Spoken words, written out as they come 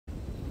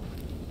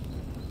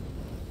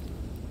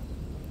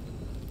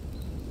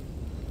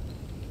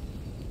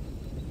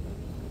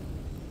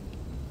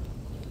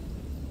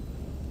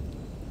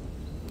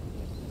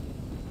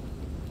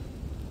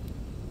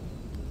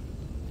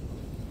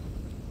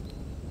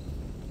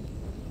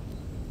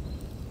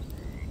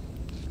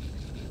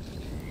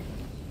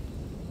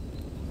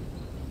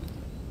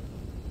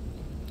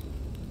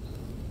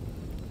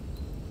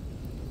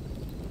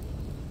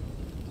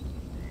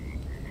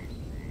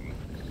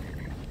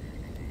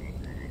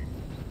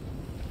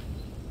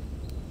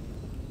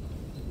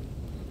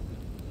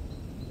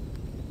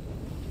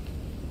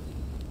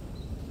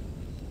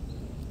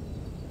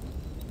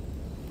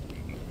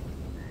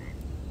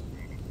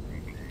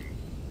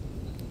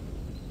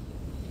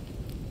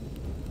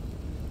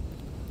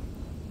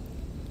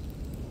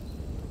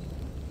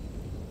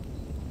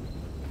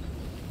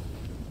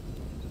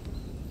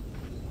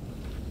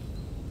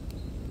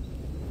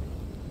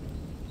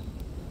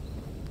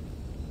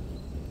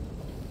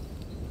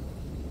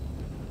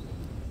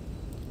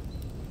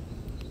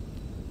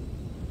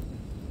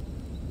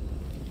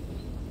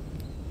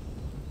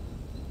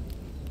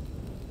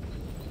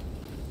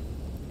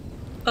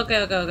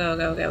Okay.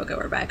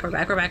 We're back.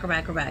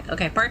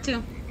 Okay, part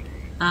 2.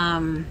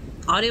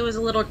 Audio was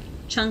a little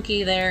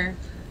chunky there.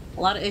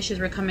 A lot of issues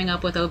were coming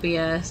up with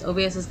OBS.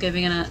 OBS has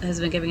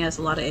been giving us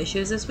a lot of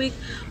issues this week,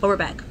 but we're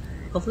back.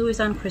 Hopefully we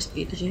sound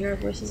crispy. Did you hear our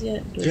voices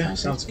yet? Yeah,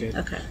 sounds good.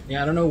 Okay.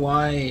 Yeah, I don't know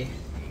why.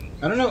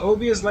 I don't know.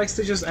 OBS likes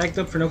to just act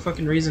up for no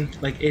fucking reason.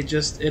 Like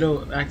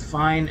it'll act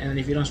fine, and then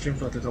if you don't stream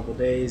for like a couple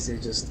days,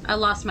 it just. I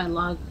lost my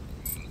log.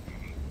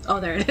 Oh,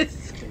 there it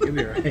is. Okay, you'll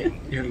be right.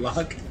 Your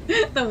log.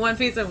 The one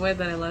piece of wood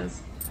that I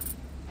lost.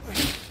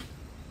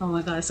 Oh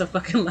my god, it's so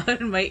fucking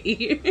loud in my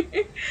ear.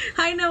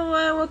 Hi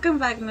Noah, welcome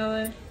back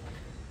Noah.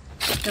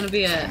 It's gonna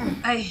be a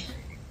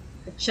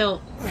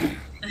chill.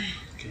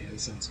 Okay, that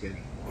sounds good.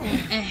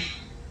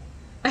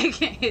 I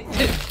can't hit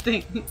this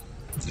thing.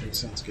 That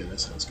sounds good. That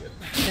sounds good.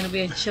 It's gonna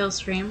be a chill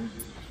stream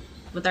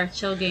with our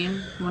chill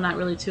game. Well, not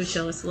really too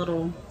chill. It's a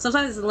little.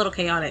 Sometimes it's a little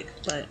chaotic,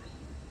 but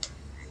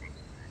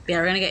yeah,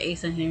 we're gonna get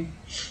Ace in here.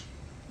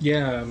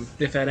 Yeah,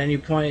 if at any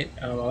point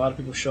a lot of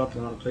people show up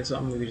and want to play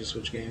something, we just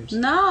switch games.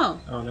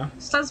 No. Oh no.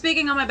 Stop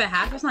speaking on my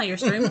behalf. It's not your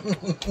stream.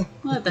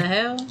 What the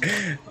hell?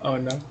 Oh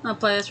no. I'll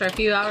play this for a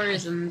few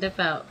hours and dip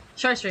out.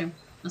 Short stream.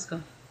 Let's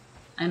go.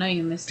 I know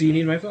you missed. Do you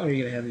need my phone, or are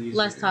you gonna have to use?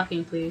 Less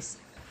talking, please.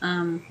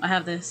 I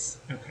have this.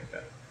 Okay,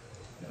 bad.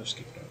 I'll just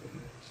keep it over.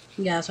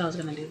 Yeah, that's what I was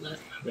gonna do. But...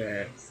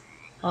 Bad.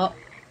 Oh,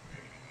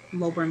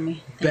 lowering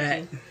me.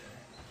 Thank you.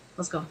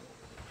 Let's go.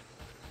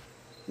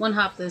 One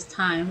hop this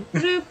time.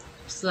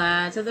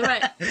 Slide to the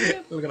right.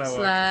 Look at that.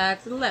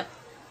 Slide to the left.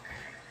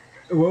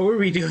 What were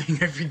we doing?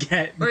 I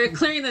forget. We're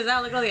clearing this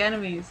out. Look at all the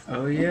enemies.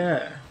 Oh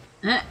yeah.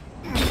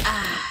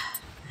 Ah.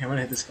 I'm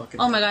gonna hit this fucking.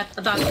 Oh my god,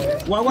 a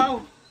dog. Wow,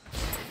 wow.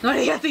 What do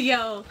you have to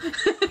yell?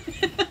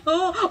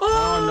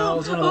 Oh no,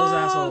 it's one of those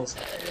assholes.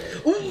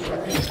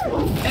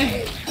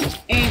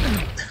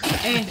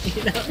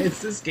 You know,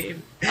 it's this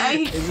game.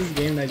 It's this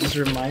game that just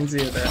reminds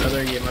me of that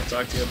other game I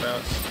talked to you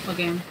about. What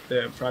game?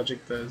 The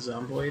Project the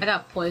Zomboid. I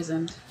got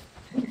poisoned.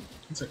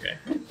 It's okay.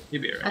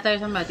 You'll be alright. I thought you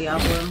were talking about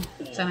Diablo.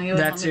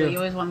 So you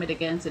always want me to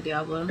get into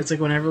Diablo. It's like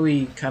whenever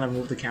we kind of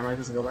move the camera like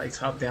this and go like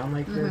top down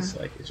like this,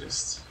 like it's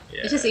just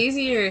It's just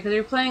easier because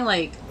you're playing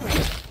like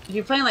if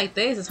you're playing like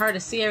this, it's hard to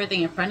see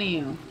everything in front of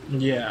you.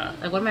 Yeah.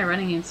 Like what am I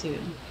running into?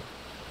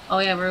 Oh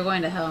yeah, we're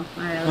going to hell.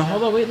 All right. Oh,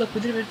 hold on, wait, look,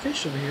 we didn't have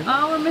fish over here.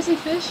 Oh, we're missing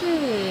fishes.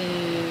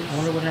 I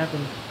wonder what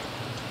happened.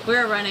 We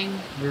were running.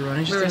 We were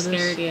running. We were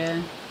scared.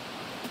 Yeah.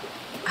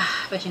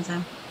 Fishing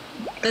time.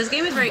 This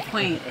game is very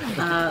quaint.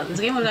 This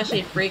game was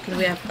actually free because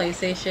we have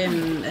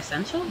PlayStation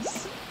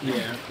Essentials.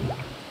 Yeah.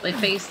 Like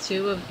phase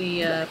 2 of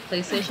the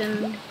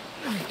PlayStation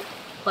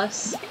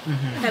Plus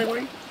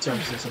category. Sorry,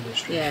 I said something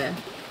strange. Yeah.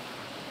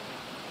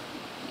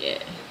 Yeah.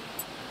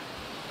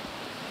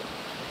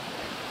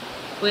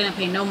 We didn't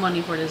pay no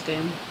money for this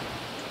game.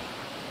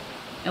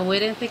 And we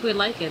didn't think we'd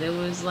like it. It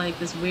was like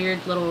this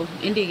weird little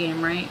indie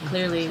game, right?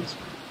 Clearly.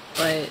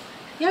 But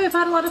yeah, we've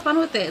had a lot of fun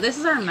with it. This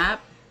is our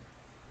map.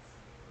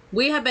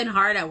 We have been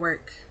hard at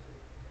work.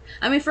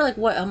 I mean, for like,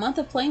 what, a month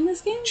of playing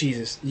this game?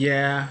 Jesus.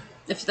 Yeah.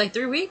 It's like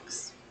 3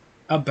 weeks?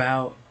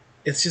 About.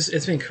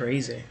 It's been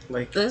crazy.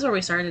 Like. This is where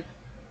we started.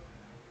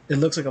 It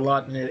looks like a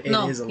lot, and it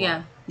is a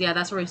lot. Yeah,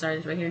 that's where we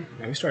started, right here.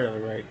 Yeah, we started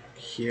right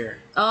here.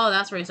 Oh,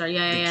 that's where we started.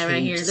 Yeah,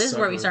 right here. This is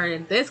where we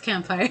started. This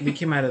campfire. We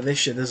came out of this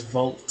shit, this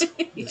vault,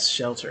 this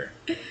shelter.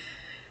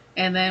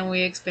 And then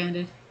we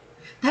expanded.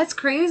 That's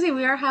crazy.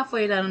 We are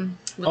halfway done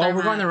with our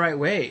we're going the right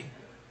way.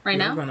 Right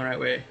now? We're going the right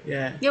way,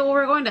 yeah. Yeah, well,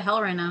 we're going to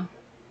hell right now.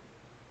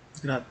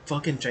 Look at that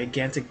fucking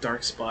gigantic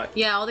dark spot.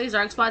 Yeah, all these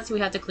dark spots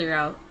we have to clear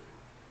out.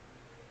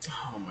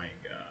 Oh my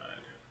god.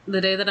 The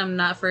day that I'm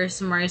not for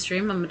some Mario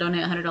stream, I'm gonna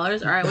donate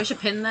 $100. Alright, we should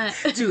pin that.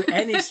 To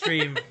any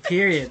stream,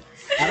 period.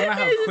 I don't know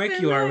how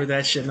quick you are with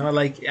that shit. No,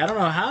 like, I don't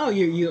know how.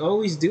 You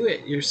always do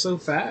it. You're so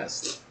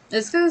fast.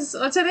 It's because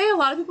today a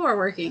lot of people are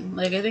working.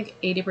 Like, I think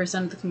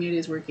 80% of the community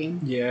is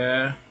working.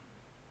 Yeah.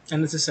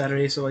 And it's a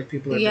Saturday, so, like,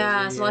 people are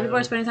yeah, busy, so a lot of people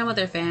are spending time with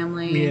their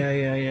family.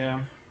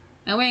 Yeah.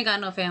 And we ain't got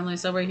no family,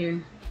 so we're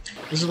here.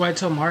 This is why I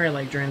told Maria,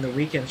 like, during the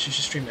weekend, she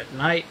should stream at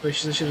night, but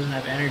she says she doesn't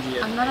have energy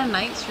yet. I'm not a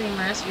night streamer.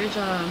 That's your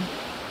job.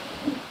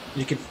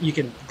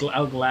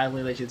 I'll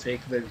gladly let you take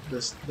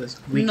this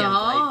weekend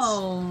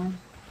No.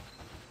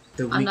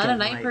 I'm not a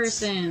night nights.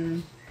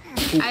 person.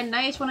 At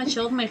night, I just want to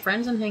chill with my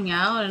friends and hang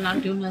out and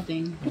not do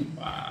nothing.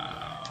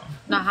 Wow.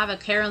 Not have a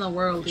care in the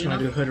world, you know?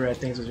 Want to do hood rat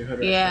things with your hood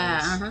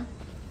rat friends. Yeah.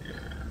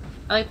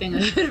 I like being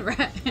a hood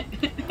rat.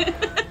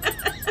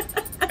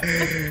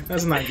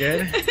 That's not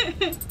good.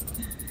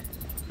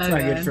 That's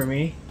not good for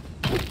me.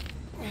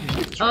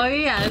 Oh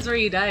yeah, that's where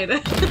you died.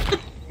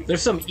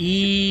 There's some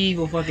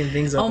evil fucking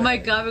things up Oh my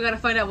there. god, we gotta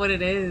find out what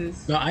it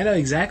is. No, I know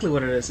exactly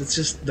what it is. It's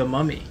just the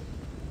mummy.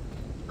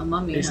 A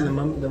mummy, You see the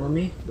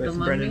mummy with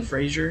Brendan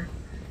Fraser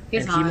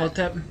He's and hot.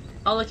 Hemotep?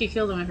 Oh look, you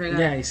killed him, I forgot.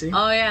 Yeah, you see?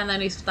 Oh yeah, and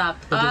then he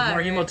stopped. But there's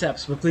more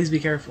Hemoteps, but please be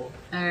careful.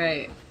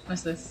 Alright,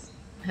 what's this?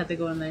 I have to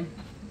go in there.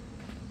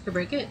 Can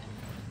break it?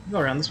 Go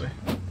around this way.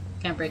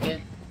 Can't break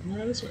it. Go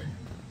around this way.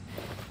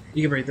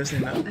 You can break this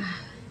thing out.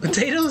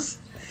 Potatoes?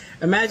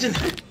 Imagine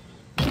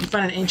you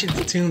find an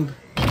ancient tomb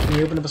When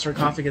you open up a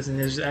sarcophagus and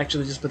there's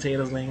actually just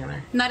potatoes laying in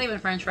there. Not even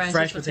French fries.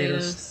 Fresh just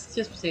potatoes.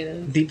 Just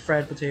potatoes. Deep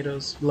fried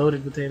potatoes.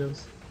 Loaded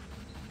potatoes.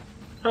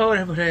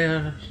 Loaded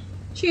potatoes.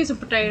 Cheese and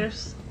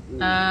potatoes.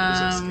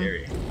 This is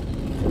scary.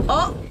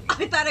 Oh,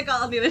 I thought I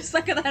got on the other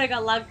second. I thought I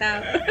got locked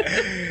out.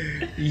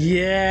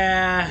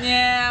 Yeah.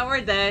 Yeah,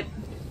 we're dead.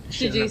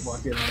 Shouldn't have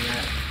walked in on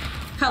that.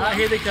 Hello. Ah,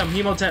 here they come.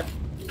 Hemotep.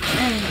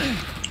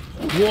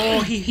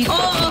 Whoa, he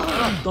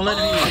don't let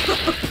him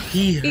eat.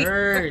 He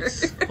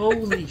hurts.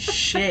 Holy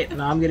shit.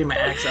 No, I'm getting my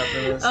axe out for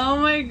this. Oh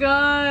my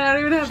god, I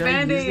don't even have Should I use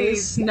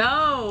band-aids. this?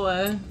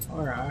 No.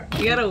 Alright.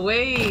 You gotta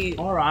wait.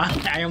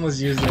 Alright. I almost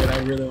used it. I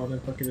really want to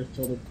fucking just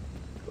pull the...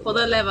 Pull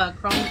the lever,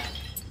 Chrome.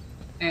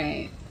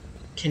 Alright.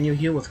 Can you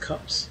heal with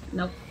cups?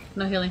 Nope.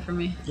 No healing for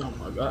me. Oh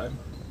my god.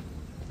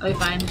 I'll be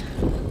fine.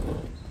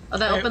 Oh,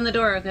 that opened the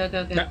door. Okay, okay,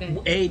 okay, okay.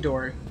 A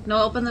door.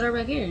 No, open the door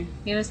back here.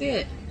 You don't see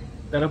it.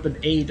 That opened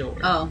a door.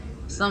 Oh,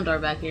 some door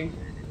back here.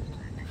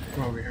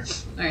 Come over here.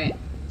 Alright.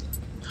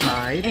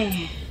 Hide.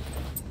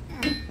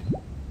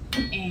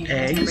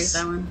 Eggs. Break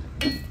that one.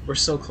 We're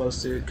so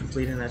close to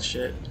completing that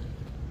shit.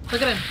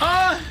 Look at him.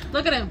 Ah!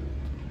 Look at him.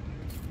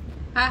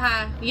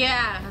 Haha.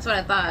 Yeah, that's what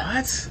I thought.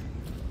 What?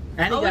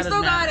 And Oh, we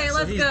still got it.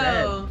 Let's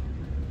go.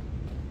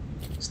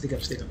 Stick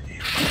up, stick up.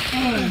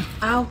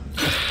 Ow.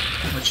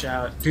 Watch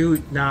out.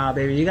 Dude, nah,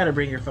 baby. You gotta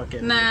bring your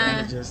fucking Nah.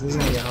 bandages. This is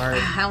gonna get hard.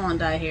 I won't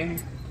die here.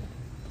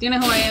 Do you know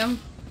who I am?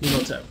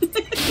 Emotep.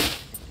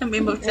 I'm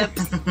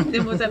Imhotep's.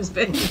 Imhotep's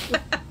bitch.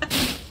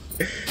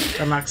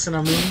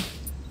 Anaxinamun.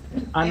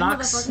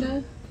 Anax.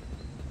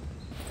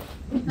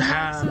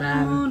 Ah,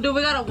 man. Dude,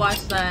 we gotta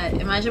watch that.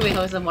 Imagine we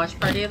host a watch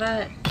party of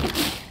that.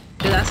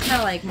 Dude, that's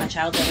kind of like my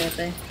childhood right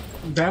there.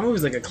 That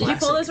movie's like a classic.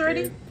 Did you pull this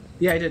already? Dude.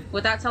 Yeah, I did.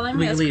 Without telling me?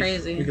 We can That's leave.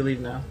 crazy. We can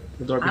leave now.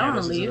 The door I don't behind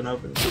us wanna leave. isn't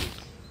open.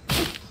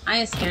 I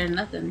ain't scared of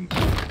nothing.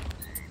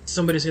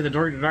 Somebody say the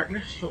door to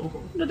darkness. Oh.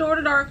 The door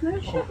to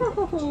darkness.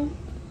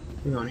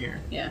 We're going here.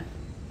 Yeah.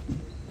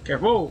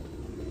 Careful.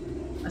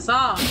 I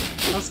saw.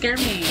 Don't scare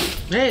me.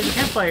 Hey, there's a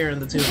campfire in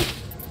the tube.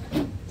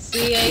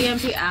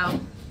 C-A-M-P. Ow.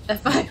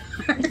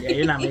 F-I-R. Yeah,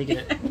 you're not making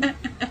it.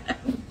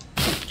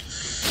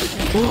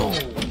 Whoa.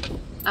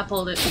 I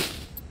pulled it.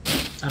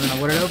 I don't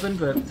know what it opened,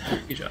 but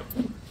good job.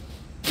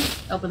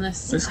 Open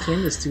this. Let's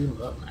clean this tomb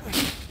up, man.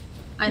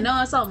 I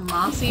know it's all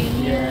mossy in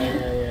here.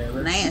 Yeah.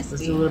 Let's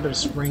Nasty. do a little bit of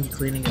spring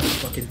cleaning of the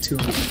fucking tomb.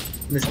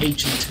 In this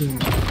ancient tomb.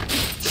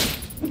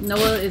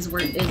 Noah is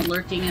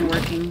lurking and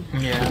working.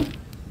 Yeah.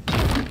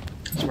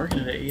 He's working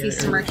at it. He's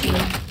smirking.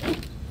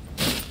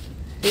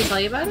 Did he tell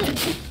you about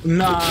it?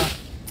 Nah.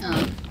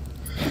 Oh.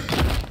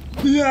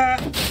 Yeah.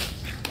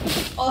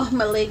 Oh,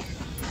 my leg.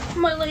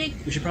 My leg.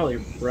 We should probably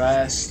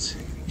rest.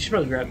 You should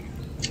probably grab...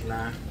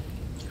 Nah.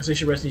 I say you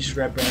should rest and you should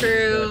grab bandages.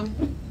 True.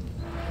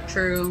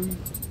 True.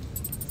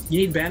 You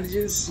need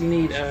bandages? You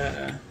need,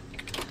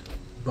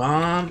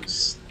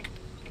 bombs?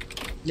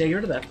 Yeah, get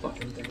rid of that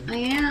fucking thing. I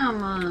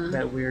am.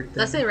 That weird thing.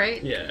 That's it,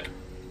 right? Yeah.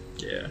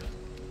 Yeah.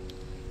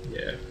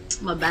 Yeah.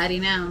 I'm a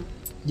baddie now.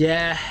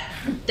 Yeah.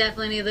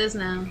 Definitely need this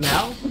now.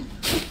 Now?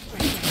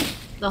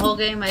 The whole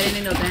game I didn't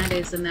need no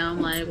band-aids, and now I'm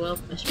like, well,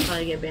 I should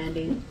probably get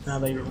band-aids. Now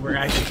that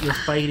you're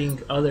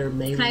fighting other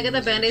melee. Can I get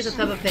the band-aids with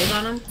Peppa Pig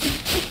on them?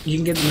 You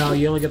can get, no,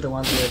 you only get the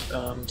ones with,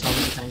 Thomas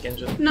the Tank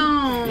Engine.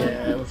 No.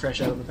 Yeah, we're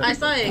fresh out of the Peppa I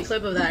saw a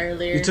clip of that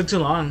earlier. You took too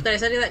long. Did I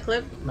send you that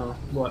clip? No,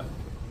 what?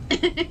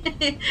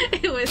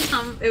 It was the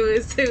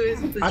I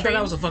train. thought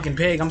that was a fucking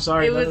pig, I'm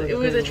sorry. It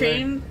was a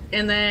train,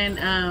 and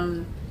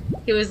then,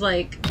 he was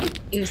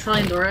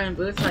telling Dora and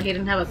Booth how he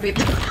didn't have a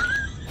pizza.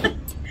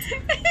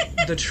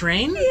 The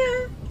train?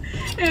 Yeah.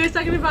 And he was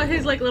talking about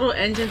his, little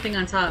engine thing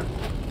on top.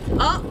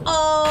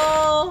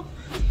 Uh-oh!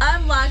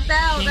 I'm locked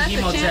out. King That's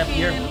Hemotep, a champion.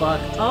 you're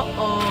fucked.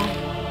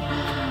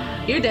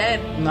 Uh-oh. You're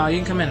dead. No, you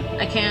can come in.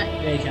 I can't.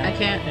 Yeah, you can. I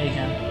can't. Yeah, you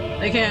can.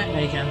 I can't. Yeah,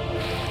 you can.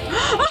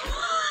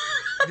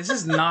 This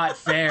is not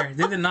fair.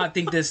 They did not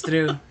think this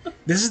through.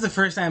 This is the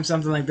first time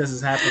something like this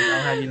has happened.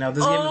 I'll have you know.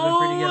 This game has been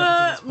pretty good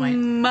up to this point.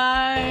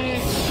 My.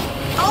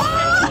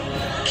 Oh!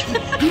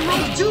 He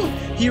rolled two.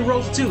 He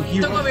rolled two. He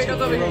Don't rolled go over here, two. don't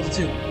go over He here. rolled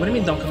two. What do you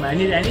mean? Don't come out. I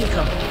need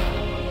cover.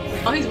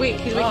 Oh, he's weak.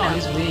 He's weak now.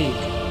 He's weak.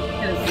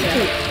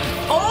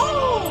 Yeah.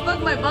 Oh!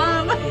 Fuck my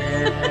bomb.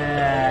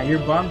 Yeah, your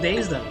bomb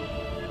dazed him.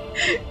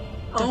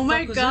 Oh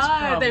my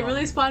god, they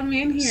really spawned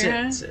me in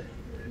here. Sit.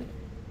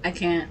 I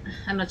can't.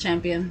 I'm no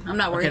champion. I'm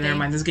not worthy. Okay, never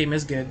mind. This game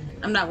is good.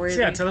 I'm not worthy.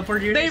 See, I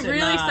teleported you. They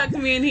really sucked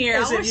me in here. I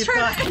was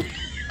trying.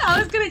 I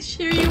was gonna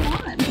cheer you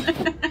on.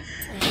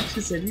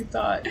 She said you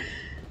thought.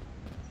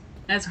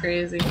 That's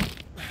crazy.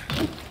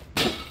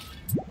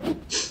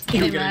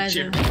 You were gonna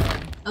cheer.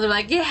 They're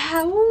like,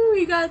 yeah, woo,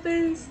 you got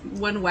this.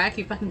 One whack,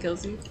 he fucking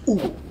kills you.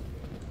 Ooh.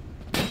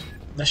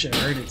 That shit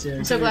hurted too.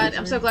 I'm so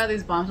glad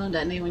these bombs don't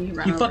detonate when you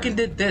run. He fucking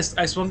did this.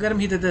 I swung at him.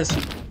 He did this.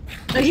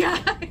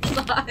 Yeah, I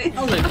saw it.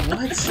 I was like,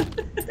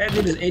 what? That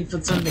dude is 8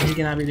 foot something. He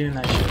cannot be doing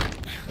that shit.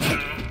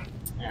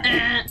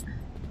 Yeah.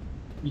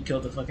 You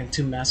killed the fucking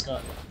tomb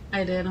mascot.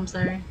 I did. I'm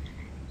sorry.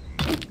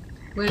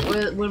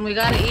 When we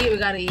gotta eat, we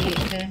gotta eat.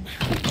 Okay.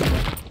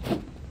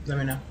 Let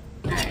me know.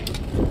 All right.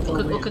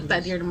 We'll cook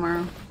that deer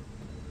tomorrow.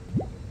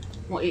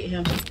 We'll eat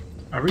him.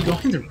 Are we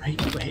going the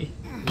right way?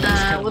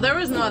 Well, there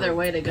was no other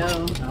way to go.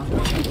 No.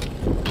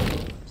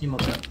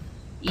 Emotep.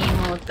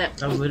 Emotep.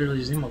 That was literally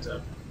just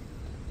Emotep.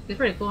 It's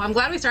pretty cool. I'm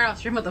glad we started off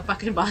stream with the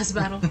fucking boss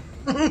battle.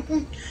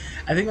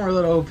 I think we're a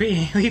little OP.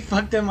 We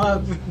fucked them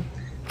up.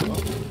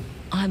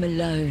 I'm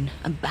alone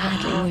and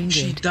badly wounded.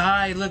 She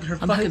died. Look, her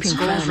I'm fucking hoping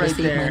skull's Fran right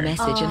received there. my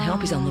message and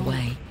help is on the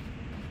way.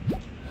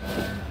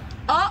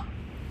 Oh!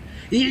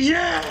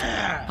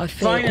 Yeah! I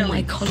fear all Finally,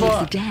 my colleagues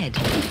are dead.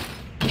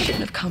 I shouldn't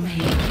have come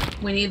here.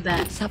 We need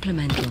that.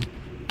 Supplemental.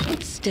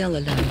 Still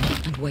alone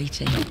and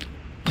waiting.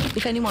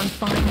 If anyone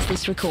finds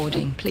this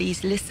recording,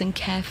 please listen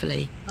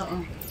carefully.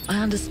 Uh-oh. I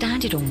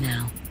understand it all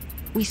now.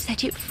 We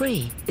set it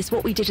free. It's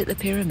what we did at the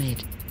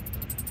pyramid.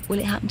 Will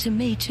it happen to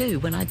me too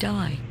when I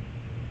die?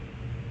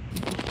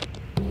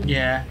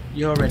 Yeah,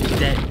 you're already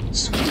dead,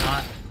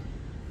 sweetheart.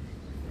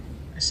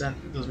 I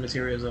sent those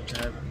materials up to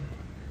heaven.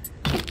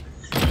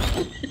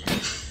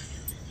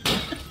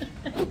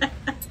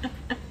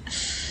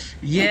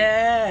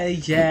 Yeah.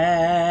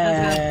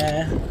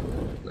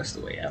 That's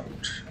the way out.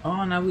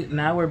 Oh,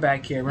 now we're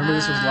back here. Remember,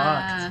 this was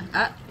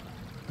locked.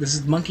 This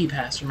is monkey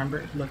pass.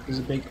 Remember? Look, there's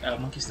a big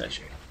monkey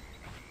statue.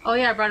 Oh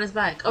yeah, I brought us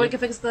back. Oh, we can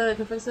fix it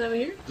over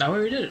here. No, we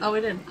already did it. Oh,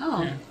 we did.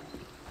 Oh. Yeah.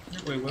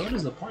 Wait, what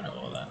is the point of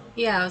all that?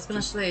 Yeah, I was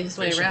gonna say just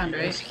way around,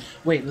 right?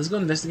 Wait, let's go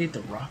investigate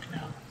the rock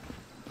now.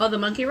 Oh, the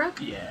monkey rock?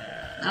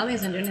 Yeah. I don't think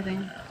it's gonna do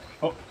anything.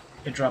 Oh,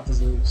 it dropped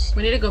us loose.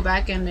 We need to go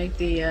back and make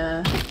the.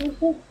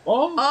 Oh!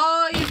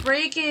 Oh, you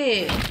break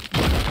it!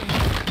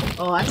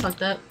 Oh, I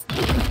fucked up.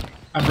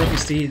 I broke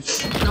his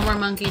teeth. No more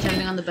monkeys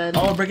jumping on the bed.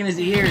 Oh, breaking his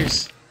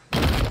ears.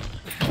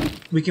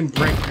 We can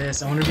break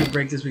this. I wonder if we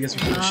break this, we get some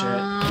cool shit.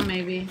 Oh,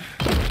 maybe.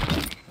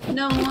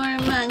 No more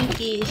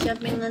monkeys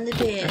jumping on the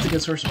bed. That's a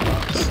good source of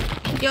rocks.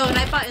 Yo,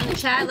 Nightbot in the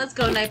chat. Let's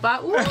go,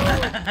 Nightbot. Woo!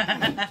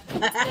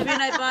 W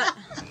Nightbot.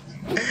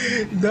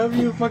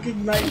 W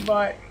fucking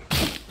Nightbot.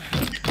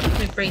 Let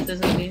me break this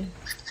with you.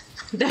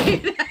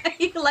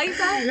 You like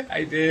that?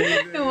 I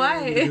did.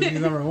 Why? He's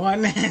number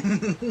one.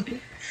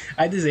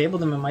 I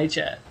disabled him in my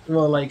chat.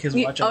 Well, like his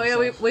watch. Oh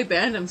yeah, we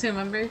banned him too.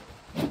 Remember?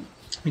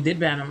 We did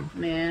ban him.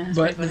 Yeah.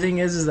 But the thing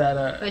is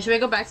that Wait, should we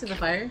go back to the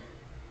fire?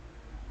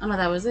 Oh no,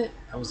 that was it.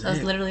 That was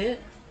literally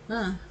it.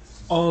 Huh.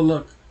 Oh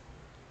look.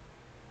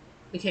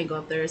 We can't go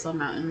up there. It's on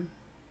mountain.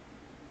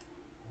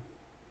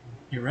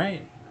 You're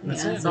right.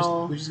 That's Yeah,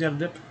 it. We just gotta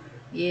dip.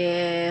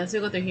 Yeah. Let's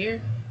go through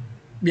here.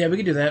 Yeah, we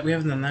can do that. We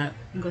haven't done that.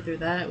 We can go through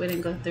that. We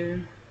didn't go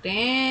through.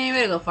 Dang, we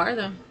gotta go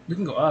farther. We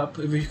can go up.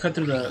 If we cut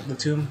through the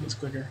tomb, it's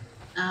quicker.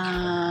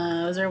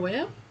 Is there a way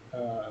up?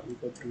 We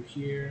go through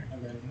here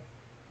and then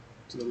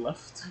to the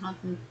left. I don't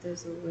think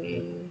there's a way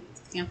to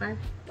the campfire.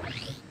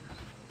 Alright,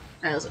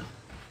 let's go.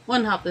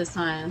 One hop this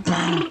time.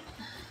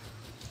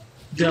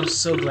 Dude, I'm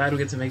so glad we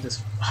get to make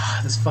this.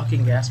 This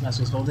fucking gas mask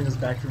was holding us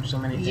back from so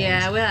many things.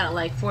 Yeah, we had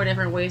like 4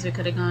 different ways we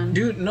could have gone.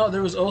 Dude, no,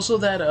 there was also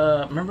that,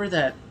 remember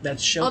that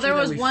shelter. Oh, there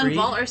was that we one freed?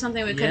 vault or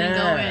something we couldn't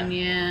go in,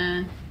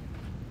 yeah.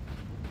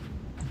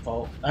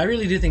 Vault. I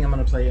really do think I'm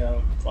gonna play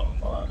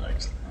Fallout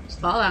next.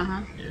 Honestly. Fallout,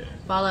 huh? Yeah.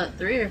 Fallout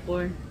 3 or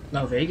 4?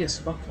 No, Vegas.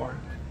 Fuck 4.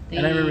 I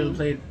never really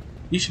played.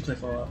 You should play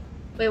Fallout.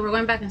 Wait, we're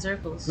going back in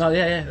circles. No,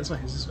 yeah, that's why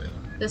he's this way.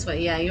 This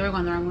way, yeah, you were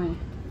going the wrong way.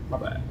 My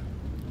bad.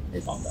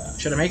 My bad.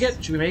 Should I make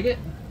it? Should we make it?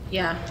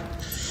 Yeah.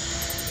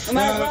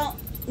 Well,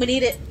 we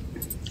need it.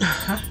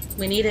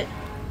 We need it.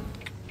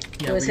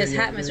 Yeah, it was his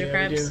hat, Mr.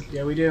 Krabs.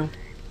 Yeah, we do.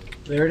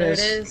 There it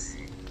is.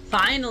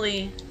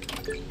 Finally.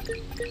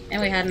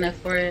 And we had enough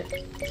for it.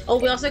 Oh,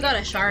 we also got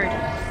a shard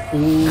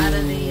Ooh. out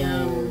of the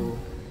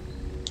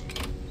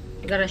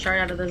we got a shard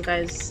out of this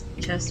guy's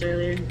chest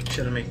earlier.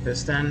 Should I make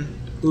this then?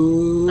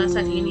 Ooh. That's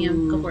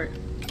titanium. Go for it.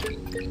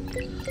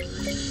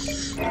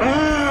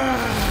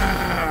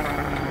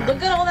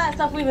 Look at all that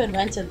stuff we've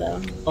invented,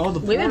 though. Oh, the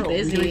we've been portal.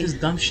 busy. We can make this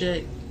dumb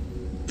shit.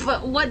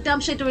 But what dumb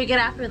shit do we get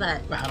after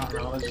that? I don't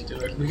know. Let's just do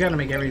it. We gotta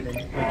make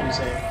everything, like you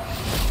say.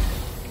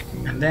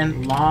 And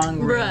then long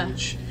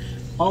range.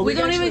 Oh, we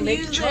can don't actually even make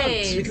use chunks.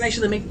 these. We can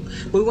actually make.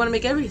 We want to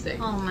make everything.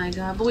 Oh my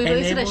god! But we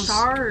wasted a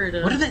shard.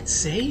 What did that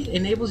say?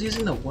 Enables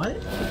using the what?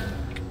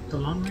 The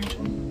long range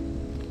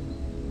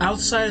one?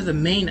 Outside of the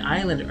main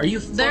island. Are you?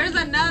 There's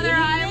another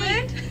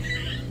island.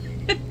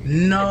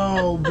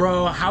 No,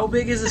 bro. How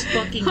big is this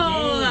fucking game?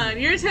 Hold on,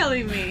 you're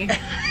telling me.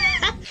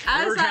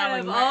 Outside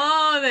of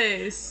all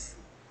this,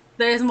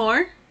 there's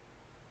more?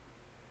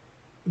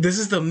 This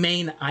is the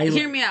main island.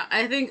 Hear me out.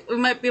 I think we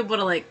might be able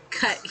to like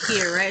cut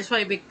here, right?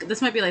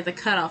 This might be like the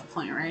cutoff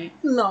point, right?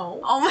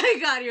 No. Oh my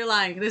god, you're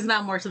lying. There's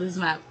not more to this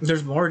map.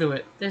 There's more to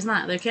it. There's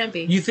not. There can't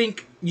be. You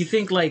think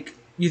like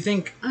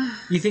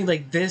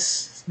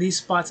these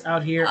spots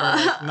out here are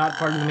like not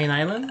part of the main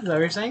island? Is that what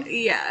you're saying?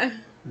 Yeah.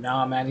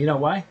 Nah, man. You know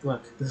why?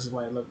 Look. This is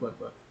why. Look.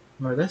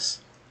 Remember this?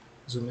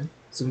 Zoom in.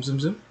 Zoom.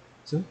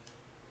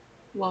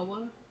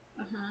 Wawa.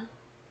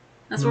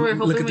 That's where we're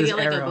hoping we get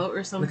like a boat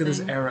or something. Look at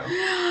this arrow.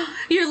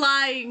 You're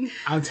lying.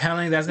 I'm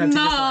telling you, that's gonna take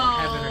us to like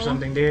heaven or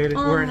something, dude. Oh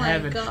We're in my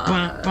heaven.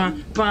 God.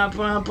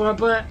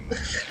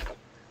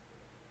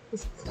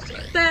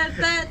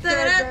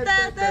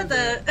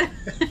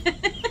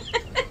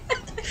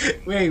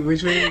 Wait,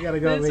 which way we gotta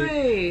go? This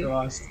way. We're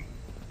lost.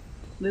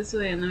 This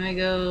way, and then we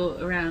go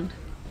around.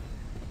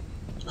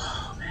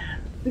 Oh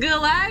man.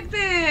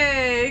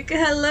 Galactic!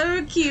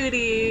 Hello,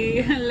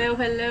 cutie. Hello,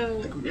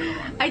 hello.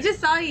 I just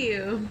saw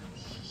you.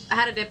 I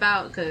had to dip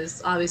out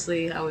because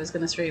obviously I was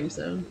gonna stream.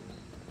 So,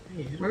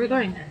 Hey, where are we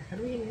going? How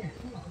do we get here?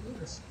 Come on, look at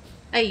this.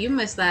 Hey, you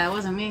missed that. It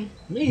wasn't me.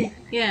 Me?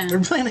 Yeah. We're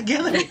playing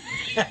together.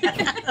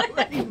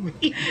 What do you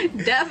mean?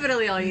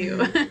 Definitely all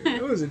you.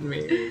 It wasn't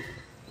me.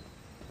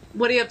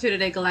 What are you up to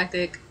today,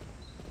 Galactic?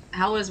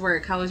 How was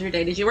work? How was your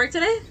day? Did you work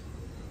today?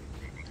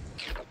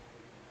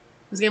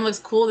 This game looks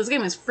cool. This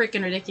game is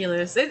freaking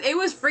ridiculous. It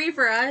was free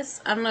for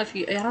us. I don't know if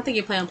you... I don't think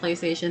you play on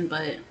PlayStation,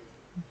 but...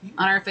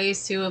 On our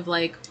phase 2 of,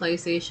 like,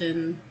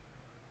 PlayStation...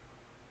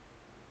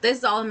 This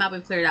is all the map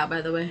we've cleared out,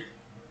 by the way.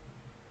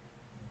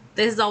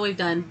 This is all we've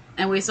done.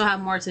 And we still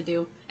have more to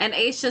do. And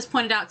Ace just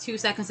pointed out 2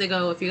 seconds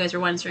ago, if you guys were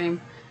one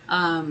stream.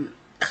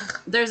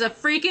 There's a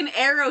freaking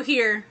arrow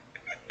here.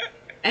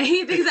 And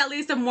he thinks that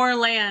leads to more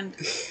land.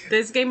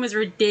 This game is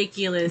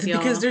ridiculous, y'all.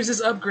 Because there's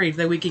this upgrade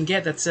that we can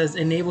get that says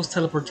enables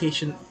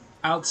teleportation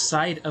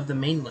outside of the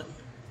mainland.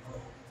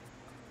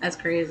 That's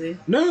crazy.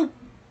 Nope.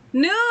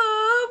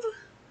 Noob!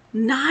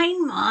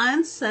 9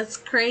 months? That's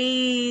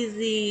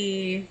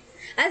crazy.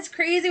 That's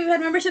crazy. We've had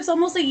memberships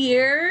almost a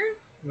year.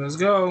 Let's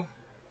go.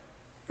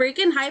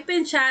 Freaking hype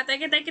in chat.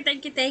 Thank you, thank you,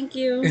 thank you, thank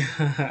you.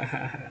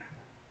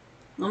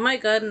 Oh my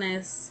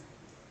goodness.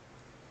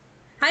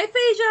 Hi,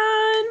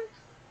 Fajon!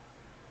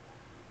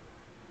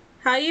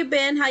 How you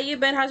been? How you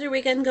been? How's your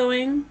weekend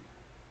going?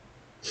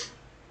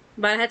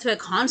 But I head to a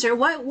concert.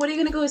 What are you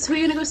gonna go? Who are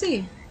you gonna go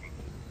see?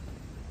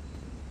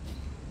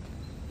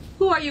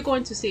 Who are you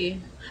going to see?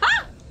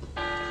 Ah!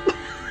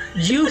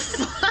 You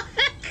fuck!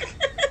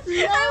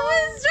 I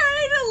was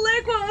trying to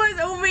look what was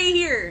over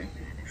here.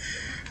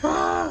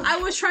 I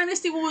was trying to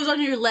see what was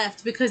on your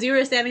left because you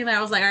were standing there.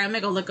 I was like, alright, I'm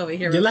gonna go look over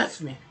here. You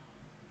left me.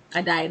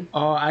 I died.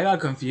 Oh, I got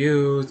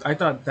confused. I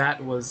thought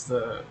that was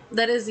the...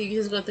 That is, you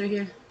just go through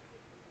here.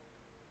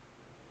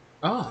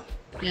 Oh.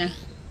 Yeah.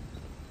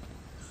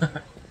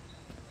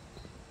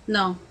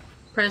 No.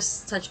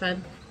 Press touchpad.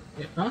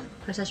 Yeah. Huh?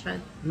 Press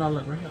touchpad. No,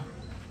 look, right here.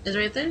 Is it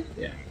right there?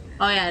 Yeah.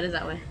 Oh yeah, it is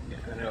that way. Yeah,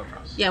 and then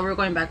across. Yeah, we're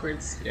going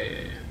backwards. Yeah.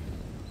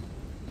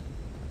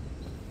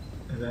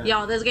 And then...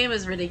 Y'all, this game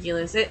is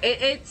ridiculous. It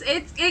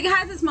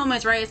has its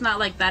moments, right? It's not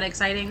like that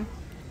exciting,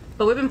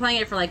 but we've been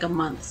playing it for like a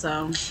month,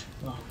 so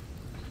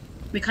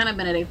we kind of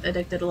been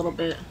addicted a little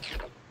bit.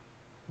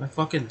 My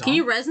fucking dog. Can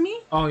you res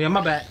me? Oh yeah,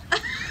 my bad.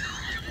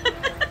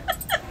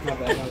 My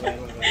bad.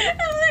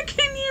 I'm like,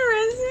 can you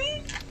res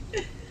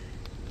me?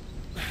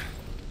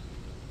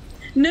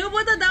 Noob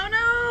with the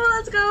dono,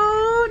 let's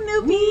go,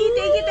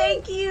 Noobie.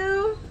 Thank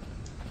you.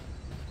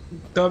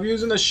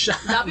 W's in the shot.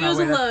 W's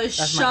in the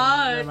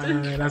shot.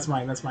 That's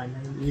mine.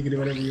 You can do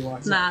whatever you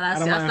want. So nah,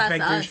 that's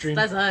us.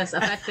 That's us.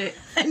 Affect it.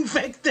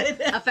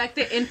 Infected.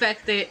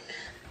 Infect it.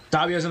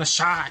 W's in the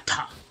shot.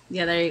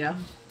 Yeah, there you go.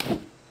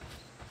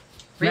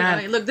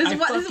 Man, look, this is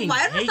why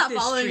I don't stop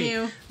following stream.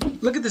 you.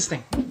 Look at this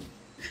thing.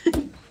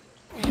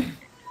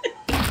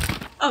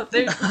 Oh,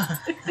 there's.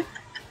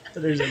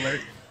 There's an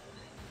alert.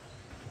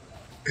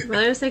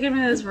 Brother's taking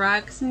me to this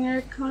rock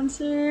singer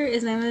concert.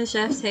 His name is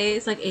Chef Tate.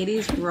 It's like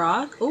 80s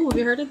rock. Oh, have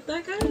you heard of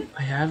that guy?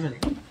 I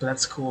haven't, but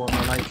that's cool.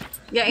 I like.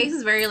 Yeah, Ace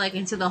is very like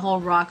into the whole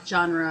rock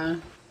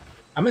genre.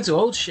 I'm into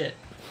old shit.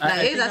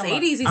 That's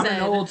 80s. He said. I'm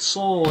an old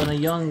soul and a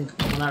young.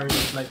 Well, not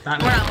really. Like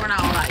not. We're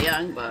not all that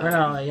young, but we're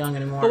not all that young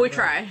anymore. But we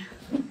try.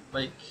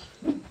 Like,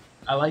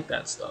 I like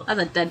that stuff. That's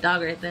a dead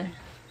dog right there.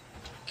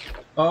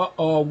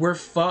 Oh, we're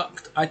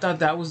fucked. I thought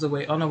that was the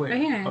way. Oh no, wait.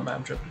 Right here. Oh, bad,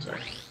 I'm tripping.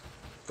 Sorry.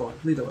 Go on.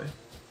 Lead the way.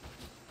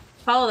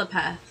 Follow the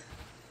path.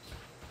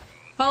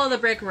 Follow the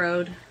brick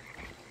road.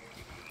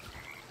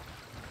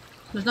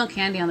 There's no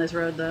candy on this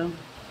road though.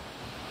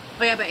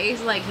 Oh yeah, but Ace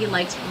he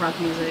likes rock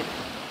music.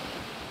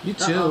 You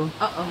too.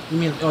 Uh-oh. You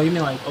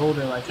mean like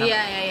older like?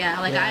 Yeah.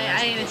 Like yeah,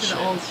 I ain't into shit.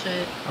 the old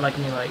shit. I like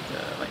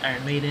like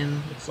Iron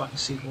Maiden, like fucking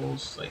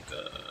sequels, like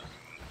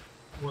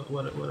what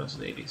else is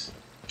the 80s?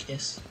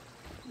 Kiss.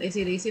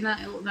 AC/DC, not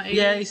 80s?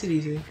 Yeah,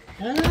 AC/DC.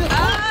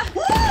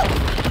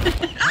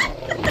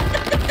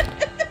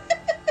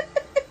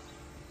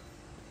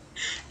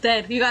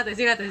 Dead. You got this.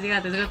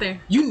 Go there.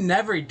 You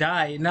never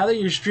die. Now that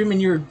you're streaming,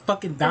 you're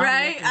fucking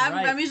dying. Right?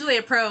 I'm usually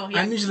a pro.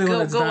 Yeah, I'm usually the one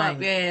that's dying.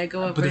 Up. Yeah,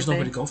 go up. But there's right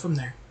nobody to go from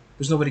there.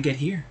 There's nobody to get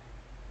here.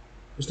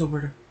 There's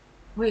nowhere to...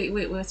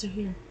 Wait, what's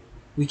here?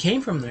 We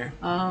came from there.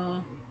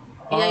 Oh.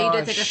 Yeah, you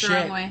did take us the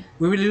wrong way.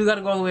 We really do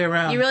gotta go all the way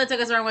around. You really took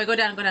us the wrong way. Go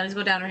down. Let's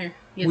go down over here.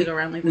 You have to go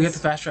around like this. We have to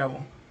fast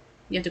travel.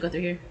 You have to go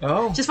through here.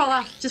 Oh. Just fall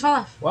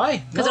off. Why?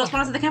 Because it'll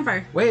spawn us at the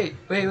campfire. Wait.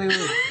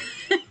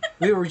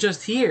 We were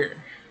just here.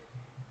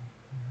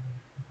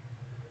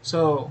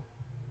 So...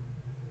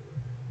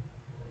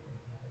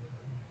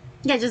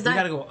 Yeah, just die. We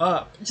gotta go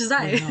up. Just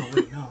die.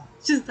 Wait, no.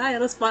 Just die.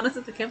 It'll spawn us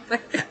at the campfire.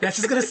 That's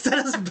just gonna set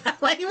us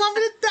back. Like, you want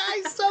me to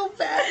die so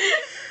bad?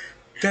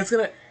 That's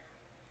gonna...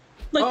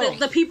 Look,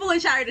 the people in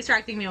chat are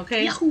distracting me,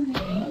 okay?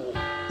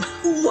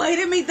 Why did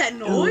it make that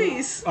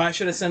noise? Oh, I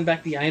should have sent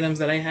back the items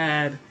that I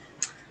had.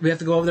 We have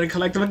to go over there and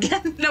collect them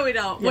again? No, we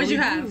don't. What'd you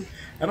have?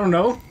 I don't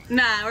know.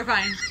 Nah, we're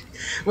fine.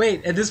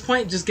 Wait, at this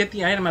point, just get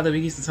the item out of the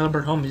Wikis to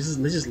teleport home. Let's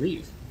just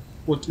leave.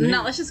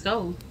 No, let's just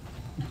go.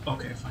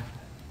 Okay, fine.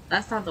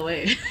 That's not the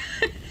way.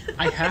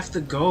 I have to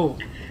go.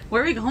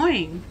 Where are we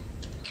going?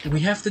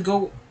 We have to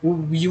go.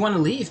 Well, you want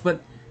to leave,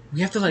 but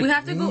we have to like. We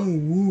have to go.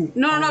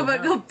 No,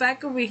 but go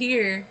back over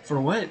here. For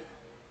what?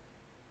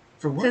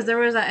 For what? Because there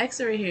was that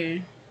X over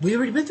here. We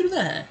already been through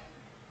that.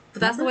 But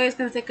that's the way it's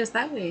gonna take us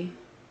that way.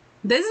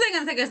 This isn't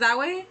gonna take us that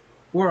way.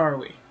 Where are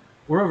we?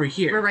 We're over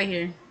here. We're right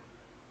here.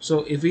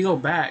 So if we go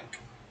back,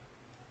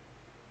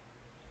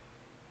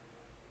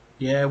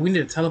 yeah, we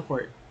need to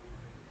teleport.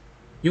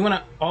 You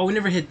wanna? Oh, we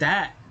never hit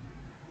that.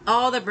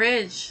 Oh, the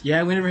bridge.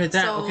 Yeah, we never hit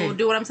that. So okay.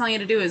 do what I'm telling you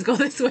to do is go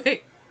this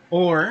way.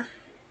 Or.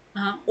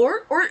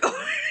 Or.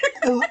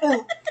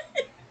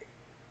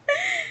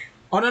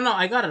 Oh no!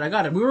 I got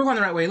it. We were going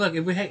the right way. Look,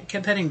 if we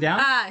kept heading down.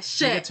 Ah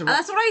shit!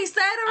 That's what I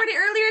said already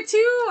earlier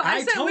too.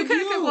 I said we could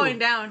have kept going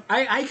down.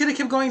 I could have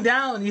kept going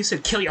down. You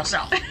said kill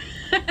yourself.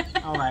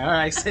 I'm like, all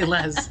right, say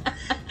less.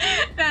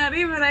 Not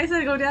even. I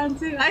said go down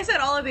too. I said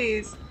all of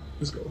these.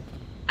 Let's go.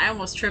 I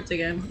almost tripped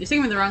again. You're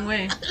taking me the wrong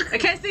way. I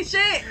can't see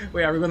shit.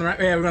 Wait, are we going the right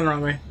way? Yeah, we're going the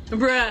wrong way.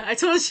 Bruh, I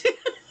told you.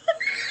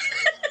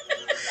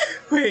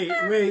 Wait.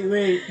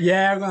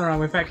 Yeah, we're going the wrong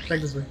way. Back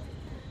this way.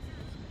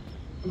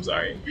 I'm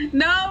sorry.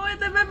 No, with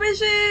the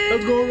membership.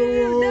 Let's go.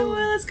 No,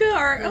 let's go.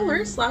 Oh,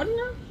 we're loud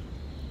enough?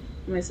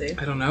 Let me see.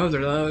 I don't know if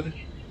they're loud.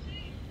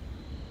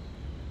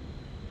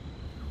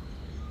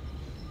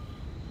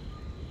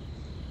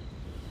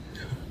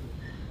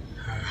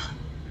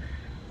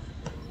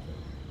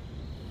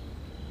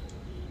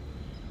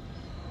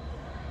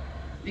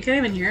 I can't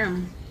even hear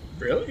them.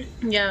 Really?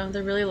 Yeah,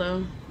 they're really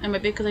low. It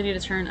might be because I need to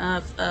turn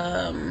up.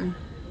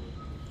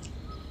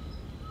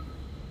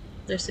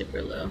 They're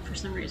super low for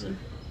some reason.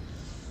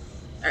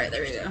 Alright,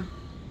 there we go.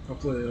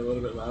 Hopefully they're a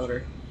little bit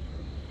louder.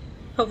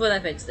 Hopefully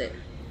that fixed it.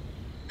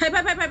 Hype.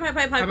 What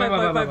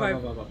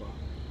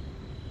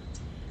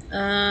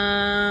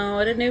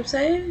did Noob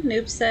say?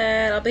 Noob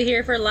said, I'll be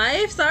here for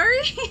life.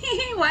 Sorry.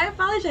 Why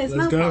apologize?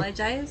 Let's No go.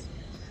 apologize.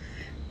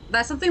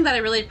 That's something that I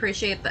really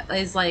appreciate, that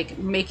is like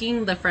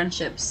making the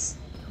friendships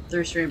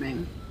through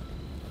streaming.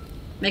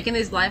 Making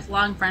these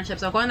lifelong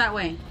friendships. I'm going that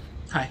way.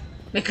 Hi.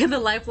 Making the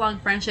lifelong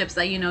friendships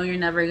that you know you're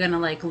never gonna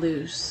like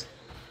lose.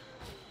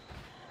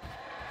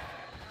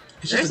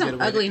 There's some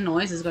ugly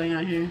noises going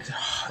on here.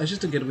 It's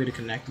just a good way to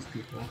connect with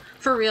people.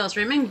 For real,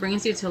 streaming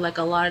brings you to like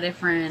a lot of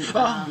different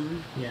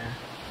yeah.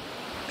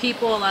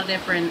 people, a lot of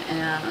different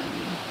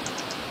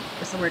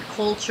what's the word?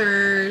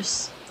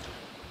 Cultures.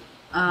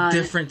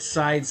 Different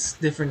sides,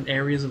 different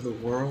areas of the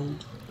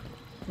world.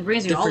 It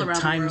brings you all around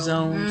different time the world.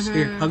 zones.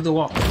 Here, hug the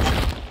wall.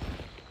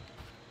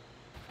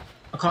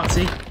 I can't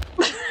see.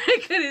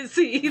 I couldn't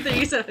see either.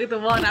 You said hug the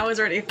wall and I was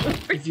ready for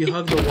If you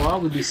hug the wall,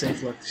 we'd be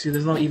safe. Look, see,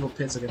 there's no evil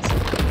pits against it.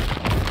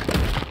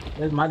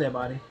 There's my dead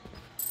body.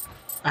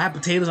 I have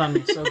potatoes on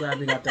me. So glad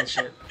we got that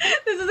shit.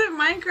 This isn't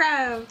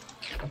Minecraft.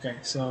 Okay,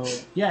 so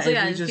yeah, So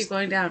yeah, if we just keep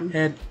going down.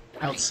 Head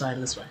outside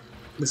this way.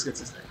 This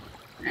gets us there.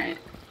 Alright.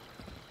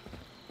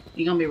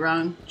 You gonna be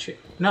wrong.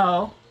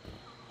 No.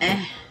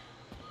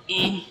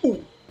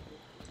 Ooh.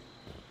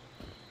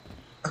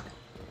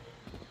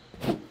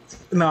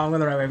 No, I'm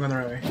going the right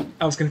way.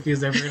 I was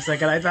confused there for a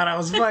second. I thought I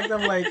was fucked.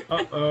 I'm like,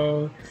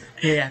 uh-oh.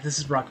 Yeah, this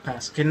is Rock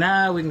Pass. Okay,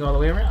 now we can go all the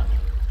way around.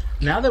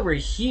 Now that we're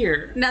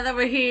here...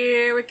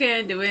 we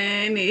can't do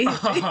anything.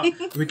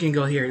 We can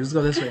go here. Let's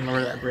go this way and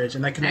lower that bridge.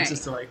 And that connects us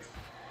to, like,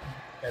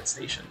 that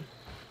station.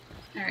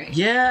 Alright.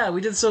 Yeah,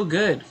 we did so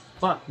good.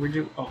 Fuck, we're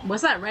doing... Oh.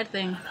 What's that red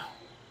thing? I don't know.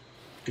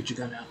 Get your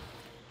gun out.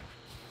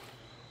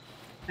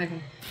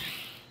 Okay.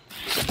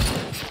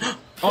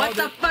 What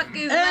the fuck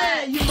is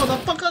that? Hey, you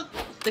motherfucker!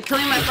 They're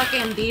killing my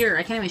fucking deer.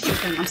 I can't even shoot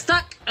them. I'm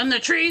stuck in the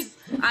trees.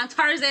 I'm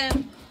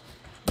Tarzan.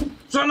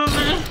 Son of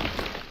man!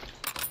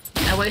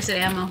 I wasted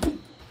ammo.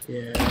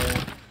 Yeah.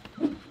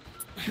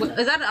 What,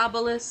 is that an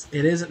obelisk?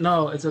 It isn't.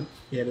 No, it's a...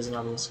 Yeah, it is an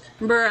obelisk.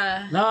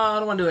 Bruh. No, I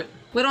don't want to do it.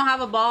 We don't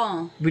have a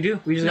ball. We do.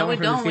 We just got No, we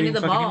one from don't. We need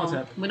the ball.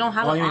 Imhotep. We don't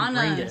have it on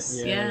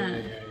us.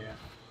 Yeah.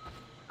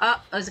 Oh,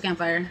 there's a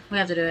campfire. We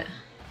have to do it.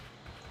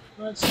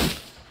 What?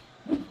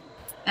 And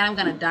I'm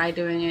gonna die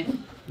doing it.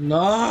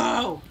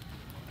 No!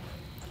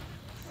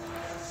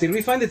 Did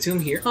we find the tomb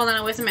here? Hold on,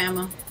 I wasted some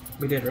ammo.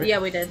 We did, right? Yeah,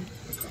 we did.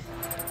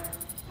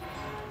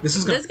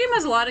 This game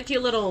has a lot of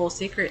cute little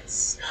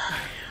secrets.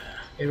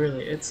 It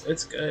really, it's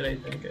good, I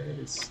think.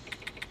 It's...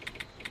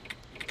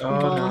 Oh,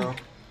 Ball. no.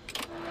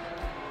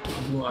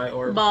 Blue eye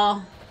orb.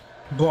 Ball.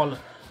 Ball.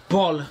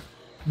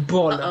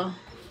 Uh-oh.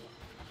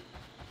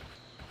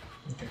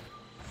 Okay.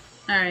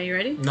 Alright, you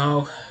ready?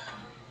 No.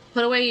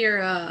 Put away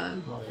your,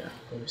 Oh, yeah.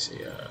 Let me see,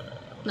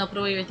 No, put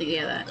away your thing.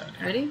 Yeah, that.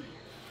 Ready?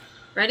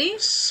 Ready?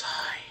 Sigh.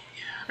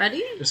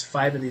 Ready? There's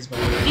 5 of these, by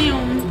the way.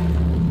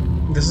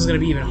 Ew. This is gonna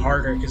be even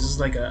harder, because this is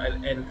like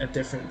a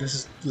different... This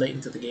is late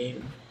into the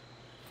game.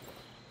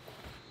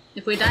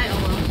 If we die, oh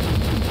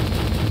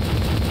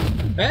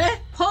well. Eh?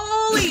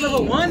 Holy! This is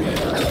level 1?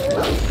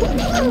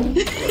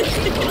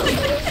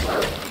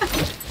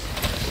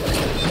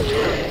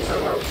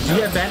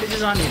 You have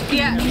bandages on you.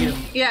 Yeah.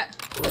 Yeah.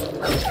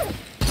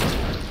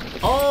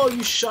 Oh,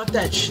 you shot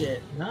that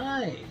shit.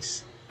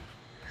 Nice.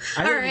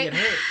 I didn't even get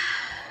hurt.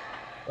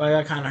 Well, I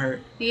got kind of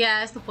hurt.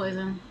 Yeah, it's the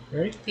poison.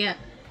 Ready? Yeah.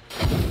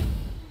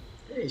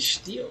 Hey,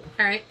 steal.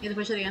 Alright, you have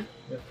to push it again.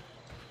 Yep.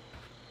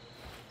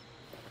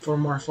 Four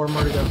more to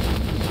go.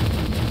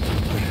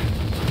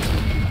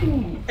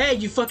 Hey,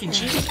 you fucking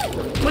cheat.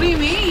 What do you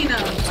mean?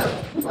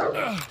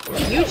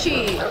 You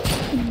cheat.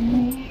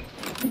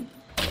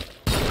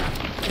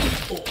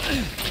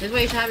 This is why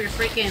you should have your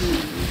freaking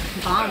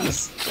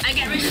bombs. I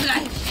can't reach this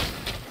guy.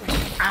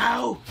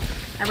 Ow!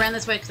 I ran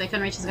this way because I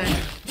couldn't reach this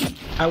guy.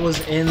 I was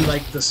in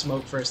like the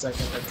smoke for a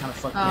second. That kind of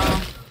fucked me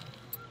up.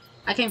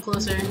 I came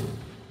closer.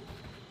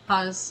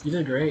 Pause. You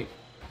did great.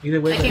 You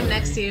did way I better came than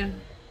next me. to you.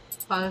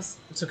 Pause.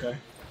 It's okay.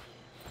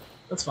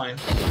 That's fine.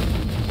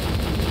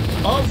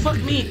 Oh, fuck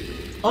me!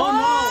 Oh,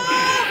 no!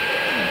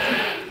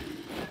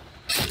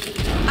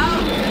 Ow!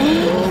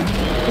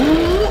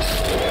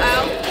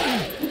 Ow!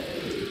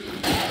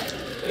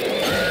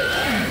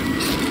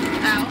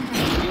 Ow!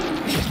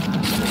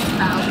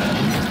 Ow!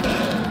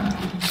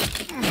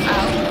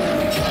 Ow!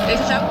 Take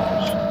a shot.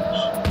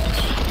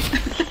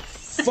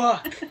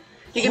 Fuck!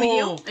 You gonna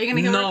heal? Are you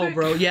gonna heal? No, real quick?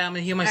 bro. Yeah, I'm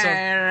gonna heal myself.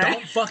 Alright.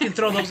 Don't fucking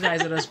throw those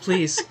guys at us,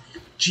 please.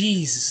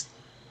 Jeez.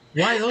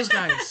 Why those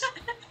guys?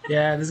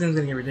 Yeah, this game's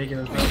gonna get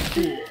ridiculous, bro.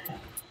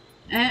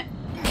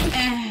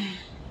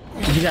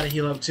 You gotta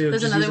heal up too.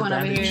 There's Just another use a one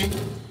over bandage. here.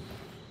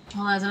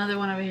 Hold on, there's another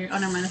one over here. Oh,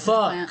 never mind. This is a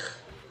Fuck.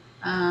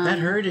 plant. That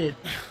hurted.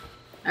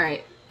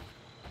 Alright.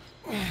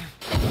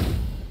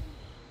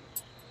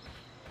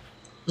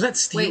 Was that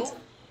steel?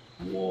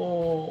 Wait.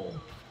 Whoa.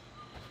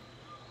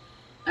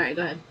 Alright,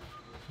 go ahead.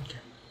 Okay.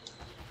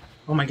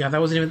 Oh my god,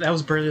 that was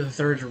barely the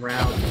third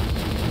round.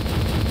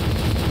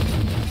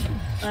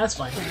 That's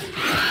fine.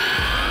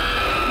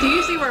 Do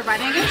you see where we're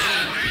fighting against?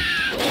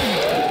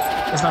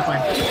 That's not fine.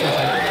 That's not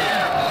fine.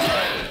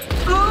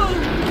 Oh!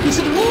 He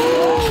said,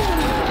 whoa!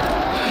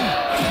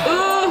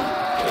 Oh!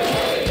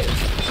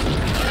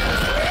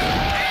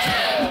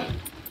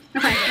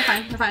 We're fine, we're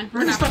fine, we're fine.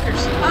 We're These not.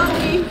 fuckers. Oh,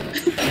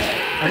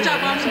 good job,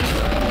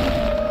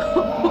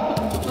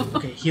 Bombs.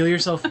 Okay, heal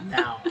yourself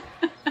now.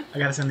 I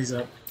gotta send these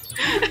up.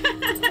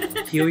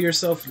 Heal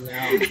yourself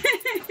now.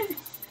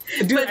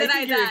 Dude, But did I think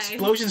I your die?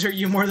 explosions hurt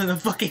you more than the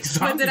fucking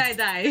zombies. When did I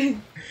die?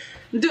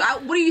 Dude,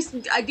 what do you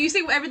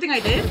see everything I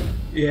did?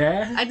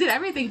 Yeah? I did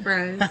everything for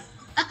us.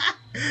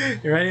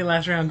 You ready?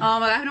 Last round. Oh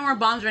my god, I have no more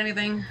bombs or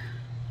anything.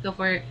 Go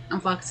for it. I'm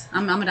fucked.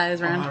 I'm gonna die this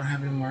Oh, I round. don't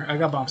have any more. I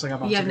got bombs. You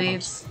have I got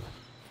nades. bombs.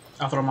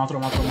 I'll throw them.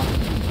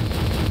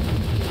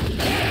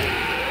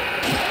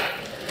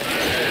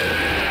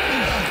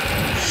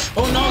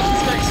 Oh no, it's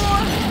these guys.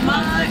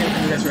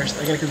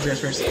 I gotta kill these guys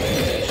first.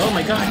 Oh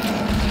my god.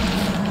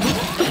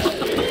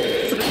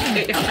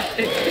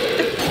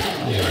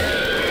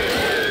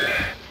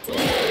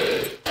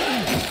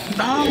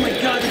 Oh my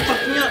god, they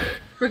fucked me up.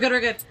 We're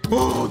good.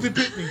 Oh, they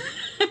bit me.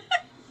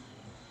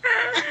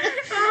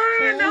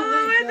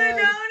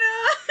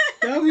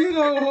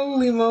 No,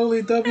 holy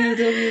moly, W.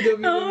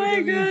 Oh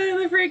my god,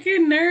 the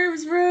freaking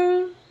nerves,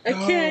 bro. I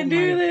can't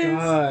do this. Oh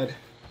my god.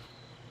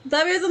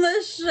 W's on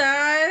the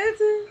shot.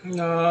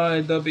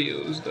 No,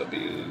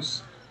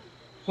 W's.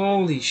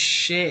 Holy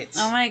shit.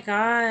 Oh my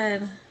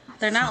god.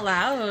 They're not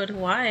loud.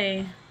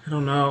 Why? I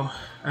don't know.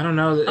 Oh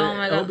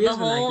my god. OBS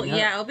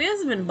OBS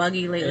has been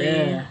buggy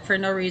lately for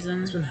no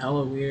reason. It's been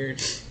hella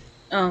weird.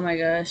 Oh my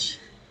gosh.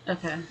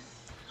 Okay.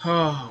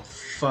 Oh,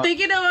 fuck. Thank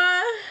you,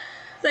 Noah.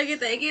 Thank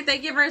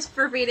you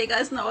for feeding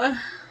us,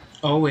 Noah.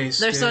 Always.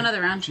 There's dude. still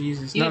another round.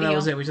 Jesus. You No, need to that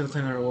was heal. it. We should have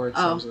claimed the rewards.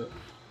 Oh. That was it.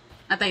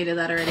 I thought you did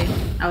that already.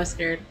 I was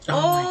scared.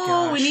 Oh my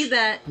gosh. We need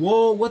that.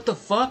 Whoa, what the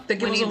fuck? They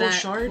give We us a need whole that.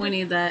 shard? We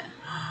need that.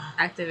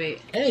 Activate.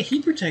 Hey,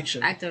 heat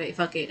protection. Activate.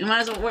 Fuck it. We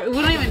might as well.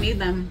 We don't even need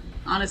them.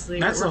 Honestly.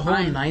 That's we're a whole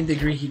fine.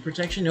 9-degree heat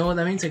protection. You know what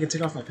that means? I can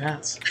take off my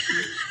pants.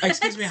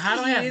 Excuse me, how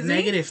do I have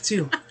Excuse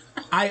me? -2?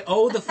 I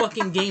owe the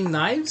fucking game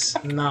knives?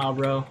 Nah,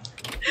 bro.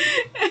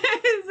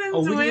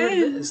 Oh, we can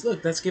do this.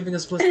 Look, that's giving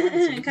us plus 9. So we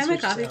Can I have my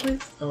switch coffee, this out.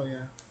 please? Oh,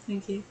 yeah.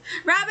 Thank you.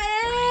 Robin!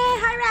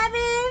 Hi,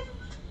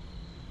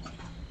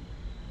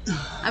 Robin!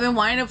 I've been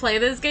wanting to play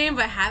this game,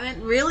 but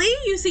haven't. Really?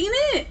 You seen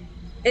it?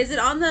 Is it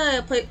on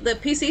the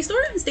PC store?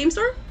 The Steam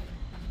store?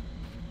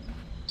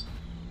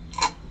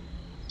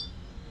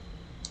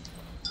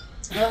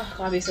 Oh,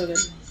 coffee's so good.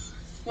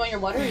 You want your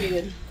water or are you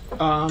good?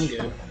 I'm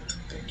good.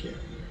 Thank you.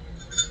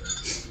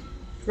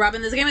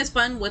 Robin, this game is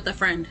fun with a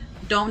friend.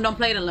 Don't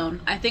play it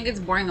alone. I think it's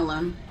boring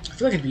alone. I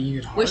feel like it'd be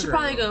even harder. We should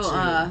probably go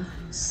alone,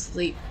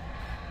 sleep.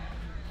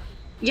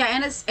 Yeah,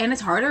 and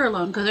it's harder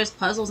alone because there's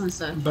puzzles and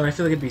stuff. But I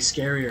feel like it'd be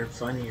scarier,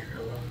 funnier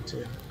alone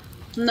too.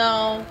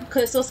 No,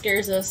 because it still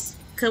scares us.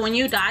 Because when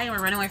you die and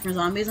we're running away from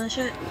zombies and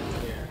shit,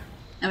 Yeah.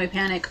 and we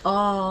panic.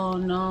 Oh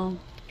no.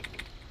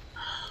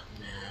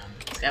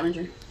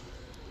 Scavenger.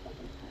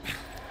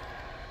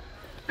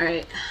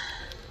 Alright.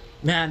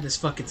 Man, this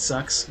fucking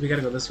sucks. We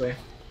gotta go this way.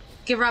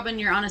 Give Robin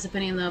your honest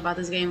opinion though about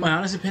this game. My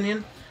honest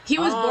opinion? He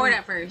was bored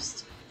at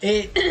first.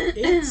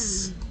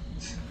 It's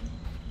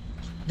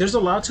there's a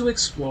lot to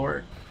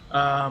explore.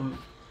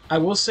 I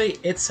will say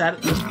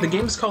the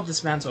game is called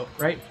Dysmantle,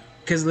 right?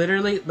 Because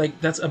literally,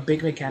 like, that's a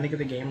big mechanic of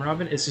the game,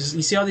 Robin. It's just,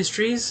 you see all these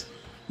trees?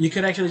 You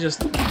could actually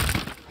just do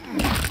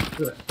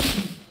it.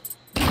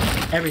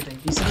 Everything.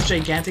 You see this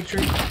gigantic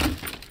tree? You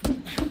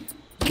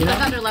know?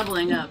 That's after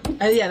leveling up.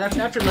 Yeah, that's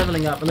after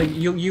leveling up. Like,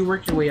 you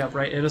work your way up,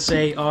 right? It'll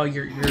say, oh,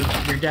 your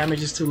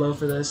damage is too low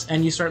for this,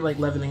 and you start, like,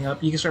 leveling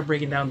up. You can start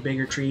breaking down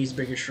bigger trees,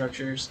 bigger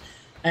structures,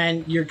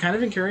 and you're kind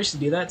of encouraged to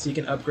do that so you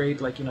can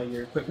upgrade, like, you know,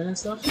 your equipment and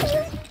stuff.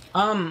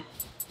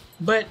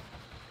 But,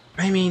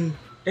 I mean,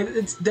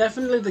 it's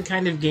definitely the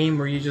kind of game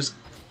where you just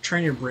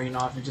turn your brain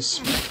off and just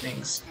smack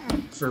things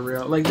for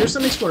real. Like, there's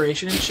some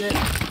exploration and shit.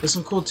 There's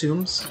some cool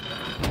tombs,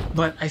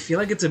 but I feel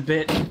like it's a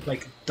bit,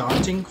 like,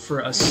 daunting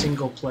for a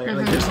single player.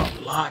 Like, there's a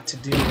lot to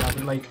do.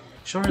 Robin. Like,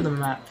 show her the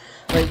map.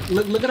 Like,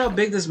 look at how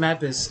big this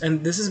map is.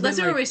 And this is. Let's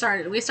see where we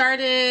started. We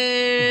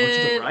started. More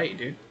to the right,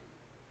 dude.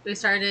 We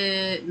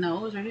started. No,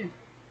 it was right here.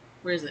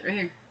 Where is it? Right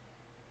here.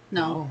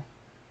 No. Oh.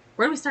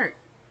 Where did we start?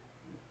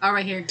 Oh,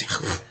 right here.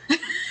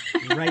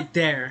 Right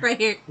there. Right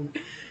here.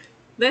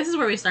 This is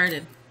where we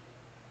started.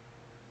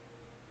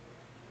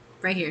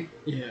 Right here.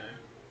 Yeah.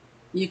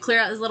 You clear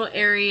out this little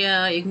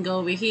area, you can go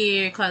over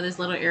here, clear out this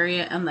little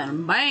area, and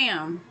then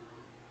BAM!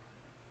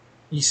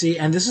 You see,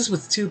 and this is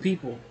with 2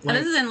 people. Like, and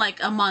this is in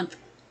like a month.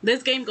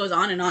 This game goes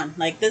on and on.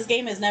 Like, this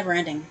game is never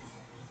ending.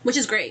 Which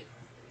is great.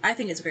 I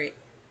think it's great.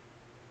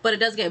 But it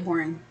does get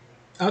boring.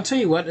 I'll tell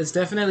you what, it's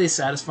definitely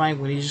satisfying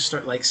when you just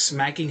start, like,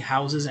 smacking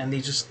houses and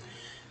they just...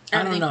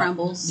 Everything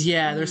crumbles.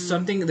 Yeah, there's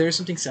something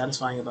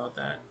satisfying about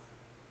that.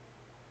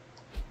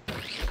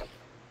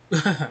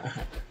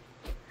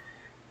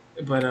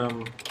 But,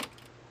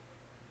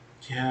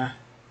 yeah.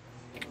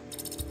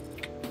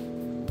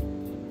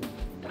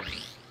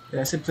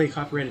 I said play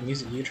copyrighted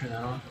music. You turn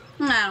that on.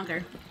 Nah, I don't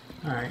care.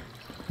 Alright.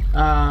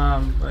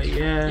 But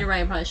yeah. You're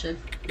right, I probably should.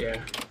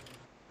 Yeah.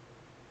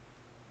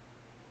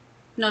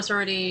 No, it's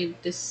already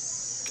disabled?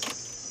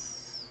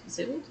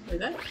 Like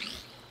that?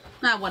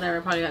 Nah,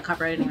 whatever. Probably got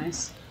copyright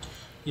anyways.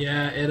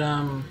 Yeah,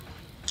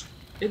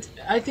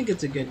 I think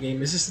it's a good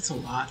game. It's a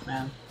lot,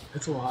 man.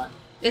 It's a lot.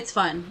 It's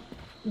fun.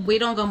 We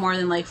don't go more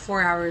than like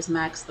 4 hours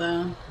max,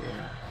 though.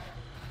 Yeah.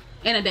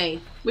 In a day.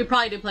 We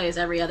probably do play this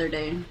every other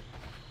day.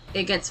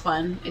 It gets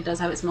fun. It does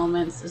have its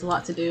moments. There's a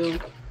lot to do.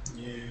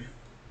 Yeah.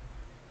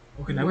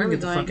 Okay, now we can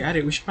get the fuck out of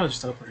here. We should probably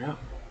just teleport out.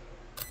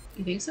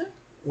 You think so?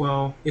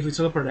 Well, if we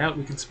teleport out,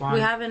 we can spawn.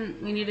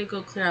 We need to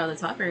go clear out the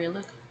top area.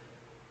 Look.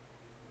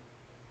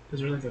 Is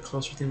there like a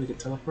closer thing we could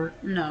teleport?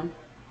 No.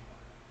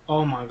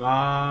 Oh my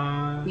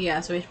god. Yeah,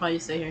 so we should probably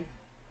stay here.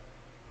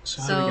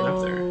 So how do we get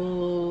up there?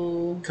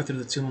 Cut through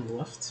the tomb on the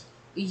left?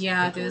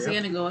 Yeah, I think this is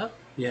gonna go up.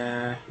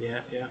 Yeah.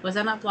 Was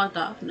that not blocked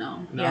off?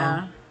 No.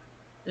 Yeah.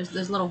 There's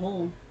a little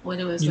hole. What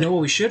do is You know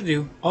what we should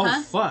do? Oh,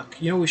 huh?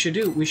 Fuck. You know what we should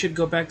do? We should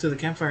go back to the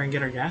campfire and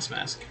get our gas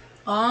mask.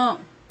 Oh.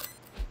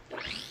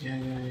 Yeah.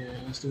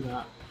 Let's do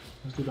that.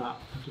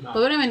 But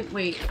wait a minute.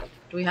 Wait.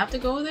 Do we have to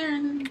go there?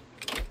 And...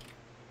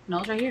 No,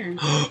 it's right here.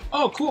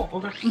 Oh, cool.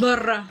 Okay.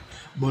 Brr.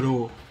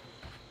 Bro.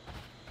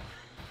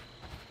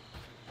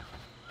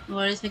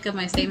 What did you think of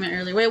my statement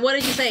earlier? Wait, what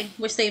did you say?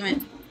 Which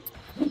statement?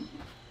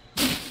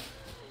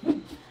 I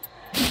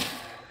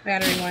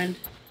gotta rewind.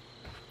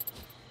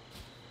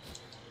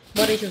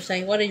 What did you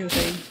say? What did you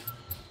say?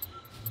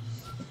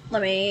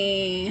 Let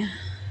me...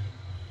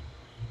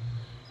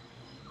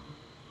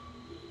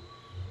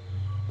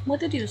 What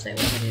did you say?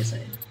 What did you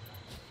say?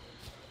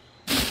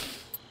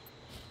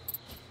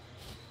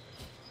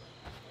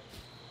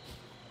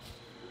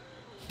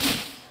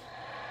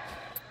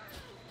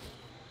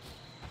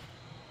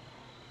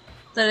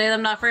 Today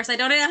I'm not first. I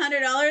donated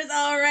 $100.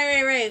 Oh,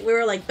 right. We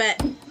were like,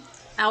 bet.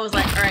 I was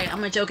like, all right, I'm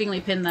gonna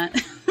jokingly pin that.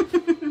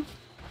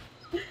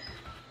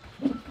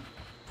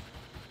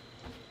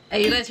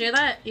 Hey, you guys hear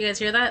that? You guys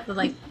hear that? There's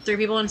like 3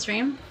 people in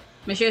stream.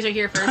 Make sure you guys are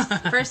here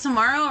first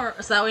tomorrow,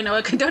 or so that we know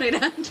I can donate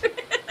 100.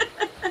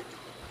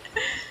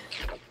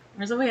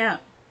 Where's the way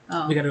out?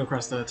 Oh. We gotta go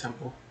across the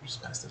temple. We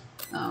just passed it.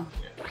 Oh.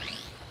 Yeah.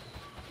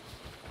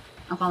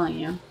 I'm following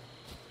you.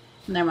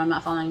 Never mind, I'm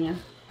not following you.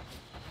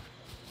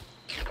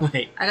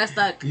 Wait. I got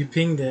stuck. You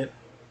pinged it.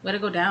 Way to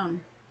go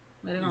down.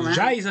 Way to go around.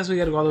 Jesus, we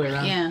gotta go all the way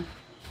around. Yeah.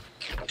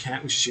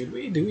 Can't we? Should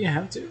we? Do we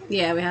have to?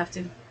 Yeah, we have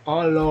to.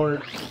 Oh,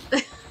 Lord.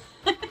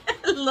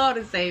 Lord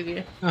and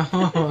Savior.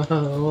 Oh,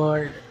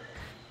 Lord.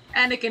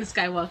 Anakin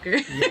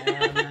Skywalker.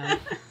 Yeah, man.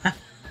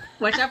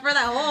 Watch out for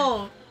that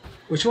hole.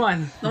 Which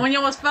one? The one you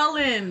almost fell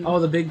in. Oh,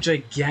 the big,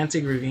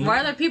 gigantic ravine. Why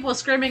are there people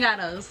screaming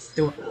at us?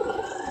 I'm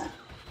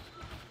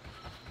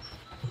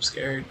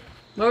scared.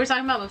 What were we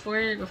talking about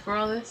before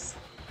all this?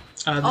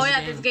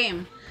 This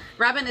game.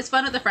 Robin, it's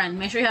fun with a friend.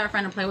 Make sure you have a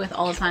friend to play with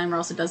all the time, or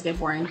else it does get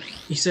boring.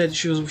 You said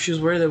she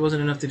was worried there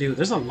wasn't enough to do.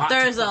 There's a lot.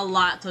 There's a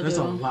lot to do. There's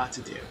a lot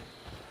to do.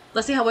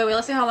 Let's see how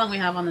let's see how long we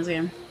have on this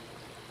game.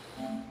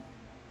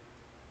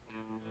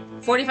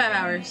 45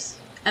 hours,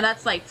 and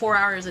that's like 4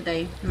 hours a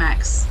day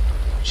max.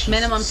 Jesus.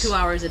 Minimum 2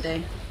 hours a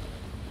day.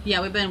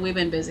 Yeah, we've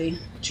been busy.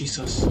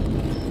 Jesus.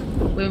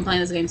 We've been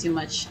playing this game too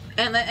much.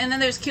 And then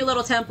there's cute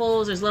little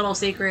temples, there's little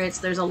secrets,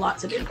 there's a lot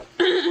to do.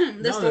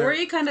 The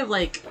story kind of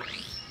like...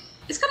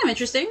 It's kind of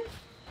interesting.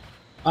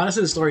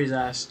 Honestly, the story's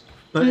ass.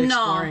 But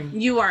exploring... No,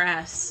 you are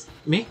ass.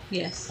 Me?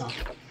 Yes. Oh.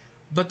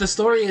 But the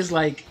story is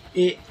like...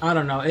 I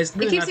don't know. It's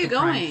really it keeps you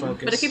going,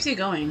 but it keeps you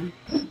going.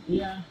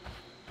 Yeah.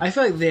 I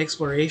feel like the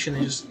exploration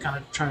and just kind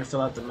of trying to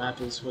fill out the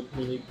map is what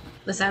really...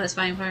 The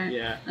satisfying part?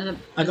 Yeah. There's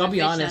like, I'll be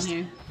honest.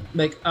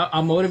 Like,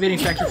 a motivating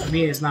factor for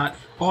me is not,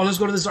 oh, let's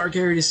go to this dark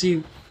area to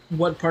see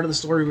what part of the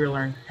story we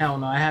learn. Hell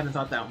no, I haven't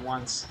thought that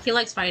once. He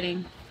likes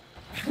fighting.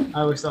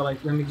 I always thought,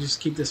 like, let me just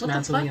keep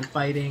dismantling and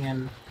fighting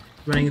and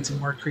running into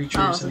more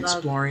creatures and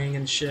exploring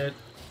and shit.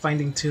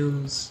 Finding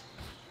tombs.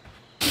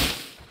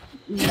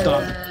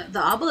 Yeah,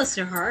 the obelisks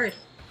are hard.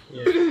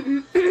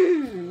 Yeah.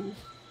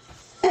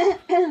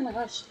 Oh my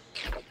gosh.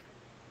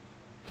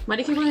 Why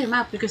do you keep going to your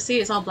map? You can see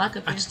it's all black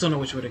up here. I just don't know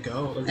which way to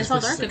go. Like, it's all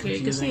dark up here.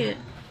 You can see it.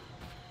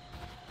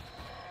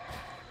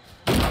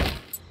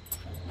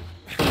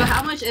 But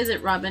how much is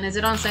it, Robin? Is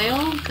it on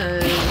sale?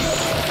 Because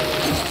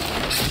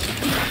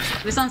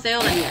if it's on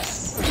sale, then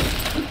yes.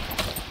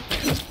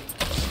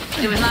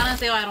 If it's not on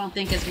sale, I don't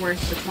think it's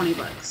worth the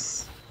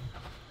 $20.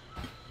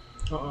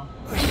 Uh-oh.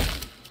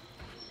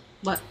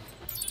 What?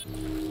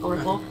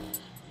 Overfull?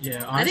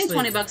 Yeah, honestly,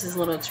 I think $20 is a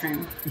little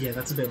extreme. Yeah,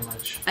 that's a bit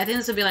much. I think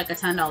this would be like a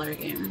 $10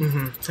 game.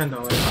 Mm-hmm. $10.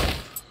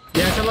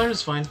 Yeah, $10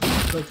 is fine.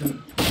 Like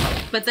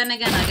but then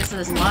again, I guess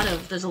there's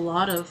a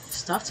lot of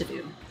stuff to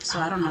do. So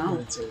I don't know.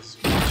 It is.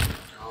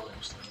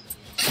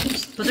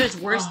 But there's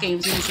worse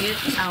games. You can see it.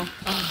 Ow.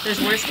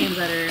 There's worse games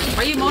that are.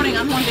 Why are you moaning?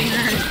 I'm haunting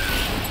her.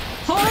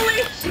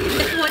 Holy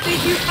shit! What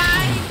did you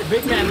find?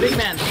 Big man, big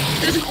man.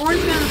 There's an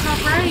orange man on the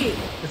top right.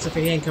 It's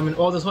okay. He ain't coming.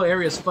 Oh, this whole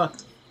area is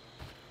fucked.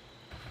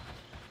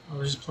 Oh,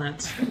 there's just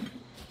plants.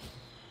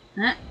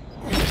 Huh?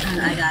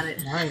 I got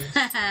it.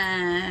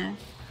 Nice.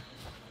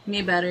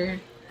 Me better.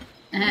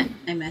 I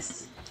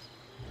missed.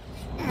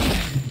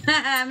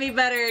 Me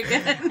better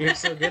again. You're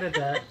so good at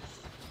that.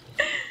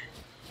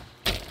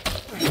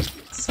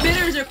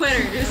 Spitters or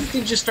quitters?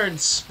 You just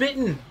started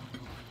spitting.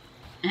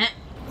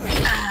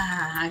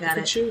 I got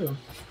it. You.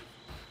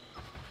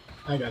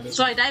 I got this.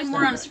 So I died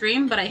more on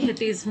stream, but I hit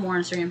these more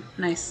on stream.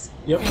 Nice.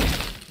 Yep.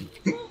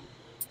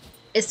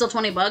 It's still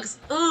 $20.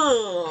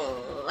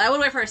 Ugh. I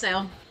would wait for a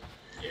sale.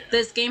 Yeah.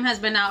 This game has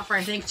been out for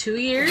I think 2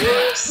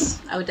 years.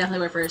 I would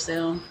definitely wait for a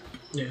sale.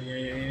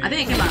 Yeah. I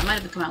think it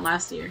might have come out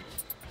last year,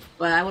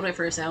 but I would wait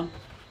for a sale.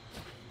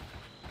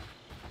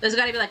 There's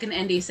got to be like an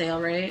indie sale,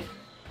 right?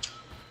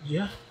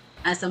 Yeah.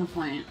 At some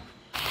point.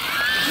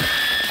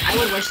 I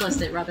would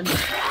wishlist it, Robin.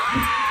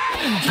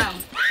 Ow.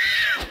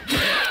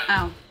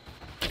 Ow.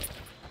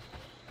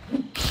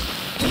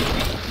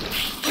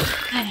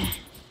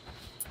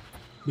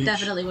 Beach.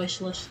 Definitely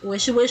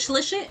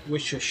wishlist it.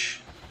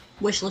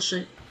 Wishlist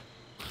it.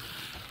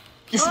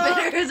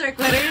 Spitters or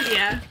quitters,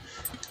 yeah.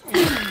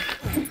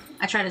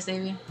 I try to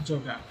save you. It's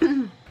okay.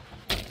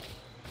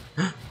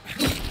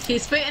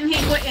 He's spitting,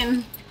 he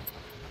quitting.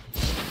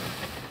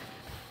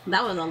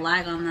 That was a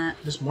lag on that.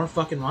 There's more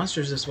fucking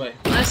monsters this way.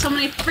 There's so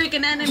many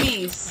freaking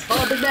enemies.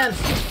 Oh, big man.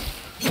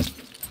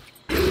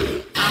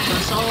 I'm a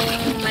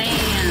soul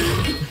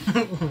man.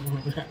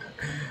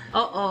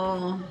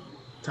 Uh-oh.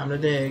 Time to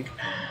dig.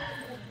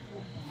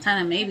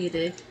 Time to maybe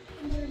dig.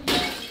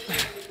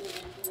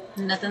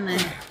 Nothing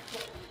there.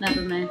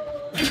 Nothing there.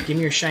 Give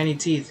me your shiny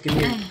teeth. Give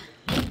me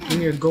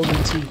your golden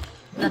teeth.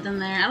 Nothing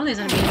there. I don't think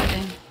there's gonna be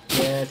anything.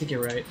 Yeah, I think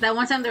you're right. That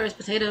one time there was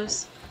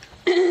potatoes.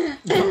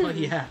 Oh,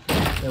 yeah.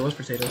 There was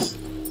potatoes.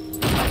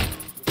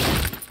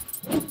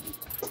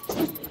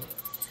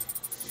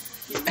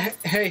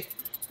 Hey.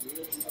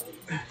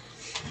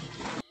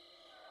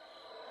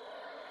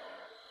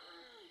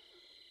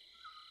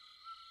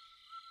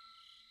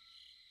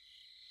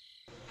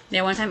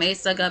 Yeah, one time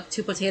Ace dug up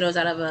 2 potatoes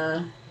out of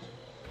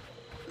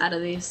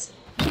these.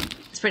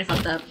 It's pretty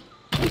fucked up.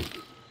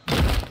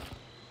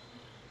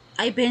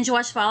 I binge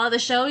watched Fall of the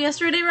Show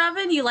yesterday,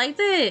 Robin. You liked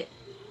it?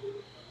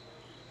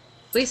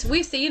 We've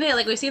seen it,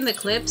 like we've seen the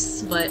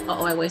clips, but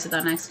I wasted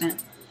that on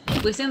accident.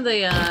 We've seen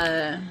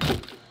the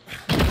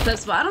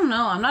clips, but I don't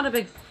know. I'm not a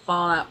big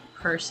Fallout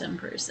person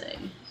per se.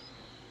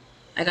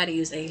 I gotta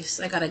use Ace.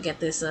 I gotta get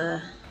this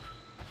this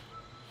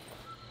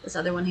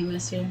other one he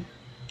missed here.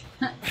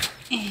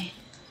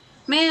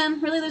 Man,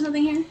 really? There's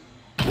nothing here?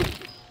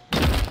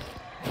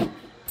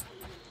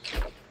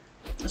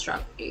 Let's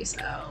drop Ace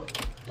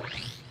out.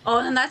 Oh,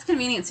 and that's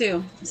convenient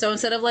too. So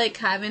instead of like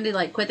having to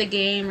like quit the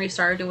game,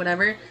 restart, or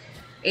whatever,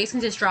 Ace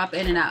can just drop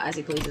in and out as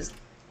he pleases.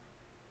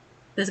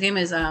 This game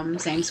is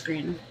same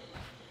screen.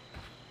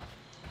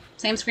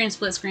 Same screen,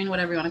 split screen,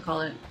 whatever you want to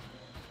call it.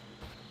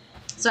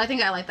 So I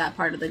think I like that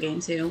part of the game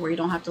too, where you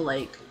don't have to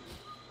like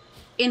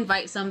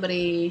invite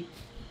somebody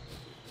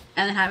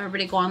and then have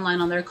everybody go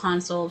online on their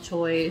console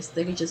choice.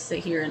 They can just sit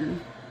here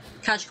and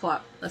couch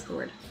co-op. That's the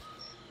word.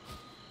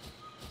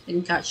 They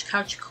can couch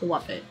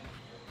co-op it.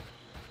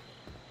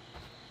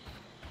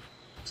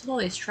 So all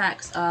these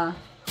tracks,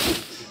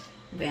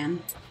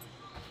 van.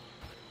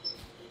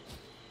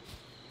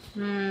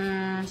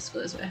 Let's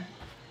go this way.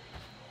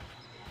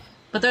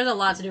 But there's a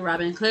lot to do,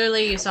 Robin.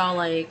 Clearly, you saw,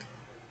 like,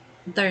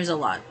 there's a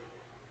lot.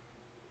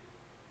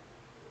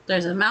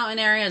 There's a mountain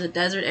area, there's a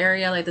desert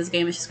area. Like, this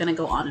game is just gonna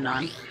go on and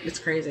on. It's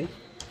crazy.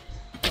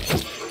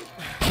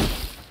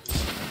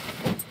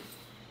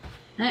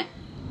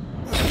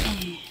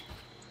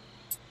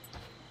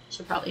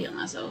 Should probably heal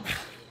myself.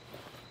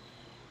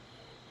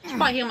 Should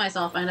probably heal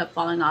myself if I end up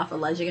falling off a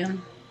ledge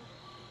again.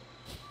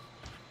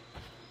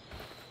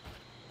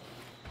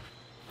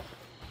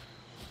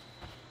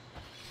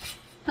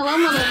 Hello,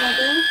 mother.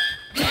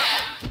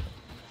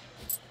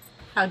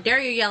 How dare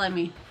you yell at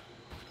me?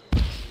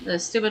 The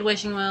stupid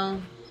wishing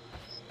well.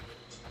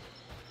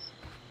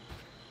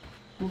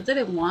 What did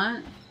it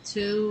want?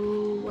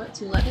 Two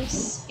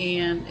lettuce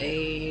and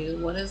a,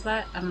 what is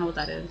that? I don't know what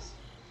that is.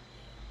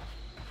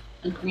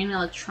 A green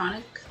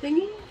electronic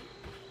thingy?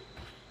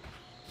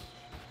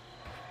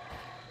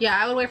 Yeah,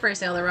 I would wait for a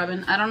sale there,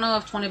 Robin. I don't know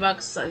if 20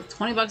 bucks,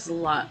 20 bucks is a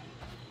lot.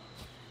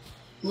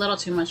 A little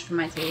too much for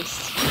my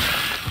taste.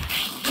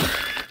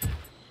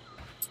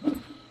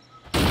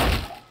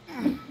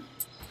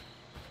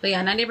 But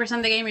yeah, 90%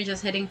 of the game you're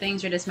just hitting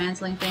things, you're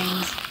dismantling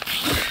things.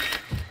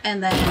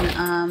 And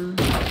then,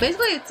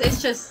 basically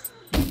it's just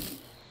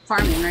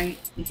farming, right?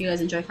 If you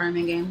guys enjoy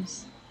farming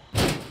games.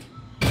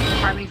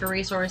 Farming for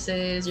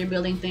resources, you're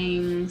building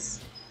things.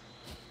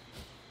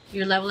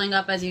 You're leveling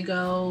up as you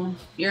go.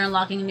 You're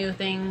unlocking new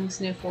things,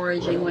 new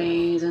foraging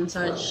ways and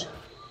such.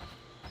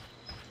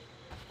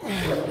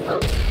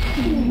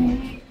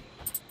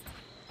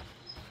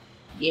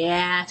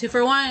 Yeah, 2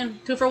 for 1.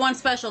 2 for 1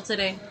 special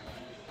today.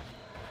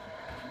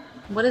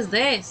 What is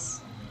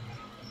this?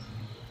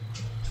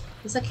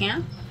 Is this a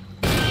camp?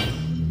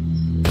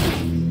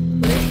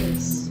 What is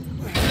this?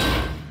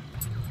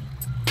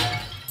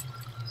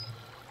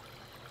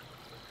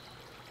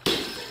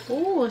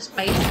 Ooh,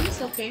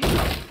 spices, okay.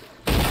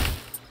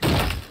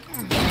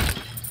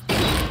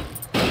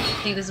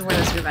 I think this is where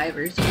the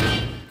survivors are.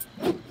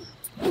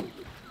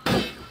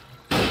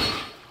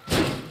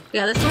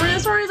 Yeah, the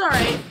story is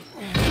alright.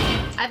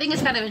 I think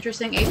it's kind of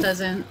interesting. Ace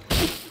doesn't.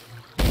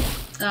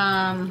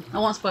 I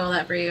won't spoil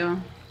that for you,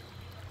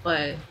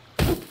 but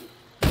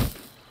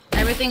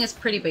everything is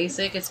pretty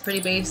basic. It's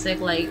pretty basic,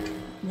 like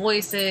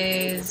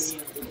voices.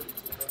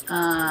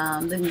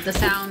 The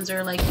sounds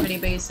are like pretty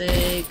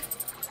basic.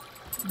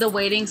 The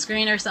waiting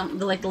screen or something,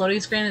 like the loading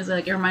screen is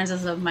like, it reminds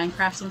us of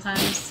Minecraft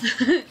sometimes.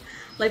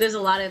 Like there's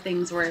a lot of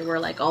things where we're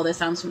like, oh, this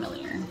sounds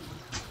familiar.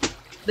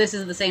 This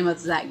is the same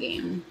as that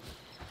game.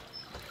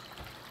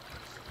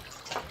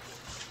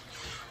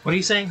 What are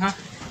you saying, huh?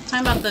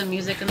 Talking about the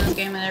music in this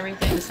game and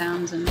everything, the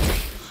sounds and...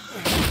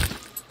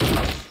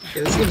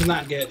 Yeah, this game's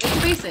not good.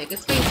 It's basic,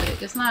 it's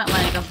basic. It's not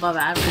like above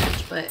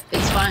average, but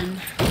it's fun.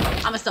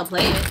 I'ma still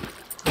play it.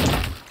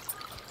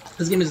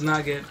 This game is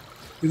not good.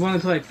 We've only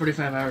played like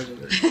 45 hours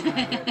of it.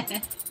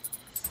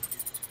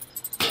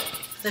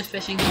 There's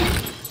fishing here.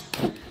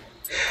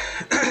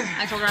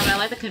 I told Rob I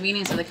like the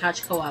convenience of the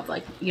couch co-op.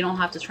 Like, you don't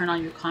have to turn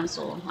on your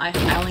console.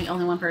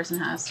 Only one person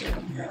has to.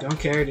 Yeah, don't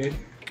care, dude.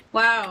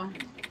 Wow.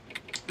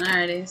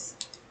 Alright, Ace.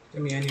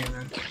 Get me in here,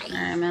 man.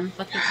 Alright, man.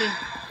 Fuck you too.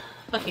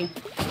 Fuck you.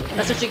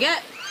 That's what you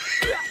get.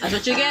 That's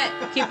what you get.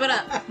 Keep it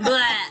up.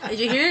 Blah. Did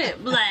you hear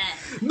it? Blah.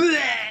 Blah.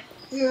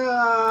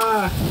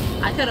 Yeah.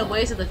 I could have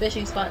wasted the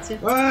fishing spot too.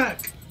 Fuck.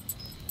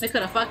 We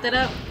could have fucked it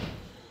up.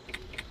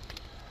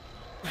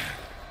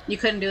 You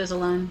couldn't do this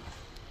alone.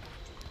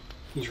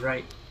 He's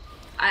right.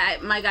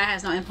 My guy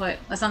has no input.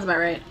 That sounds about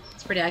right.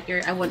 It's pretty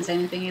accurate. I wouldn't say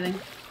anything either.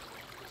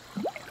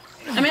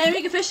 I mean, maybe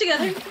we could fish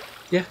together.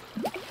 Yeah.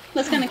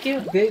 That's kind of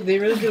cute. They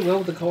really did well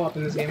with the co-op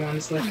in this game,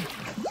 honestly.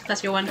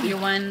 That's your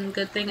one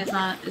good thing. It's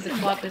not. Is the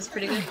co-op is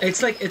pretty good. It's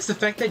the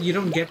fact that you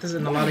don't get this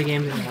in a lot of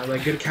games anymore,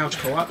 like good couch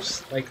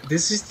co-ops. Like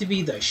this used to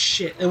be the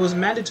shit. It was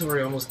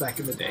mandatory almost back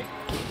in the day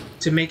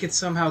to make it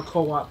somehow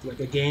co-op, like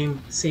a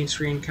game, same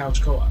screen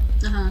couch co-op.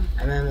 And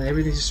then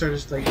everything just started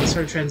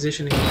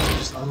transitioning into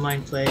just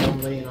online play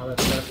only and all that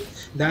stuff.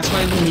 That's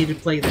why we need to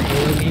play the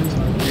Halo games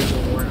on Gears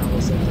of War and all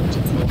those things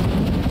to co-op.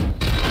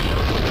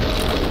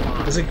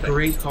 It's a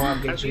great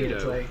co-op game to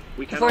play.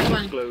 We cannot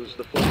disclose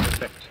the full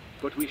effect,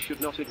 but we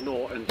should not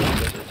ignore and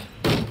dismiss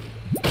it.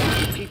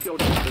 Keep your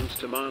distance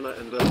to mana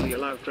and only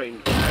allow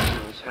trained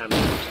professionals handle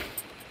it.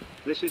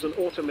 This is an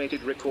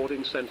automated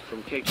recording sent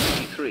from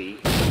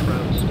KTP3,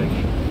 Crown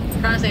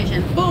Station. Crown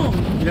Station. Boom!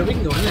 You know, we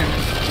can go in there.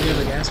 We have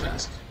a gas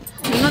mask.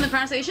 You go in the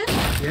Crown Station?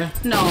 Yeah.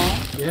 No.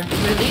 Yeah.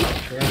 Really?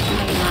 Yeah.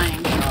 No, you're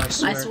lying. Oh,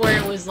 I swear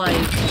it was like...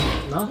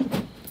 No.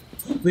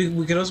 We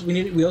also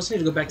need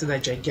to go back to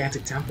that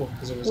gigantic temple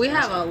because it was. We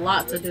have a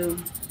lot to do,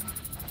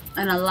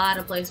 and a lot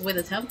of places with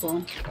the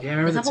temple. Yeah,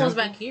 remember the temple was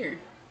back here.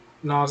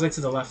 No, I was like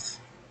to the left.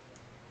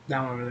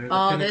 That one over there.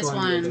 Oh, this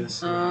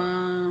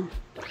one.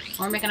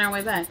 We're making our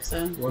way back,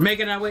 so. We're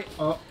making our way.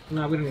 Oh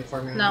no, we don't need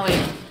farming. No wait.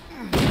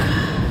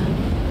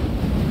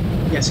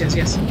 Yes.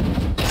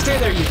 Stay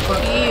there, you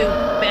fuck. You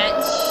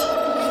bitch.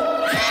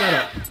 Shut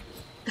up.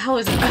 That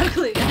was an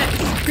ugly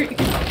ass scream.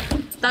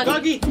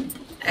 Doggy.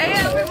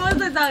 Hey, where was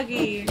the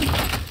doggy?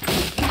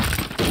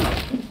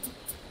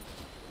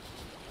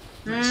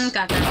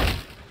 Got that.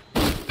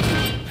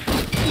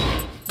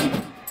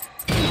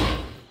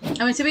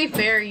 I mean, to be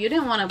fair, you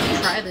didn't want to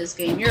try this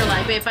game. You were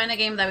like, babe, find a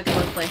game that we can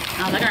both play.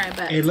 And I was like, alright,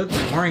 bet. It looked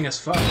boring as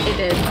fuck. It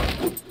did.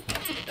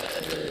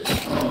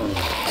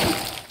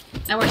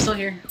 And we're still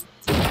here.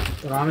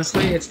 But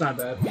honestly, it's not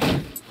bad.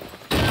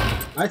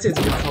 I'd say it's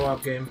a good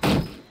co-op game.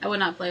 I would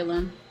not play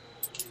alone.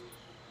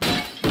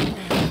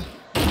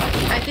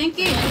 I think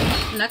it,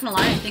 I'm not gonna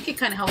lie, I think it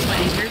kind of helps my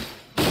anger.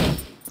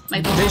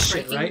 Like the whole This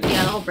breaking, shit, right?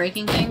 yeah, the whole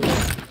breaking thing.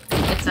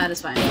 It's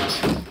satisfying.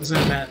 That's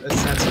what I meant.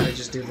 That's why I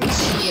just do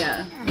this.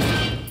 Yeah.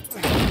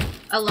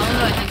 Alone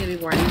though, I think it'd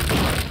be boring.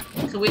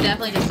 So we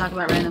definitely just talk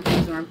about random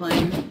things when we're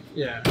playing.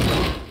 Yeah.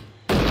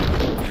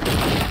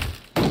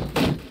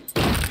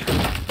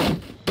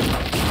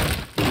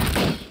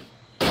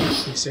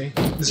 You see?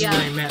 This is what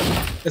I meant.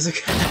 It's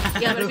like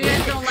yeah, but if you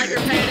guys don't like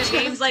repetitive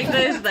games like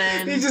this,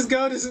 then we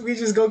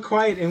just go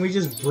quiet and we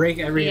just break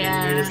everything.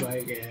 Yeah. And we're just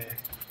like, yeah.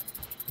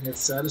 It's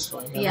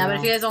satisfying. Yeah, but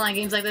if you guys don't like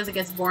games like this, it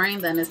gets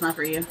boring, then it's not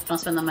for you. Don't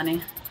spend the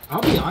money.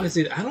 I'll be honest,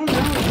 dude. I don't know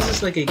if this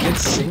is like a good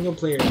single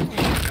player game.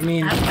 I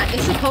mean,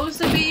 it's supposed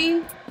to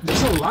be.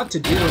 There's a lot to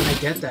do, and I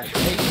get that,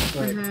 right?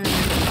 But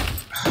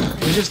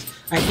it's just,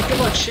 I think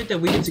about shit that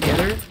we did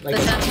together, like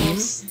as a team,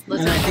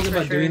 and I think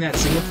about doing that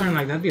single player, and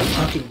like that'd be a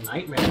fucking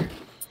nightmare.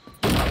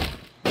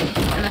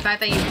 And the fact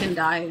that you can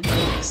die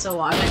like, so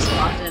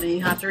often, and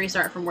you have to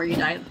restart from where you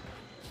died.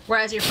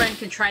 Whereas your friend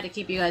can try to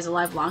keep you guys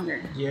alive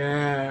longer.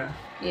 Yeah.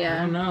 Yeah.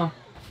 I don't know.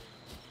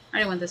 I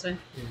already went this way.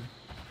 Yeah.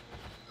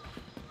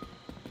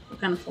 We're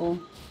kind of full.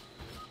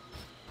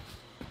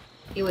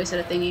 You wasted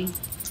a thingy.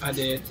 I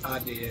did.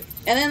 And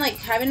then like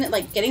having it,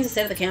 like getting to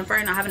sit at the campfire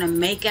and not having to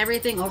make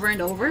everything over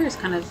and over is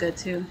kind of good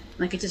too.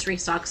 Like it just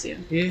restocks you.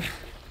 Yeah.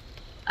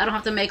 I don't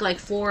have to make like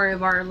 4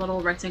 of our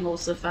little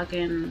rectangles to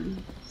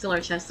fucking fill our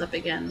chests up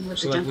again with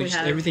So the like junk we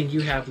have. everything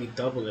you have, we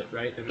double it,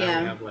 right? And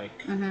now we have like,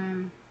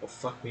 oh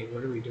fuck me,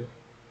 what do we do?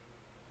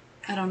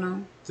 I don't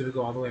know. Did we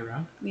go all the way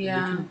around?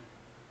 Yeah.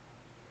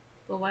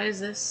 But why is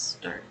this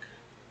dark?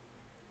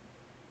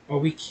 Oh,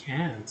 we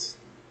can't.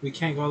 We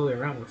can't go all the way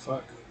around. We're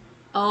fucked.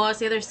 Oh, it's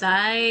the other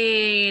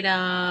side.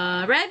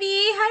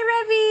 Revy! Hi,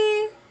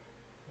 Revy!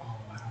 Oh,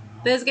 I don't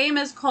know. This game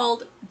is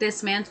called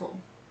Dysmantle.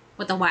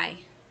 With a Y.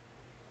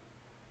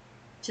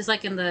 Just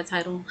like in the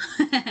title.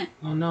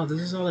 Oh no,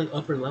 this is all like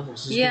upper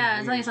levels. Yeah,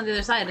 it's like on the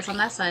other side. It's on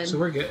that side. So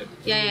we're good.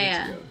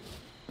 Yeah.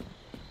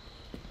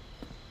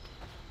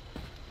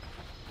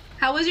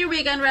 How was your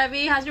weekend,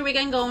 Revy? How's your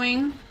weekend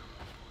going?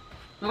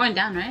 We're going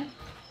down, right?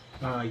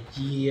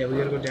 Yeah, we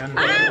gotta go down.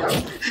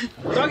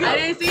 I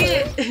didn't see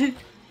it.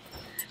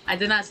 I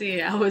did not see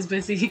it. I was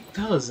busy. What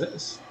the hell is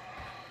this?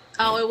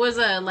 Oh, it was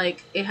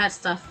like, it had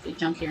stuff,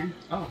 junk here.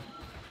 Oh.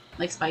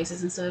 Like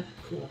spices and stuff.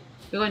 Cool.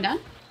 We're going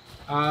down?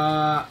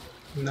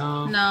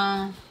 No.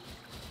 No.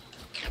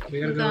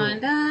 We gotta go. Going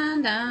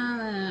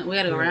down. We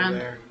gotta go around.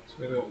 There. So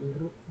we gotta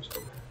go.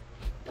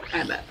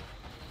 I bet.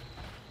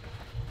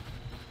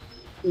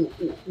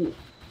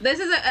 This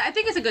is I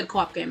think it's a good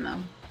co-op game though.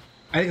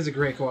 I think it's a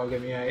great co-op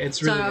game. Yeah,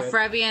 it's really good. So if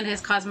Revy and his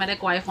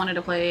cosmetic wife wanted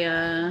to play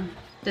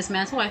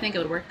Dysmantle, I think it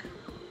would work.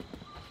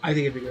 I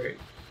think it'd be great.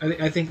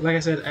 I think, like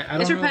I said, I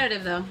don't It's know.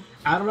 repetitive though.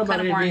 I don't know about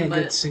Kinda it being a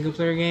boring, good single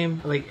player game.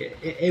 Like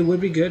it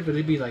would be good, but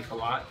it'd be like a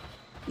lot.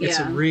 It's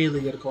a really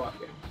good co-op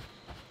game,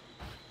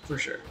 for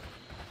sure.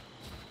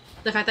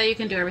 The fact that you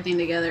can do everything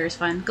together is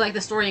fun. Like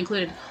the story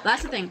included.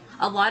 That's the thing.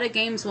 A lot of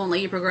games won't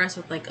let you progress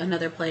with like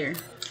another player.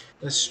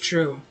 That's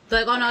true.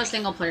 They're like, oh no, it's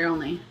single player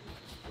only.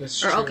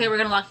 That's Or true. okay, we're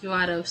gonna lock you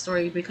out of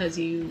story because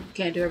you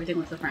can't do everything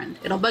with a friend.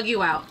 It'll bug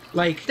you out.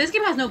 Like This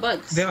game has no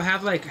bugs. they'll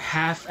have like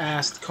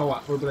half-assed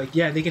co-op where they're like,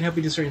 yeah, they can help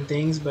you do certain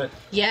things, but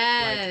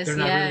like, they're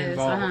not really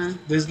involved.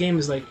 This game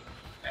is like,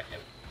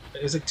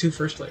 it's like 2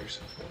 first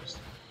players.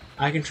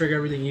 I can trigger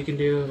everything you can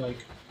do. Like,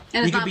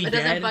 And you could be it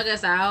doesn't dead. bug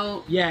us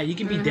out. Yeah, you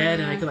can be dead,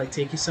 and I could like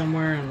take you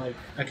somewhere, and like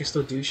I can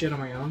still do shit on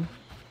my own.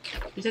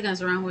 You're taking us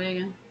the wrong way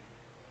again.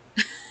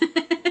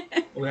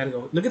 We gotta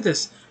go. Look at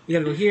this. We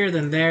gotta go here,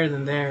 then there,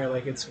 then there.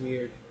 Like it's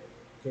weird.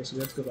 Okay, so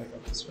we have to go back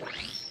up this way.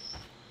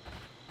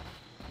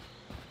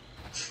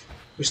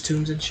 There's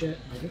tombs and shit.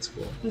 Like, that's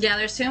cool. Yeah,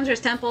 there's tombs, there's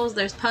temples,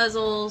 there's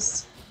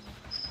puzzles.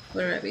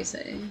 What did Revy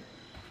say?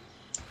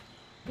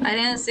 I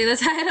didn't see the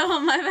title,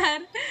 my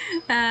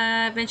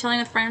bad. I've been chilling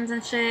with friends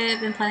and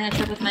shit. Been planning a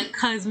trip with my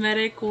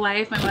cosmetic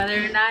wife, my mother,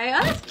 and I.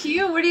 Oh, that's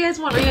cute. Where do you guys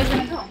want? Where are you guys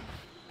gonna go?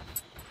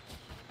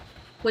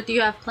 What do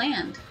you have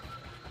planned?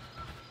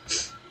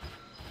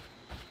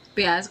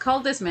 But yeah, it's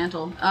called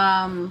Dysmantle.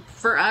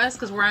 For us,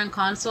 because we're on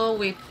console,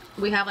 we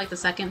have like the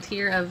second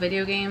tier of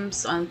video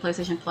games on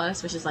PlayStation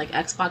Plus, which is like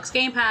Xbox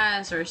Game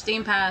Pass or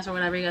Steam Pass or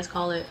whatever you guys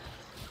call it.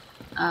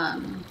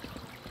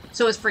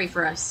 So it's free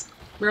for us.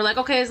 We were like,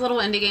 okay, this little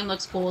indie game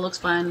looks cool, looks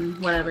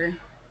fun, whatever.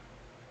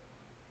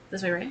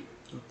 This way, right?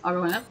 Oh, we're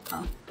going up?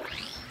 Oh.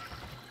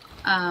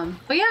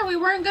 But yeah, we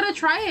weren't gonna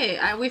try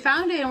it. We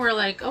found it and we're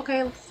like,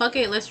 okay, fuck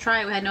it, let's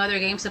try it. We had no other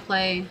games to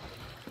play.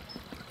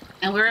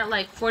 And we're at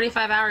like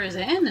 45 hours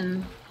in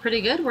and pretty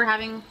good. We're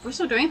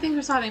still doing things,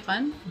 we're still having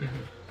fun.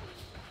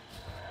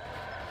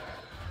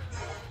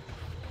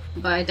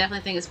 But I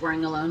definitely think it's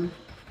boring alone.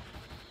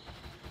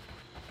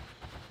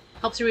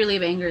 Helps you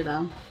relieve anger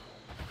though.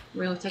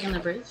 Were we taking the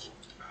bridge?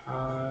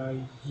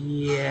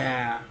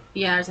 Yeah.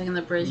 Yeah, we're taking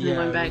the bridge and then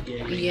going back.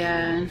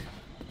 Yeah.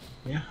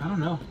 Yeah, I don't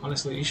know.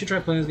 Honestly, you should try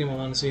playing this game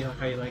alone and see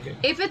how you like it.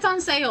 If it's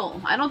on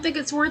sale, I don't think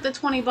it's worth the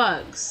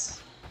 $20.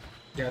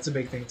 Yeah, it's a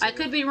big thing too. I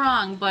could be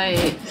wrong, but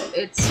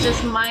it's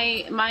just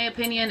my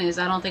opinion is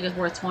I don't think it's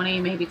worth 20,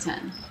 maybe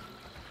 10.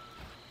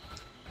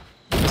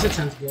 Is it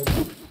 10's good?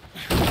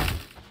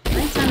 I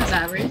think 10 is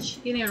average.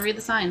 You didn't even read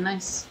the sign.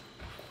 Nice.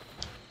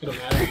 It don't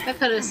matter. I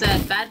could have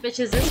said bad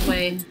bitches this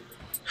way.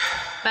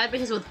 Bad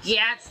bitches with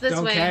gats this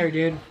way. Don't care,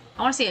 dude.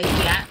 I want to see a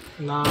gat.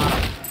 Nah.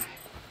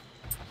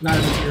 Not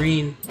if it's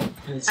green.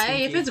 And it's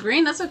Hey, if it's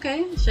green, that's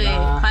okay. Shit,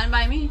 Nah. fine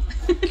by me.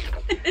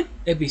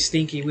 It'd be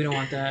stinky. We don't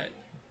want that.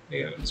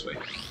 They go this way.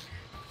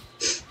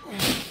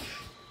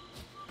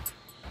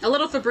 A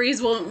little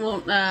Febreze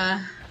won't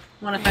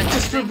affect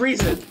Just anything.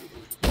 Febreze it.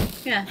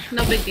 Yeah,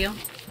 no big deal.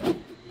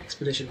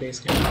 Expedition base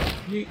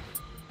camp.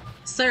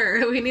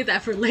 Sir, we need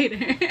that for later.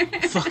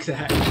 Fuck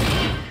that.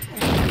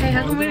 Hey,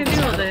 how come we didn't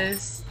do all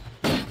this?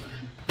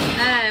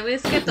 Hey, we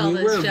skipped all We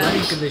this were stuff.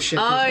 running to this ship.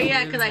 Oh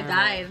yeah, because I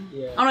died.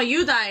 Yeah. Oh no,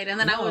 you died, and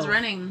then I No. was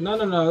running. No,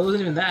 it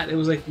wasn't even that. It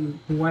was like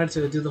we wanted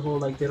to do the whole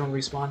like they don't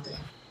respawn thing.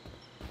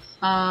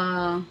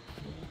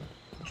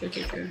 True.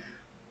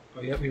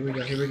 Oh yep, here we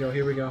go.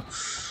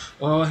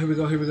 Oh, here we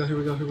go.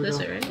 This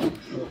way, right?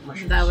 Oh,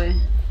 mushrooms. That way.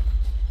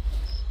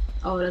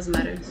 Oh, it doesn't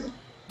matter.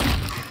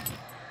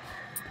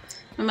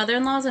 My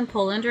mother-in-law's in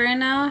Poland right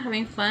now,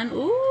 having fun.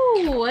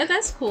 Ooh,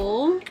 that's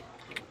cool.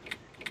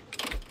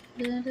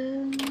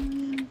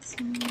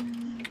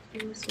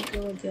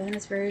 Again,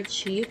 it's very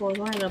cheap. Well, I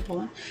want to go to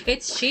Poland.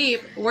 It's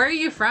cheap. Where are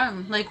you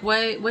from? Like,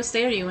 what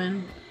state are you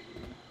in?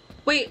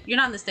 Wait, you're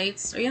not in the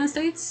States. Are you in the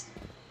States?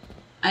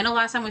 I know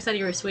last time we said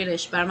you were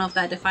Swedish, but I don't know if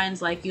that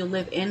defines like you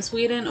live in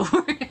Sweden or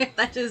if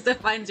that just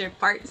defines your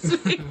part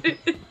Swedish.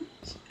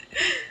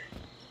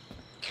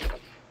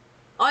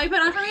 Oh, you put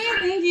it on for me?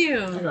 Thank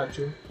you. I got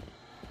you.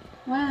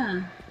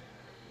 Wow.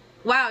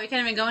 Wow, you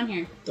can't even go in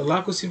here. The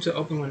lock will seem to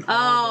open when.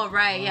 Oh,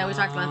 right. Yeah, we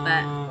talked about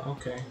that.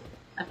 Okay.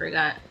 I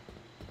forgot.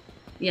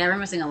 Yeah, we're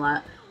missing a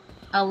lot.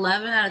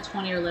 11 out of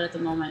 20 are lit at the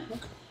moment.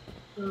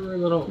 We're a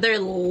little. They're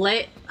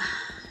lit.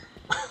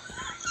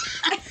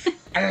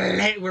 We're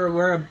Wait, where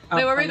are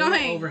we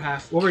going? Over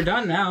half. Well, we're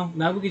done now.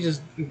 Now we could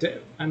just.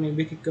 I mean,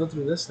 we could go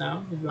through this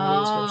now. If you want to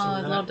do this first and Oh,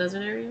 that. little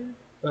desert area.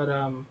 But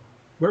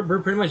we're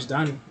pretty much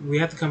done. We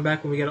have to come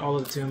back when we get all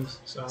of the tombs.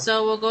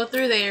 So we'll go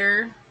through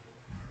there,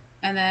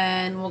 and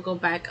then we'll go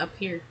back up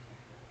here.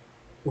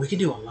 We can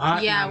do a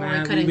lot. Yeah, now, where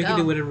man. we couldn't We can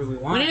go. do whatever we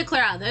want. We need to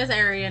clear out this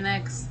area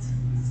next.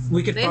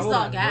 We could This is follow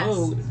all that gas.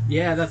 road.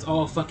 Yeah, that's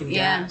all fucking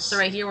Yeah, gas. so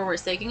right here where we're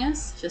staking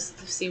us, just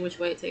to see which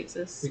way it takes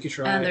us. We could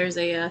try And it. there's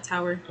a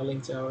tower. A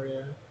link tower,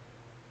 yeah.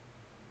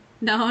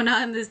 No,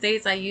 not in the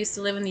States. I used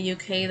to live in the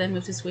UK, then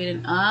moved to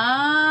Sweden.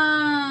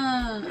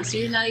 Ah, so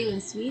you're not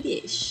even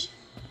Swedish.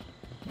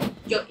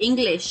 You're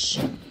English.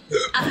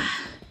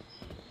 Ah.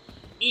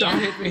 Yeah.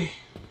 Don't hit me.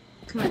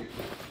 Come on.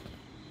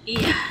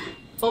 Yeah.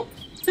 Oh.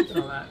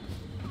 All that.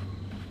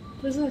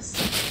 What is this?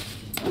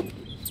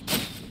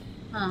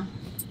 Huh.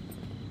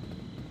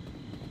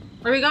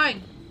 Where are we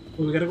going?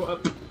 Well, we gotta go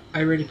up.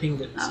 I already pinged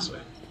it. It's this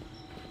way.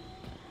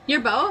 You're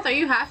both? Are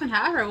you half and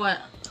half or what?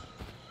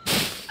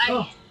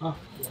 Oh,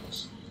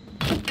 yes.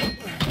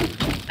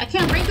 I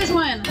can't break this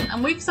one.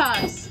 I'm weak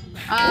sauce.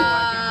 I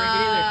can't break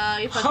it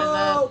either. You fucked this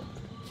up.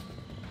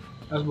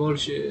 That's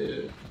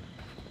bullshit.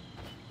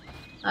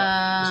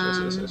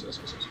 This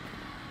way.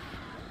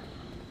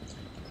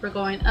 We're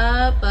going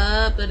up,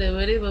 up, a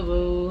doo doo boo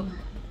boo. What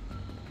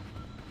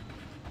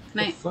the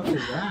Night. fuck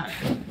is that?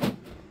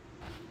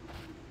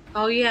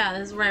 Oh yeah,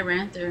 this is where I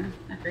ran through.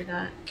 I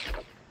forgot.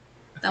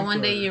 That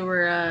one day you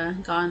were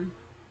gone.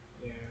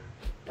 Yeah.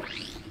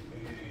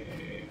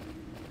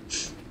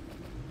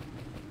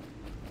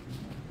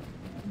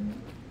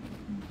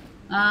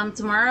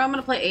 Tomorrow I'm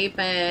gonna play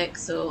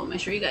Apex, so make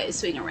sure you guys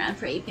swing around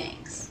for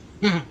Apex.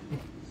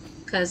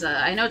 Cause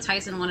I know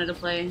Tyson wanted to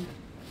play,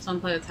 so I'm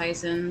gonna play with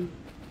Tyson.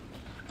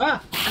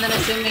 Ah! And then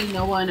assuming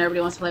no one,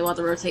 everybody wants to play, we'll have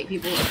to rotate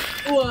people.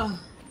 Whoa.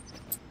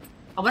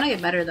 I wanna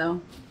get better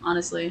though,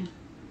 honestly.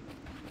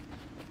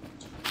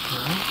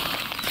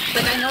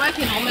 Like I know I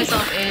can hold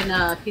myself in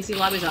PC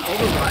lobbies on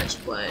Overwatch,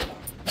 but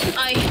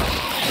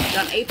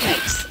on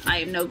Apex, I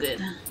am no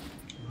good.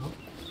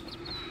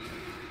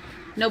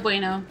 No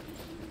bueno.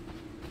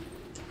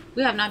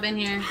 We have not been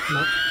here.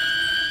 Nope.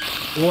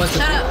 What the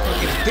Shut up.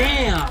 fuck?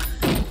 Damn!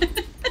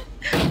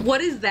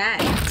 What is that?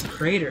 It's a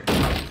crater.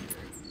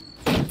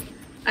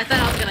 I thought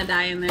I was gonna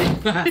die in there.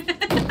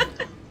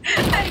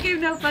 I gave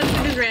no fucks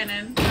and just ran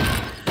in.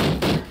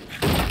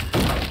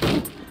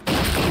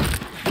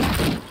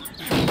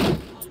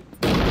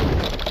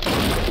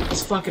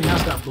 This fucking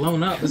house got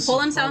blown up. This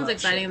Poland is all sounds that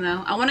exciting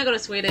though. I want to go to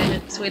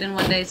Sweden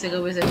one day to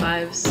go visit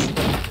Fives. shit.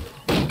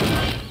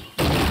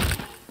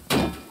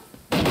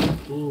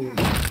 Ooh.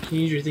 Can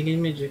you use your thinking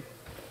magic?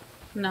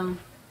 No.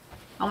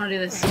 I want to do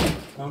this.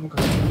 Oh,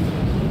 okay.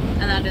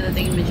 And then I'll do the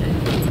thing in midget.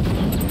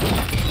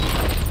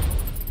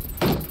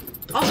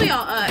 Also,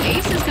 y'all,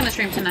 Ace is gonna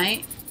stream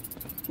tonight.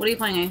 What are you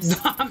playing, Ace?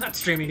 I'm not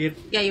streaming, dude.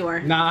 Yeah, you are.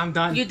 Nah, I'm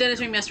done. You did a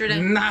stream yesterday.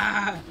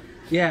 Nah.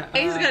 Yeah.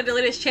 Ace is gonna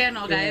delete his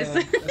channel, guys.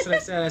 Yeah, that's what I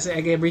said. I said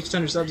I reached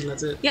 200 subs and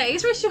that's it. Yeah,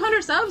 Ace reached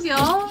 200 subs,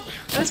 y'all.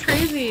 That's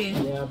crazy.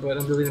 Yeah, but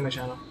I'm deleting my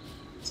channel.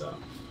 So.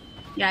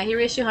 Yeah, he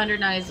reached 200,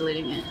 now he's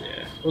deleting it.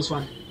 Yeah, it was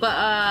fun.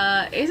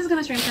 But, Ace is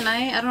gonna stream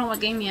tonight. I don't know what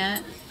game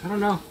yet. I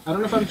don't know. I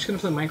don't know if I'm just gonna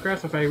play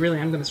Minecraft, if I really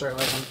am gonna start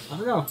live one. I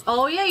don't know.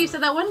 Oh, yeah, you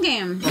said that one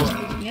game.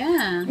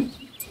 Yeah.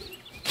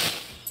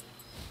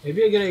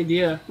 Maybe a good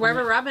idea.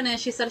 Wherever Robin is,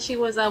 she said she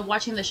was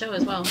watching the show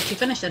as well. She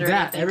finished it already.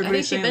 That,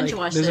 everybody's she saying, binge like,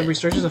 watched there's it. a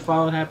resurgence of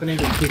Fallout happening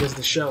because of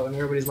the show, and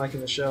everybody's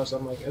liking the show, so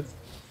I'm like...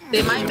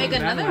 They might make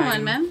another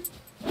one, man.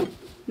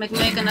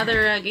 Make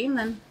another game,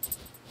 then.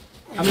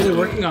 I mean, they're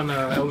working on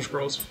Elder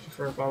Scrolls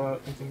for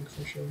Fallout, I think,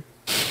 for sure.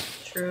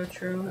 True,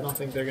 true. I don't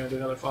think they're gonna do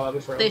another Fallout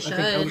before. They I think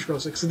Elder should.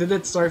 Scrolls 6. So they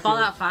did Starfield.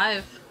 Fallout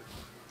 5.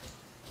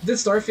 Did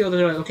Starfield,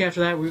 they're like, okay, after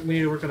that, we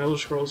need to work on Elder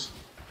Scrolls.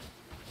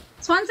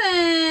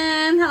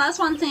 Swanson! Hello,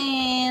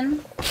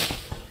 Swanson!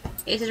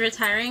 Ace is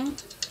retiring.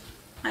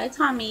 Hi,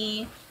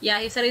 Tommy. Yeah,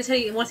 he said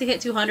once he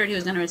hit 200, he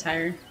was gonna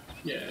retire.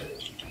 Yeah.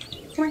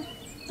 Come here.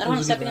 I don't want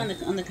to step in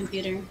on the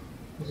computer.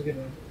 That was a good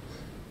one.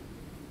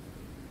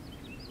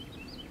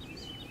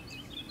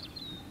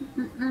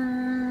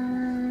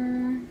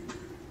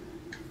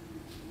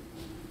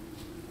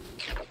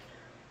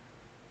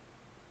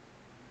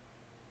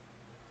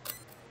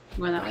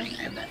 Going that way?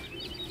 I bet.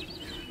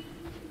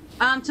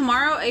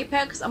 Tomorrow,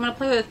 Apex, I'm gonna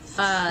play with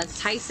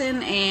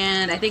Tyson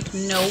and I think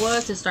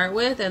Noah to start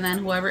with, and then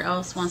whoever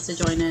else wants to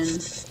join in,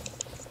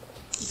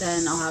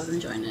 then I'll have them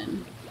join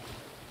in.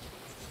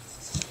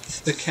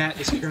 The cat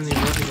is currently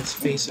rubbing its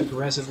face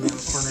aggressively on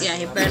the corner. Yeah,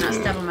 he better not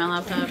step on my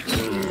laptop.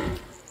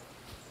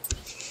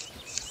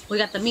 We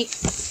got the meat.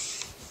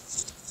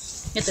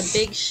 Get the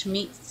big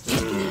schmeat.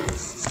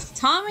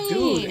 Tommy!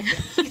 Dude,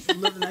 he's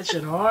living that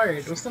shit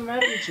hard. What's the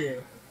matter with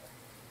you?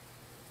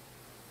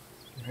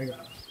 There you go.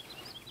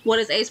 What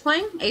is Ace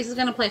playing? Ace is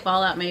gonna play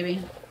Fallout, maybe.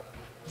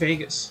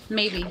 Vegas.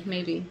 Maybe.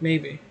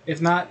 Maybe.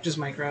 If not, just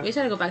Minecraft. We just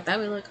gotta go back that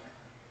way, look.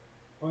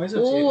 Oh,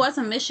 Ooh, that's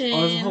a mission.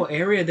 Oh, there's a whole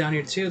area down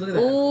here too. Look at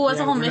that. Ooh, that's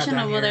a whole we're not mission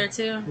down over here. there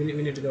too. We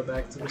need to go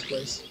back to this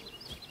place.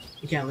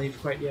 We can't leave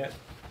quite yet.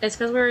 It's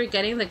because we were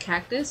getting the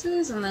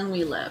cactuses and then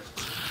we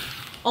left.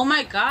 Oh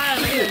my god,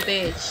 look at the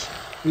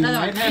bitch. We Another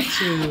might one. have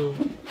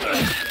to...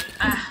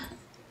 Ah.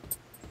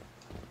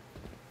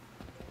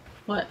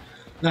 What?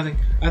 Nothing.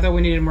 I thought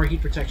we needed more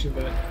heat protection,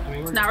 but I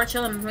mean, we're... Now we're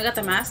chilling. We got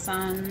the masks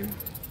on.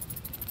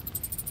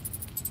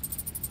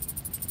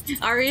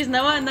 Ari's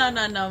Noah?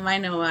 No. My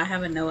Noah. I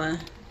have a Noah.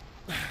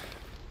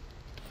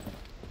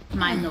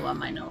 My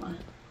Noah.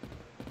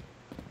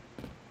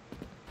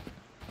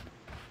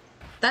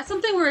 That's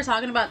something we were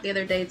talking about the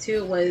other day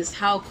too, was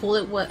how cool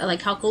it was,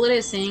 like how cool it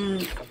is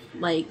seeing,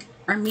 like,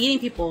 or meeting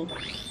people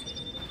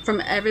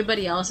from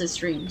everybody else's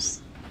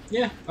streams.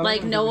 Yeah.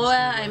 Like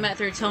Noah, I met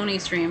through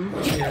Tony's stream.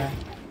 Yeah.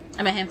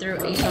 I met him through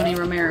Tony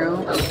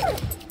Romero.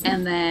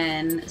 And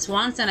then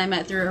Swanson I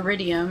met through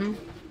Iridium.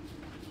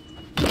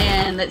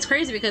 And it's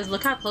crazy because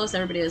look how close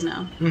everybody is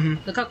now. Mm-hmm.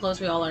 Look how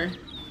close we all are.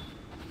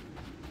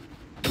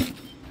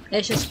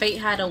 It's just fate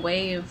had a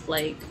way of,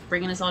 like,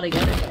 bringing us all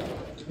together.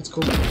 That's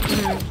cool.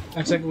 Mm-hmm.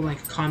 That's like when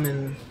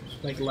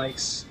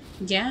likes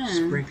Yeah.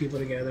 just bring people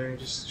together and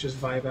just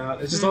vibe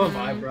out. It's just all a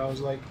vibe, bro.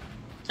 It's like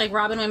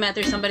Robin we met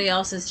through somebody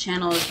else's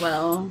channel as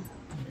well.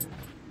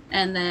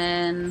 And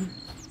then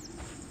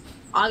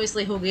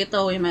obviously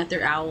Juguito we met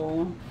through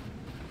Owl.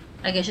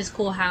 Like, it's just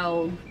cool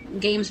how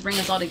games bring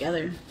us all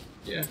together.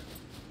 yeah.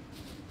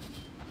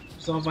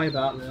 Just all vibe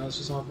out, man. It's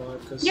just all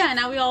vibe. Cause Yeah,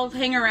 now we all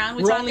hang around.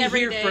 We we're talk only every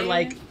here day. for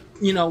like,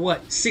 you know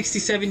what, 60,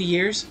 70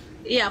 years?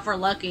 Yeah, if we're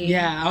lucky.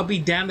 Yeah, I'll be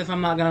damned if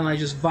I'm not gonna like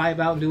just vibe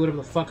out and do whatever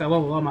the fuck I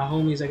want with all my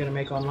homies I gotta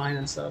make online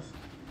and stuff.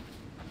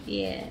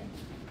 Yeah.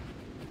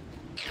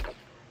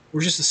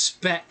 We're just a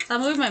speck. Stop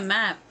moving my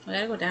map. I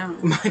gotta go down.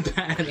 My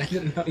bad. I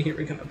didn't know you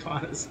were gonna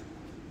pause.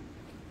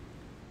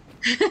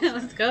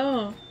 Let's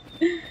go.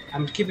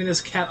 I'm keeping this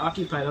cat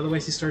occupied,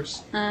 otherwise he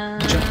starts jumping on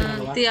the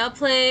laptop. Do y'all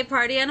play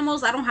Party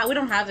Animals? We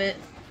don't have it.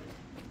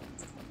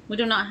 We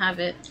do not have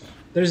it.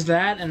 There's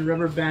that and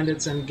Rubber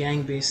Bandits and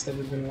Gang Beasts that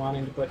we've been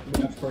wanting to put,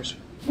 of course.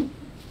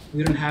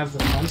 We don't have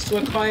the funds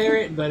to acquire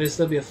it, but it'd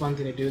still be a fun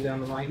thing to do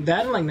down the line.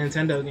 That and like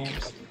Nintendo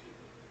games.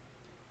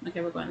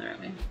 Okay, we're going the right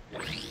way.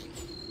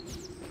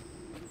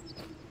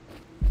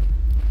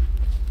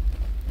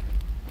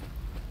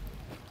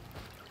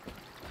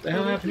 What the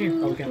hell happened here?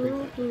 Oh, we can't break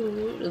that.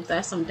 Ooh,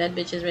 that's some dead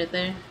bitches right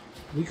there.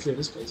 We clear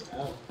this place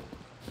out.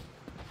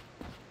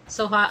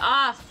 So hot.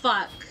 Ah,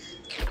 fuck.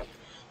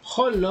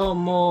 Hello,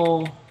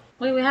 Mo.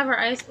 Wait, we have our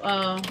ice.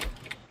 Oh.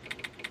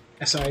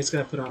 Sorry, it's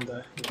gotta put on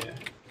the. Yeah.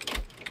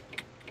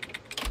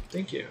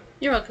 Thank you.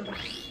 You're welcome.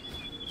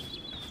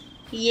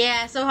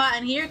 Yeah, so hot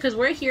in here because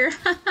we're here.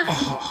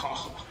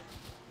 Oh.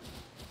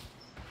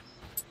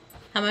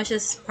 How much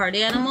is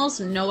Party Animals?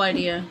 No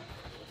idea.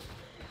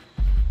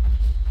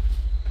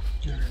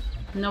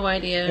 No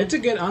idea. It's a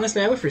good.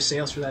 Honestly, I look for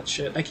sales for that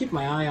shit. I keep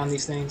my eye on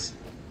these things.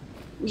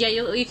 Yeah,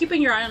 you're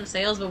keeping your eye on the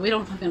sales, but we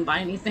don't fucking buy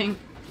anything.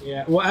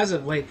 Yeah, well, as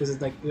of late, because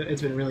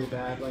it's been really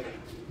bad, like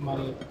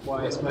money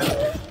wise,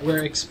 but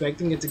we're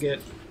expecting it to get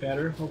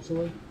better,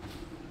 hopefully,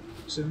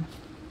 soon.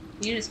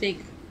 You need to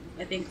speak,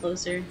 I think,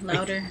 closer,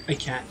 louder. I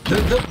can't.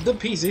 The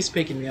PC's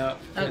picking me up.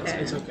 Okay.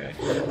 It's okay.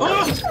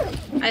 Oh!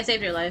 I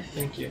saved your life.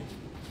 Thank you.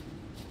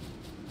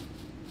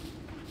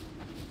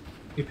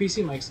 Your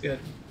PC mic's good.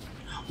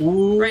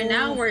 Ooh. Right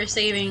now we're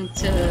saving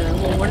to,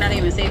 well, we're not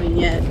even saving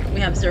yet. We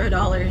have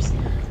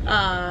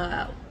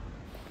 $0.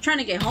 Trying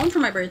to get home for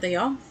my birthday,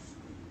 y'all.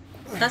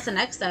 That's the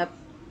next step.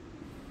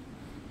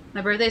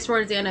 My birthday's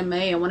towards the end of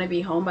May. I want to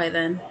be home by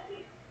then.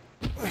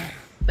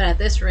 But at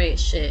this rate,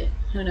 shit,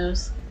 who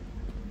knows?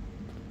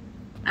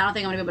 I don't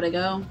think I'm gonna be able to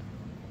go.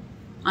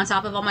 On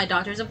top of all my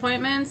doctor's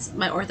appointments,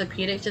 my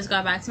orthopedic just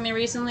got back to me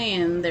recently,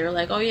 and they were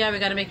like, "Oh yeah, we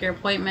gotta make your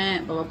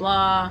appointment." Blah blah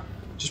blah.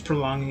 Just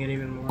prolonging it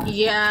even more.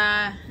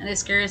 Yeah, and it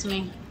scares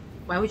me.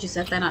 Why would you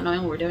set that not knowing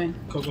what we're doing?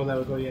 Go that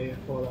way. Go. Yeah.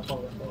 Follow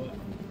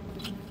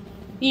that.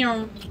 You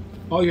know.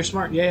 Oh, you're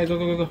smart. Yeah.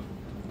 Go.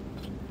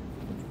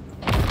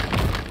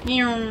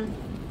 You know.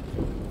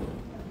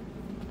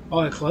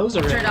 Oh, it closed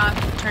already. Turned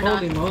off.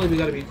 Holy moly, we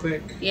gotta be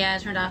quick. Yeah,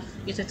 it turned off.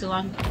 You took too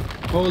long.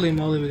 Holy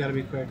moly, we gotta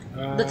be quick.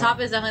 The top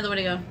is definitely the way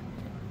to go.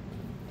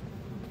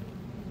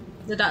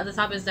 The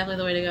top is definitely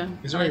the way to go.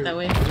 I like that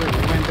way. Is there a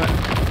rewind button?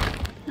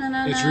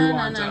 It's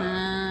rewind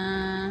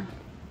time.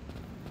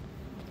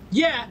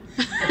 Yeah!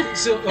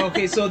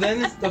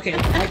 Okay,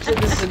 actually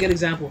this is a good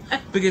example.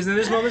 Because then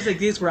there's moments like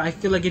this where I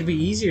feel like it'd be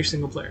easier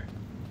single player.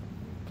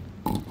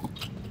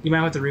 You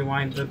might have to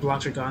rewind, the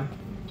blocks are gone.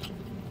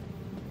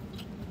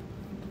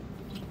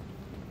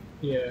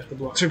 Yeah, the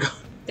blocks are gone.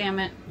 Damn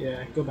it.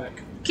 Yeah, go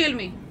back. Kill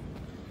me.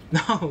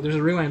 No, there's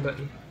a rewind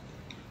button.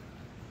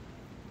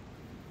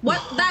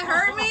 What? That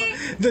hurt me?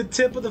 The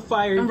tip of the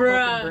fire fucking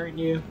burnt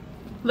you.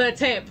 The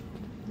tip,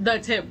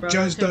 bro.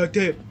 Just the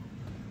tip.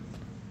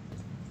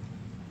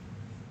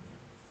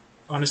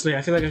 Honestly,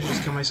 I feel like I should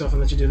just kill myself and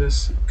let you do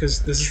this,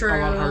 because this is a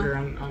lot harder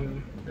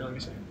on here, let me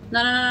see.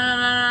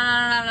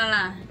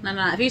 No.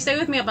 If you stay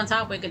with me up on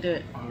top, we could do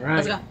it.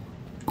 Alright. Let's go.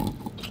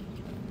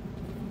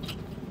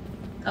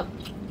 Up.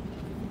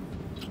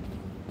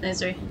 There's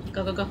 3.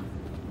 Go.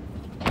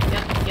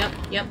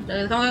 Yep.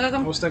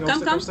 Come. I'll stick. Go.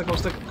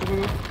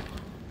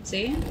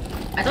 See?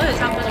 I told you the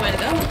top was the way to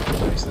go.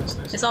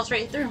 Nice. It's all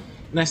straight through.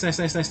 Nice. Na.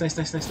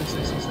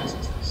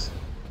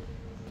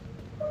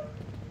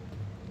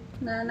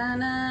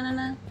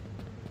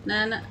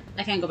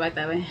 I can't go back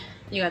that way.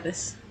 You got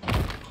this.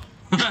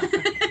 I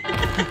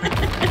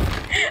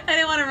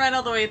didn't want to run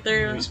all the way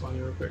through. Respawn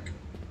you real quick.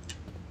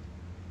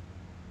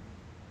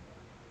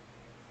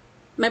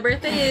 My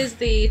birthday is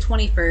the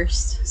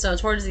 21st, so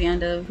towards the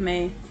end of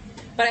May.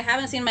 But I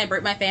haven't seen my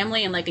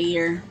family in like a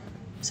year,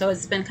 so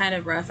it's been kind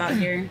of rough out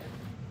here.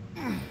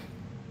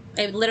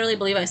 I literally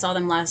believe I saw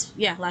them last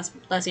year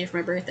for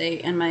my birthday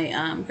and my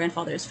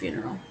grandfather's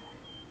funeral.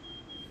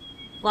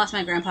 Lost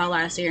my grandpa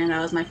last year, and that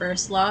was my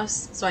first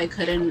loss, so I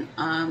couldn't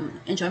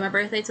enjoy my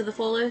birthday to the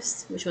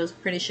fullest, which was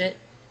pretty shit.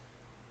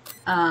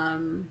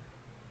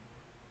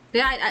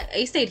 Yeah,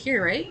 Ace stayed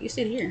here, right? You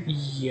stayed here.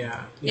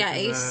 Yeah. Yeah,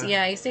 Ace.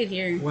 Yeah, Ace stayed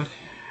here. What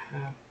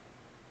happened?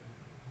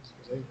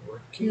 Was I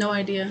working? No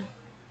idea.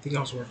 I think I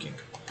was working.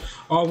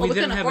 Oh, we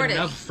didn't have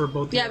enough for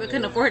both. Yeah, we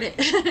couldn't afford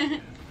it.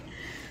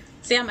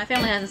 So yeah, my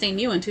family hasn't seen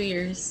you in 2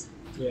 years.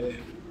 Yeah.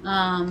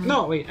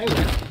 No, wait, I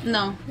went.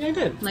 No. Yeah, I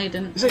did. No, you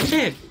didn't. Yes, I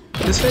did.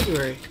 This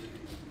February.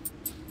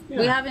 Yeah.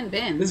 We haven't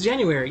been. This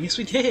January. Yes,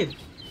 we did.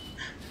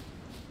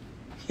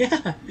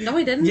 Yeah. No,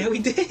 we didn't. Yeah, we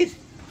did.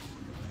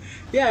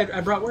 Yeah,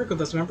 I brought work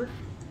with us, remember?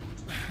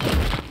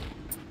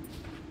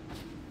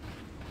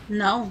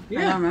 No, yeah.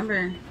 I don't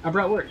remember. I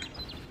brought work.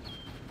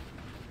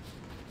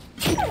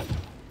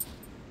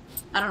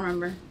 I don't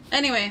remember.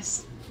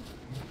 Anyways.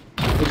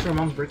 It was for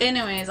Mom's birthday.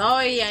 Anyways, oh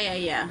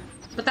yeah.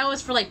 But that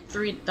was for like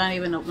not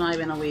even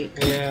a week.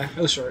 Yeah,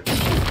 it was short.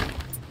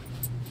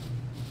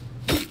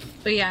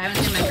 But yeah, I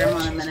haven't seen my grandma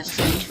in a minute.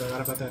 I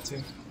forgot about that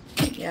too.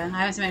 Yeah, I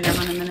haven't seen my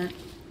grandma in a minute.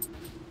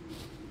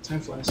 Time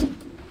flies.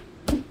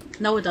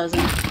 No, it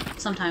doesn't.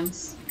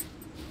 Sometimes.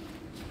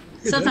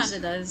 Sometimes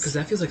it does. Because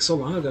that feels like so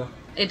long ago.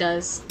 It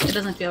does. It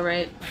doesn't feel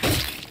right.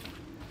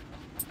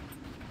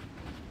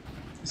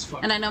 It's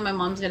fun. And I know my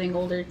mom's getting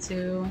older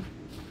too.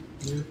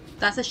 Yeah.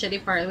 That's the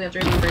shitty part we have to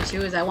remember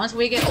too, is that once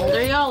we get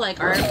older, y'all,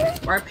 like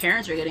our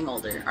parents are getting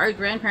older. Our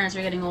grandparents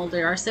are getting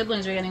older. Our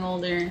siblings are getting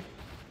older.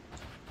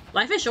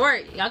 Life is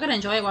short. Y'all gotta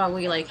enjoy it while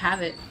we like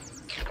have it.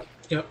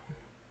 Yep.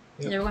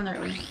 Yeah, we're going the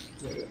right way.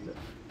 Yeah.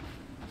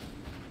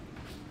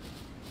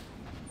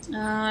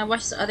 I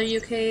watched the other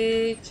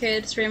UK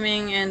kid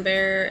streaming, and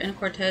Bear and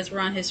Cortez were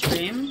on his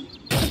stream.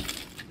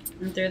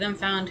 And through them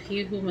found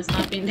he who must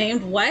not be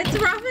named. What,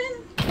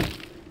 Robin?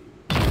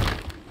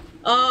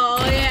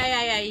 Oh,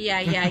 yeah.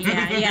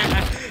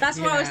 That's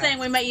what I was saying.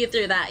 We met you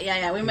through that.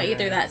 Yeah, we met you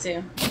through that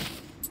too.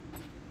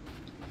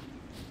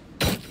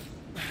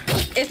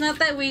 It's not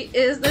that we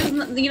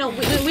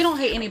don't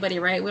hate anybody,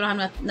 right? We don't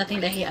have nothing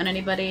to hate on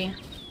anybody.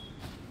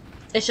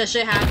 It's just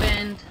shit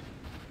happened.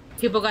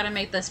 People gotta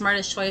make the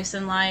smartest choice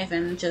in life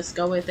and just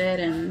go with it,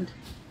 and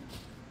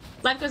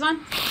Life goes on.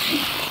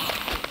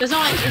 There's no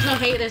like, there's no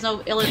hate, there's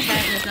no ill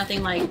intent, there's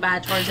nothing like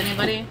bad towards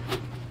anybody.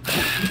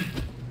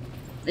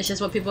 It's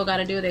just what people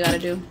gotta do, they gotta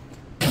do.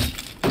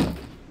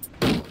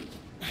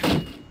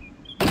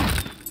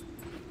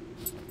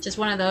 Just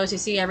one of those, you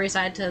see every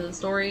side to the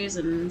stories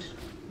and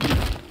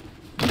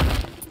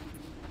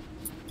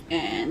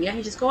yeah,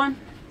 you just go on.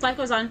 Life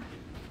goes on.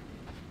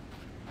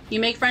 You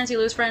make friends, you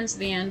lose friends,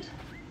 the end.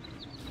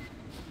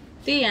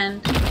 The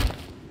end.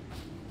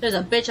 There's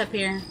a bitch up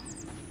here.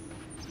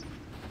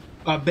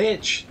 A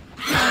bitch.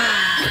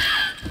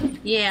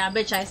 Yeah,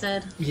 bitch, I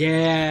said.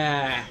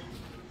 Yeah.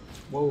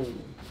 Whoa.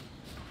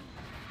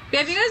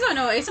 Yeah, if you guys don't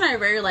know, Ace and I are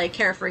very, like,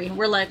 carefree.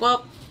 We're like,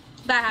 well,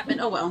 that happened.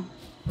 Oh, well.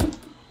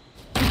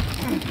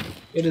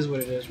 It is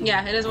what it is.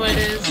 Yeah, it is what it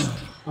is.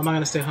 I'm not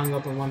gonna stay hung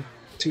up on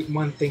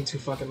one thing too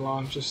fucking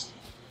long. Just,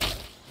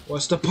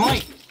 what's the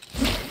point?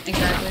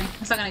 Exactly.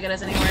 It's not gonna get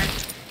us anywhere.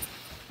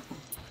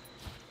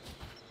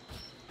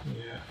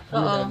 Yeah.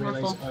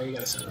 Uh-oh, oh, you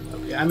gotta set it up.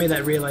 Yeah, I made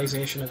that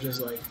realization of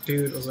just like,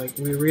 dude, it was like,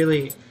 we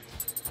really,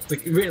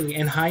 like, really,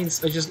 in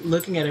hindsight, just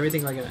looking at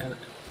everything like in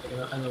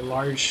a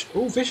large,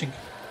 oh, fishing.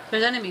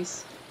 There's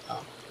enemies.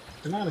 Oh,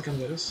 they're not gonna come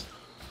get us.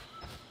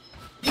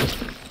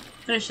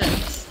 Finish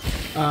this.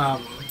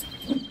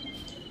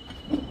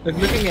 Like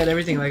looking at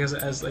everything like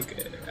as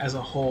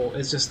a whole,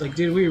 it's just like,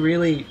 dude, we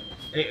really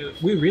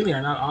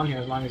are not on here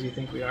as long as you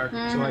think we are.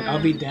 So like,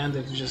 I'll be damned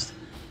if you're just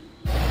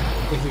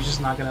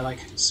not gonna like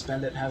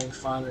spend it having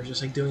fun or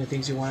just like doing the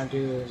things you want to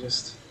do. Or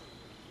just,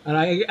 and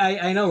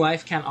I know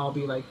life can't all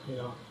be like, you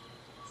know,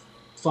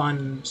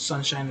 fun,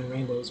 sunshine and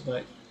rainbows,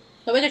 but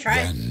we could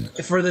try.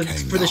 For the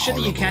shit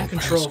that you can't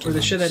control, for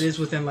the shit that is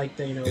within like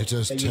the, you know, that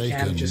you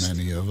can just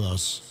many of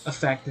us,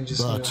 affect and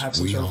just, you know, have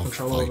some sort of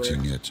control over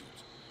it.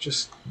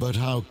 Just. But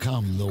how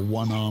come the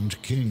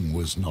one-armed king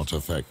was not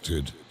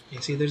affected? You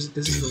see, this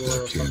Did is the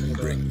lore the king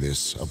bring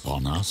this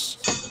upon us?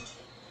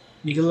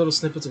 You get little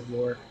snippets of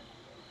lore.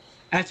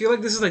 I feel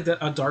like this is like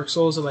a Dark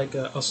Souls or like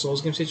a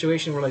Souls game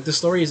situation where like the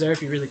story is there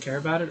if you really care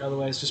about it.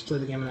 Otherwise, just play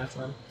the game and have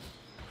fun.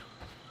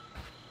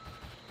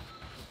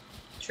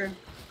 True.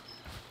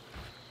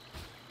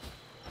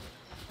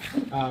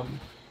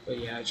 But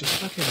yeah, just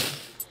fucking.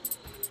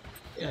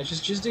 Yeah,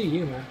 just do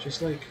you, man.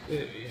 Just like.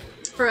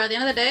 For at the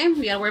end of the day,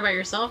 you gotta worry about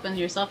yourself and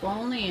yourself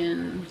only,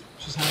 and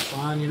just have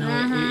fun, you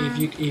know.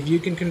 If you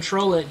can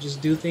control it,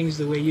 just do things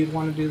the way you'd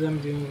want to do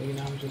them. You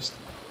know, just.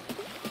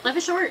 Life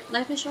is short.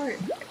 Life is short.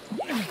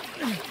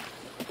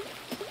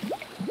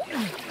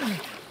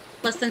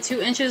 Less than 2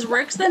 inches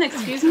works then?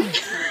 Excuse me?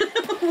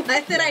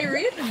 What did I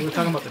read? We were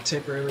talking about the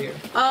tip earlier.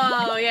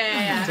 Oh,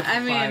 yeah. I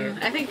mean,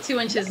 I think 2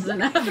 inches is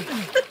enough.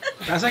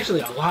 That's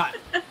actually a lot.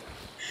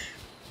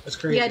 That's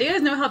crazy. Yeah, do you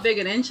guys know how big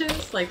an inch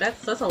is? Like,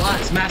 that's a lot.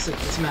 It's massive.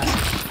 It's massive.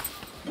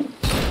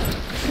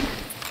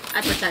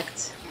 I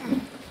protect.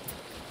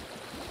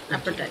 I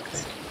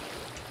protect.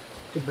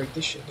 Could break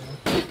this shit down.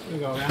 There we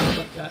go, man.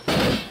 Like that.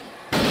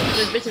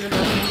 There's bitches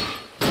above me.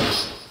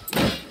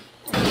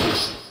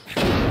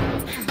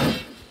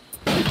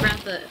 Grab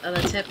the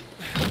tip.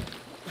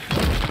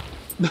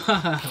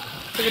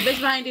 There's a bitch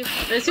behind you.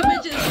 There's 2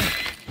 bitches.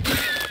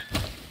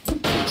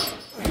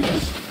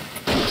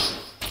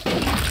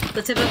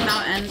 The tip of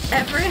Mount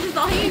Everest is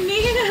all you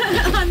need.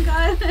 On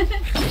God.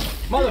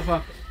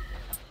 Motherfucker.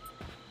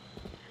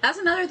 That's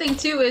another thing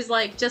too, is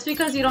like, just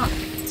because you don't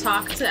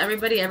talk to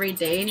everybody every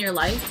day in your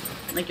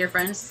life, like your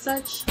friends and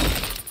such,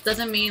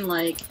 doesn't mean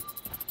like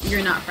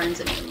you're not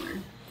friends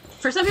anymore.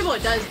 For some people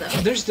it does though.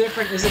 There's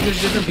different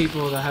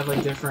people that have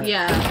like different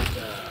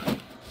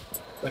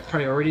like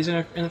priorities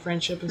in a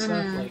friendship and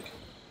stuff. Like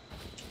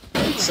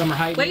some are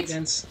high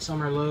maintenance,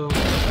 some are low.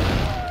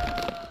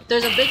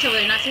 There's a bitch over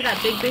there. Not see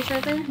that big bitch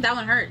right there? That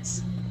one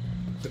hurts.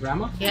 The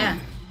grandma? Yeah.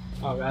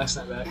 Oh, that's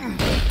not bad.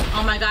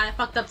 Oh my God, I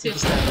fucked up too.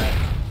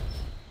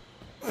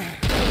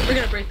 We're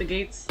gonna break the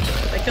gates.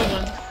 I killed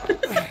one.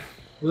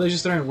 Well, they're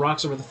just throwing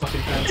rocks over the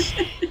fucking fence.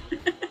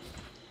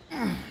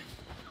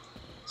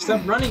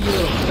 Stop running, you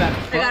little fat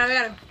fuck. I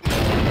got him.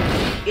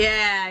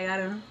 Yeah, I got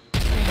him.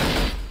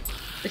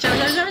 Watch out. I'm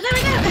gonna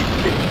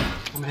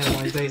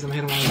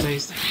hit him one of these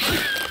days.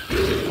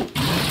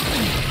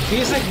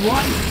 He's like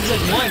one.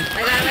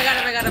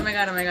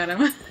 I got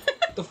him.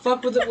 The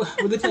fuck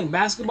were they playing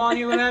basketball in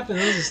here? What happened?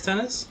 This is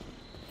tennis?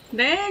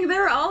 Dang, they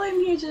were all in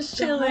here just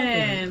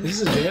chilling. This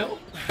is a jail?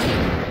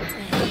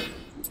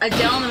 A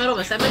jail in the middle of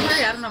a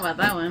cemetery? I don't know about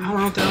that one. I don't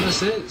know what the hell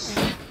this is.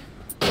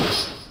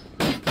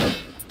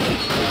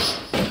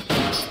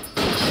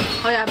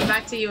 Oh yeah, but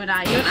back to you and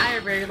I. You and I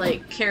are very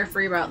like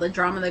carefree about the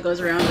drama that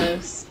goes around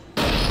us.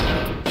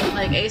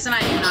 Like Ace and I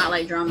do not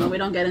like drama. We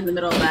don't get in the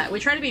middle of that. We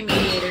try to be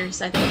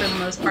mediators, I think, for the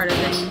most part of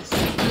things.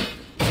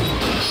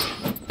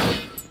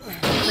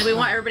 Like we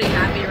want everybody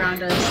happy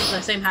around us.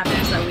 The same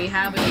happiness that we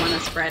have, we want to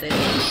spread it.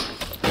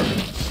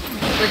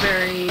 We're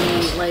very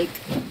like.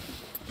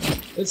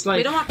 It's like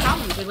we don't want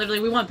problems.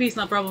 We want peace,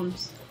 not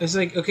problems. It's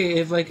like, okay,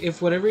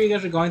 if whatever you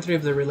guys are going through,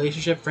 if the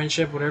relationship,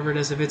 friendship, whatever it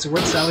is, if it's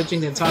worth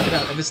salvaging, then talk it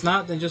out. If it's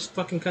not, then just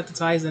fucking cut the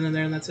ties then and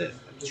there, and that's it.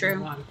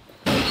 True.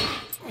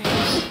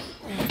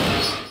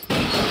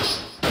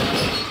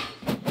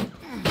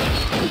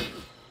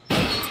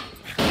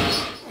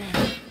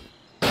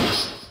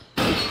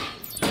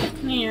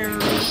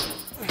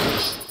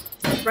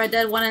 Red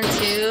Dead 1 and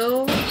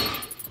 2,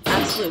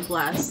 absolute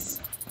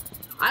blast.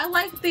 I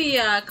like the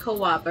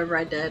co-op of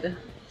Red Dead.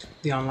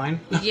 The online?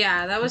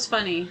 Yeah, that was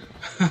funny.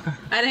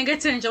 I didn't get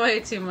to enjoy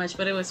it too much,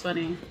 but it was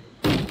funny.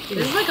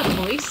 This is like a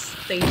police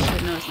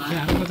station. No, it's not.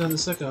 Yeah, I don't know what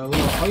this is like a little.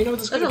 Oh, you know what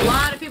this could There's have a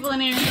been? lot of people in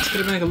here. This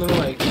could have been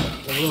like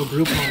a little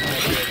group home type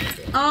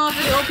thing. Oh,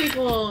 for the old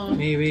people.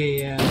 Maybe,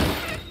 yeah.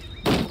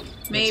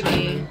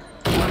 Maybe.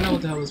 I don't know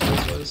what the hell this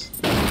place was.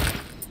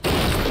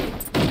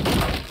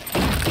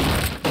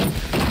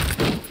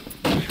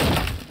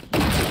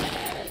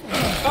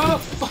 Oh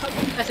fuck!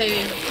 I save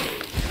you.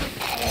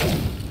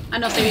 I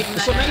know save you from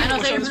that guy. I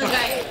know save you from this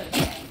guy.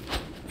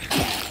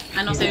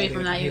 I know save you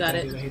from that. You got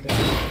it.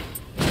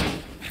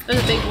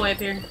 There's a big boy up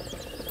here.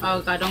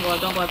 Oh god, don't go up,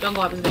 don't go up, don't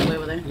go up. There's a big boy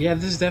over there. Yeah,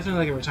 this is definitely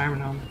like a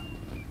retirement home.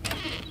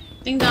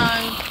 Ding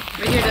dong.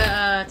 We're here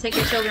to take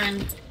your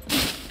children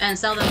and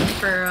sell them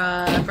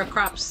for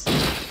crops.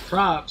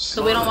 Props.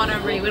 So we don't want to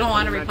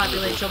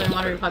repopulate children. We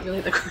want to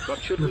repopulate the crops. But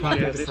should we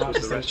share this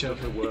with the rest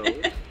of the world?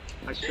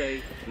 I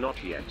say,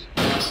 not yet.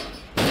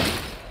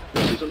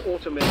 This is an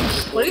automated...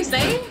 What do you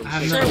say?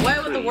 Share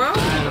what with the world?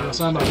 I don't know,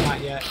 something about not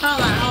yet.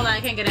 Hold on,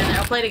 I can't get in there.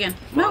 I'll play it again.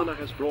 Mana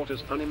has brought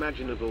us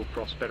unimaginable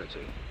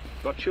prosperity.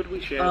 But should we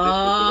share this with the rest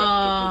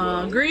of the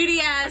world? Greedy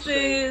I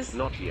say, asses.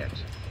 not yet.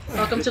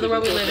 Welcome to the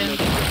world we live in.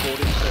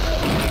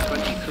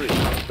 23,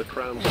 the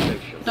Crown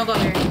Station. Don't go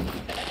here.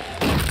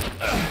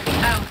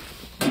 Ow.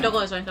 Don't go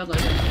this way, don't go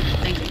this way.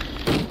 Thank you.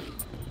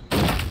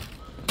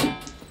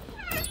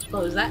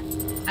 Close that.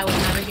 I was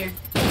never here.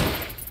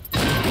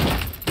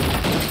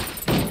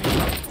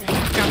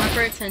 Drama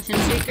for attention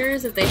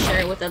seekers, if they share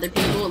it with other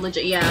people,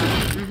 legit, yeah.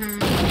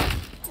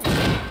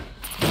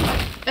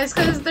 It's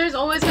because there's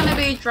always going to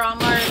be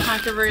drama or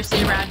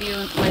controversy around you,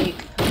 like,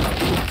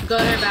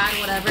 good or bad,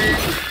 whatever.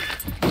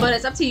 But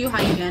it's up to you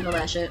how you handle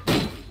that shit.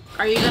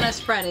 Are you gonna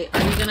spread it?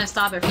 Are you gonna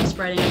stop it from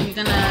spreading? Are you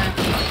gonna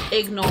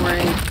ignore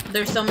it?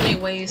 There's so many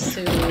ways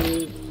to,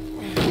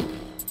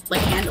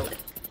 like, handle it.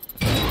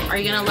 Are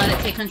you gonna let it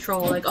take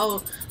control? Like,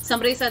 oh,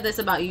 somebody said this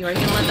about you. Are you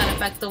gonna let that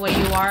affect the way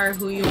you are,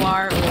 who you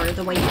are, or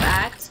the way you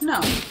act?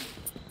 No.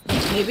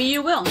 Maybe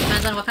you will.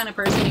 Depends on what kind of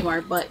person you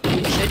are, but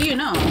should you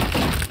know?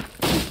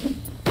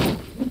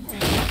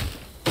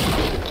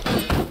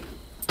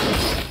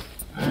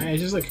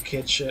 It's just like a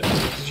kid shit.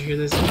 Did you hear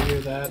this? Did you hear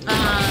that?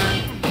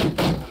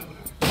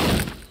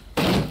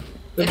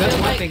 But that's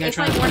one thing I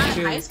try to do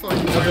too.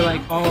 They'll be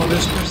like, oh,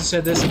 this person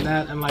said this and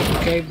that. I'm like,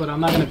 okay, but I'm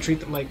not gonna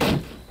treat them like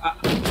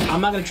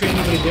I'm not gonna treat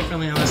anybody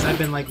differently unless I've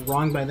been like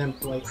wronged by them,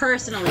 like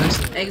personally.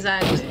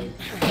 Exactly.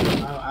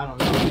 Like, I don't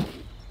know.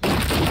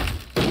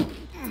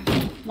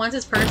 Once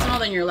it's personal,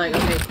 then you're like,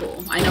 okay,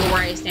 cool. I know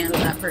where I stand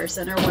with that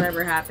person or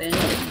whatever happened.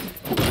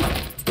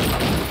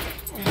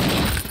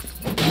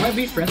 You might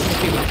be friends with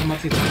people that come up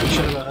to you talking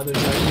shit about others.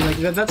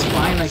 Like that's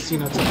fine, like, you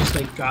know, to just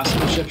like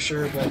gossip and shit,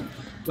 sure, but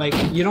like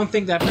you don't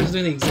think that person's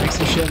doing the exact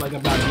same shit like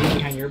about you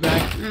behind your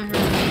back.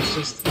 It's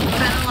just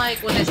kind of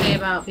like what they say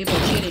about people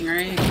cheating,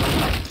 right?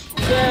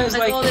 Yeah, it's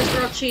like, oh, this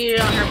girl cheated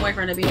on her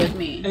boyfriend to be with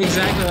me.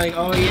 Exactly, like,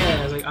 oh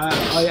yeah, it's like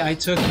I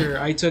took her,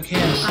 I took him.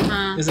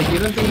 It's like you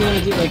don't think they're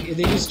gonna do, like, if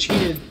they just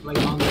cheated like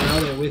on their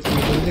other with you,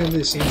 they're gonna do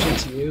the same shit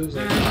to you. It's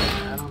like,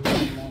 I don't know,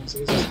 man. It's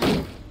just,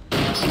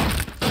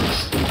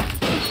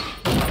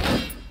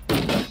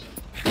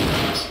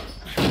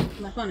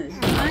 my phone is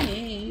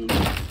dying.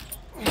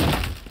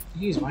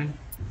 You use mine.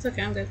 It's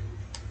okay, I'm good.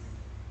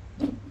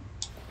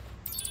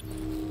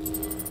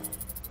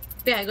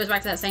 Yeah, it goes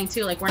back to that saying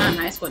too, like, we're not in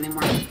high school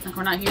anymore. Like,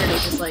 we're not here to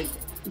just like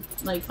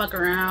fuck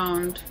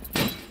around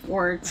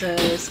or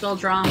to spill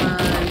drama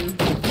and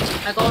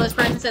like, oh, this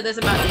person said this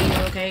about you.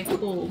 Okay,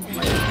 cool.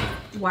 Like,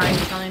 why are you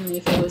telling me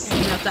if it was,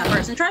 you know, if that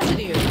person trusted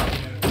you?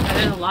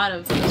 There's a lot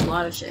of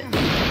shit.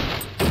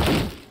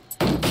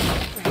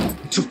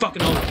 Too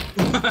fucking old.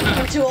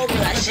 We're too old for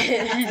that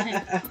shit.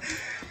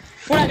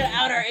 We're not gonna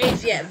out our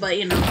age yet, but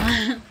you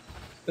know.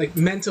 Like,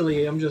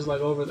 mentally, I'm just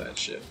like over that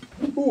shit.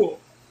 Cool.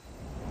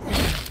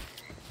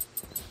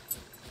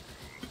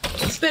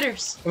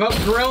 Spitters. We've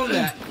outgrown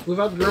that. We've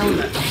outgrown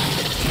that.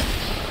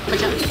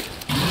 Watch out.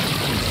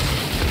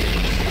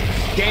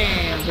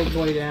 Damn, big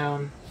boy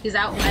down. He's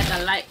out at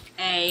the light.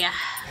 Hey.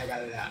 I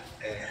got it out.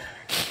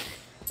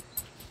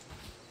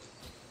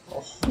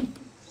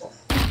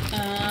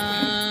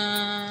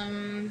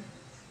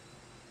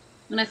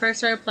 When I first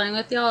started playing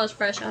with y'all, I was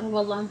fresh out of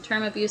a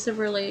long-term abusive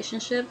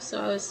relationship,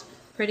 so I was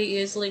pretty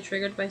easily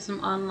triggered by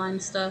some online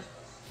stuff.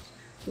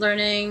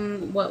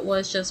 Learning what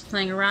was just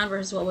playing around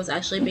versus what was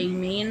actually being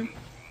mean.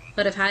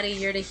 But I've had a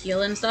year to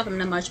heal and stuff. I'm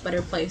in a much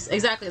better place.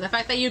 Exactly. The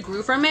fact that you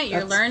grew from it,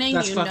 you're learning,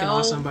 that's you fucking know.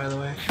 awesome, by the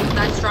way.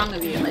 That's strong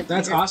of you. Like,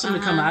 that's awesome to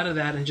come out of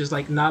that and just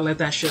like not let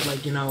that shit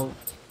like, you know,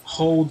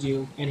 hold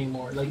you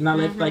anymore. Like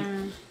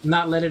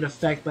not let it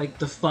affect like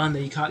the fun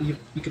that you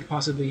could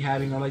possibly be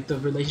having or like the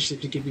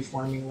relationship you could be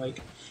forming.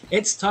 Like,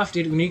 it's tough,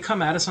 dude. When you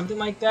come out of something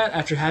like that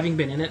after having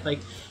been in it, like,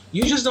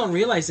 you just don't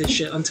realize this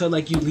shit until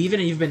like you leave it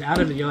and you've been out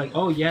of it. You're like,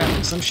 oh yeah,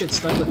 like, some shit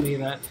stuck with me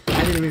that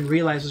I didn't even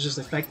realize was just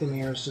affecting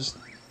me, or it's just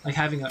like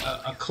having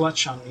a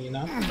clutch on me, you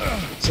know.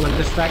 So like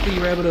the fact that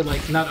you were able to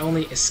like not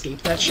only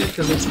escape that shit,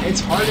 because it's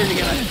harder to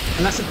get,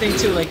 and that's the thing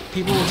too. Like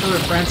people will tell their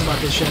friends about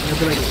this shit, and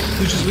they'll be like,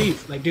 "You just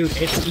leave." Like, dude,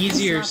 it's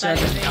easier said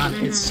than done.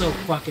 It's so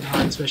fucking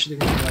hard, especially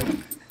when you're like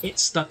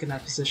it's stuck in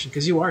that position,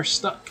 because you are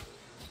stuck.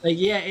 Like,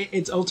 yeah,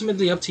 it's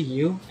ultimately up to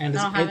you, and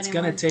it's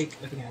gonna take.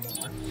 I think I have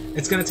more.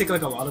 It's gonna take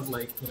like a lot of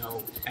like, you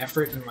know,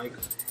 effort and like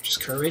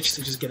just courage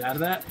to just get out of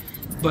that.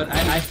 But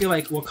I feel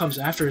like what comes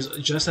after is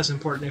just as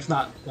important, if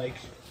not like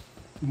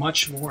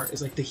much more.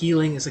 Is like the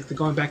healing, is like the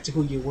going back to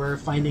who you were,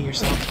 finding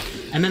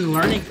yourself, and then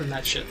learning from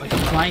that shit, like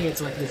applying it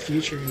to like the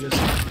future, and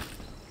just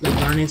like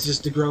learning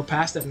to grow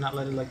past it and not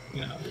let it like,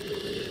 you know,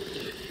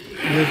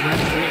 live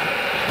rent free.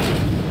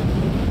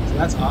 So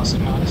that's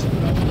awesome, honestly.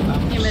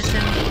 You missed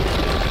him.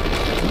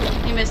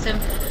 You missed him.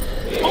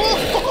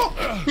 Oh!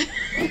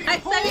 I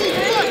said you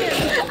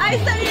missed him! I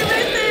said you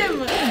missed him!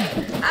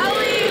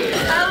 Owie!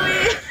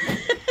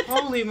 Owie!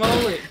 Holy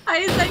moly!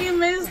 I said you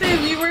missed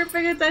him! You weren't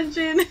paying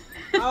attention.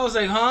 I was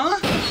like, huh?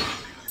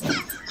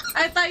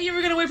 I thought you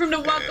were gonna wait for him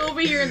to walk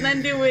over here and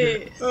then do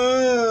it.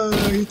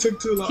 He took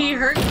too long. He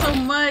hurt so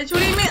much.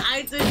 What do you mean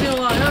I took too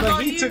long?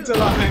 Like, he took too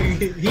long.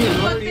 He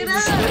already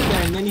just stood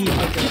there and then he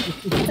fucking...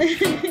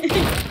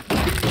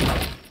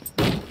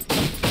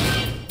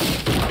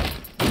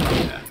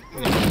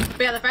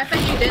 But yeah, the fact that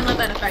you didn't let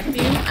that affect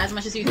you as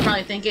much as you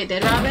probably think it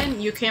did,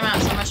 Robin, you came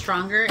out so much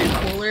stronger and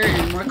cooler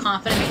and more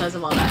confident because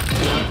of all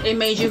that. It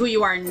made you who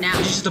you are now.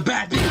 She's just a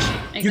bad bitch.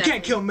 Exactly. You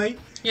can't kill me.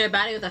 You're a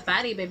baddie with a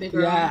fatty, baby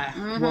girl. Yeah.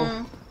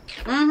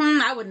 Mm-hmm.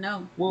 Mm-hmm. I would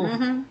know. Whoa.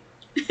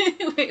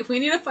 Mm-hmm. Wait, we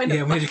need to find we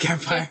need a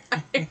campfire.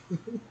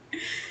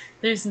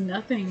 There's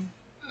nothing.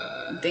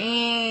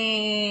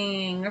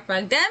 Dang. We're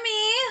fucked.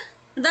 Demi!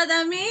 The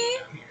Demi?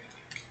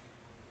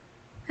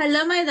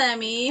 Hello, my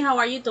Demi. How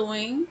are you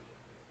doing?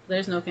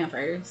 There's no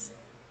campfires.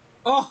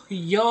 Oh,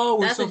 yo,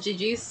 we're that's so a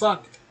GG's.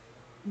 Fucked.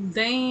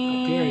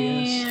 Dang. Here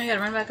he is. I gotta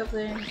run back up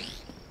there.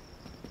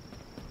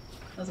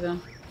 Let's go.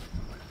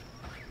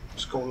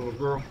 Let's go, little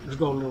girl. Let's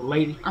go, little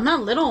lady. I'm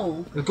not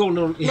little. Let's go,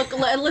 little. Look,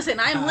 listen,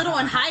 I'm little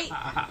in height,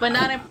 but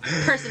not in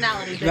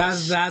personality.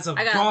 Bitch. That's a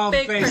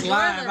bald-faced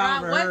lie if I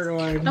ever heard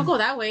one. Don't go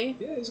that way.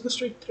 Yeah, just go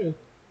straight through.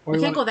 Or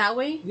you can't go that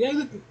way? Yeah,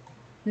 look.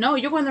 No,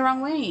 you're going the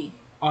wrong way.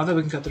 Oh, I thought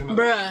we can cut through.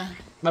 Bruh.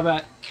 My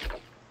bad. You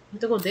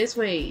have to go this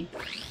way.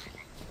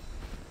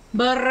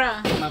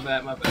 Bruh. My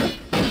bad, my bad.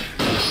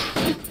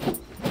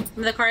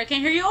 In the car, I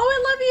can't hear you. Oh, I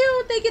love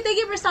you. Thank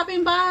you for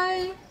stopping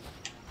by.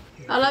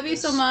 I love you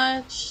so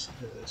much.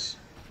 Do this.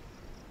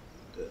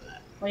 Do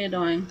that. What are you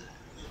doing?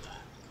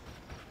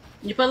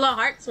 You put little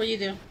hearts? What do you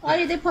do? Oh,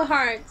 you did put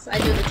hearts. I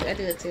do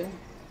it too.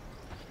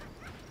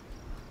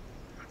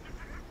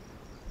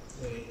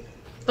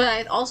 But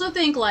I also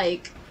think,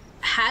 like,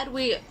 had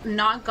we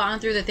not gone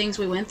through the things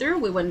we went through,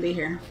 we wouldn't be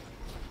here.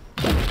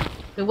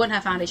 We wouldn't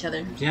have found each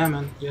other. Yeah,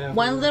 man. Yeah.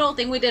 One little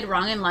thing we did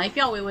wrong in life,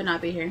 y'all, we would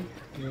not be here.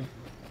 Yeah.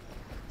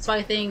 So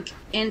I think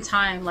in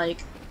time,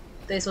 like,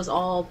 this was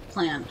all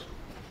planned.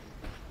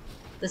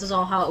 This was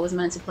all how it was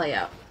meant to play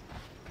out.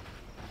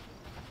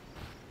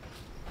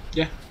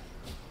 Yeah.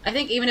 I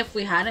think even if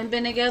we hadn't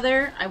been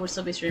together, I would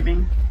still be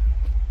streaming.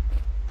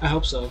 I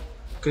hope so.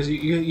 Because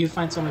you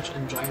find so much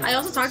enjoyment. I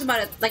also talked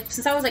about it, like,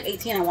 since I was like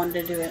 18, I wanted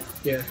to do it.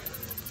 Yeah.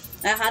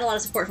 I had a lot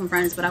of support from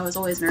friends, but I was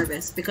always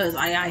nervous because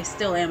I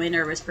still am a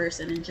nervous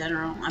person in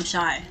general. I'm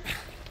shy.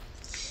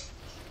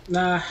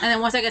 Nah. And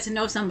then once I get to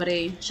know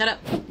somebody, shut up.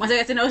 Once I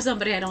get to know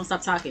somebody, I don't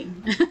stop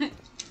talking.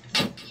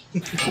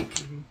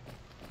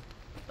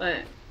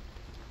 But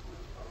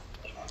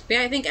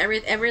yeah, I think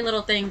every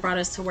little thing brought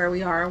us to where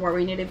we are, where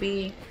we need to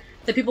be.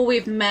 The people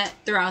we've met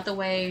throughout the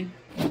way,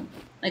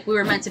 like we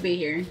were meant to be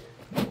here.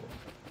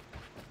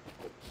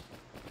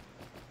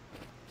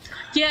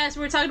 Yes,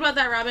 we were talking about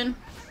that, Robin.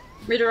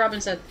 Read what Robin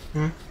said.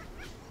 We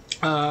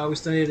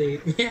still need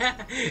to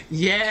eat.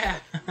 Yeah.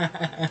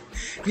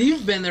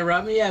 You've been there,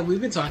 Robin. Yeah, we've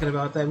been talking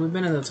about that. We've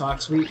been in the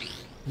talks.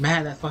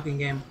 Man, that fucking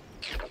game.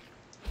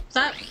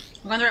 Stop.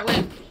 We're going the right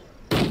way.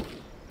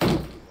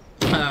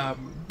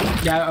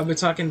 Yeah, I've been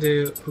talking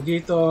to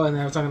Huguito, and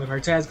then I was talking to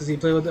Cortez because he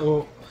played with it.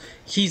 Well,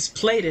 he's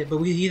played it, but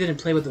he didn't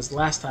play with us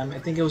last time. I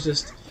think it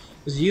was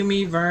you,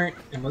 me, Vern,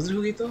 and was it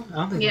Huguito? I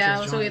don't think it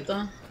was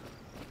Huguito.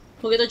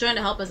 Huguito joined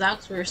to help us out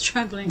because we were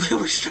struggling. We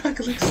were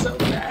struggling so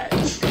bad.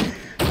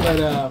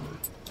 But,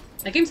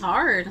 that game's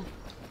hard.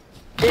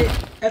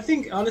 I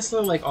think,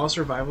 honestly, like all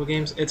survival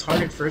games, it's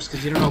hard at first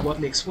because you don't know what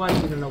makes what,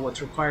 you don't know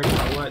what's required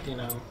for what, you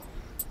know.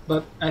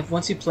 But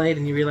once you play it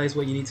and you realize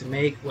what you need to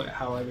make,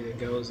 how everything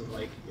goes, and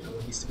like, you know,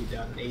 what needs to be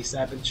done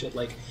ASAP and shit.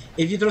 Like,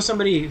 if you throw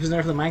somebody who's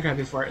never played Minecraft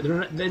before,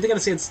 they're gonna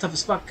say it's tough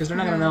as fuck because they're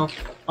not gonna know.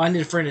 Oh, I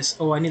need a furnace.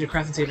 Oh, I need a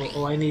crafting table.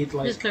 Oh, I need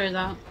like. Just clears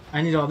out.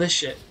 I need all this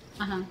shit.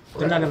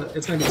 They're not gonna.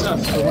 It's gonna be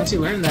tough. But once you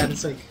learn that,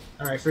 it's like,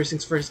 all right, first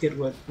things first. Get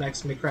wood.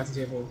 Next, make crafting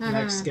table.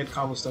 Next, get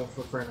cobblestone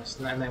for furnace,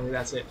 and then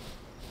that's it.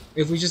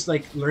 If we just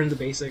like learn the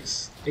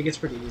basics, it gets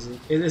pretty easy.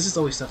 It's just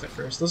always tough at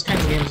first. Those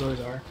kinds of games always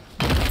are.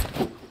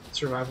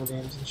 Survival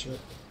games and shit.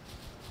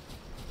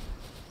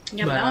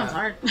 Yeah, but that one's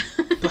hard.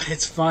 But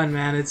it's fun,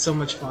 man. It's so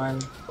much fun.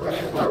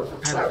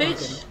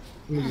 Bitch.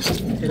 Let me just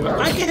hit him.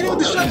 I can't hit him with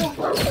the shovel!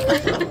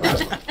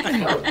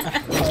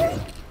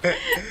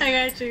 I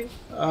got you.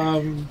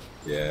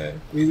 Yeah.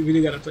 We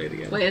do gotta play it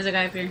again. Wait, there's a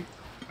guy up here.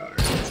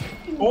 Alright.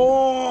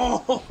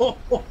 Oh!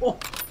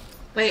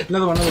 Wait.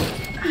 Another one.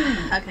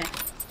 Okay.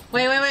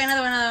 Wait,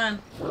 another one.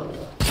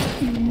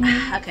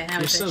 Okay, now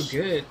we fish. You're so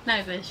good. Now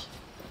we fish.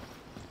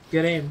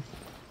 Good aim.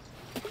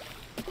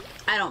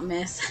 I don't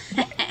miss.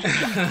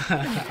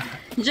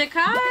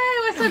 Jakai!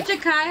 What's up,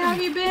 Jakai? How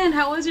have you been?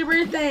 How was your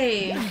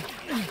birthday?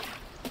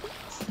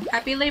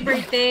 Happy late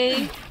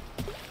birthday.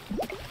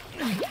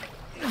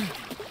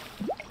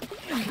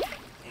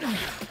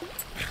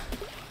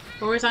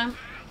 What were we talking?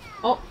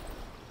 Oh.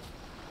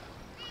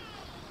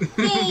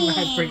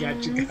 I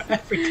forgot you. I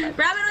forgot.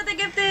 Robin with the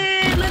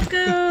gifted! Let's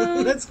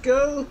go! Let's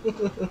go!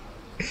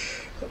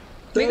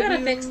 We gotta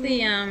fix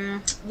the,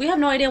 we have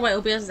no idea why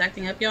OBS is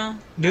acting up, y'all.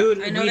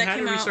 Dude, I know we that had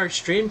came to out, restart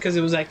stream because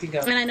it was acting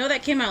up. and I know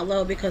that came out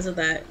low because of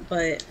that,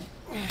 but...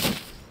 I don't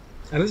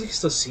think you can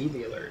still see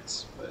the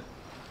alerts, but...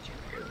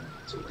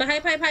 But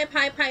hype.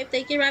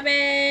 Thank you,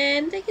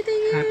 Robin. Thank you.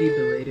 Happy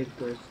belated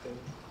birthday.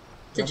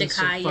 To Robin's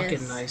Jakai, so fucking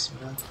yes. nice,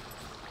 man.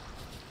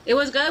 It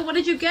was good. What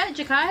did you get,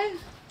 Jakai?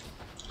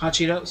 Hot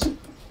Cheetos.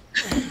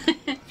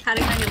 How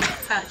do you find your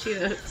hot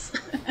Cheetos?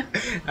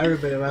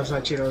 Everybody loves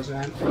Hot Cheetos,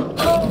 man.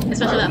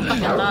 Especially that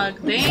fucking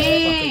dog. Dang!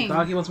 Fucking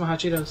dog, he wants my Hot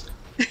Cheetos.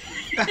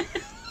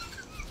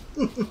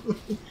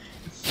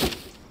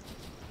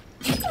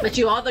 But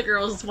you, all the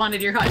girls,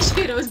 wanted your hot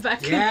Cheetos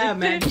back Yeah, in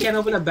the man. day. You can't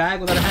open a bag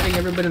without having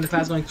everybody in the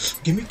class going,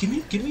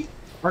 gimme.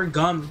 Or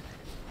gum.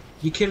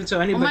 You can't tell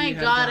Oh anybody. my you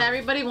had god, gum.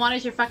 everybody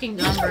wanted your fucking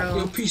gum, bro.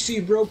 Yo,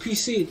 PC, bro,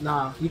 PC.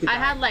 Nah, you could. I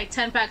had like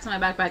 10 packs in my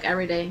backpack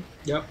every day.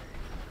 Yep.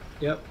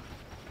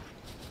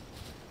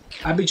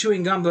 I'd be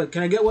chewing gum, but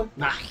can I get one?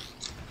 Nah.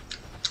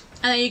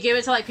 And then you give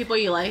it to like people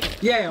you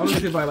like. Yeah, only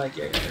the people I like.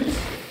 Yeah.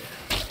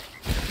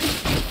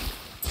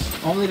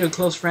 Only the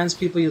close friends,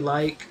 people you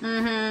like.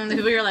 Mm-hmm. The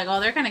people you're like, oh,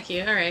 they're kind of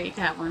cute. All right, you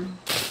can have one.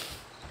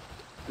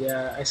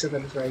 Yeah, I said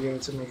that before I gave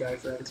it to my guy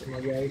friends. I'm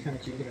like, yeah, you're kind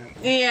of cute. You can have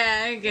one.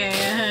 Yeah,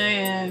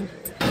 okay.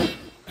 Yeah.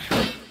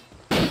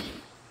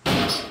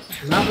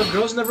 Nah, but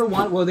girls never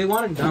want. Well, they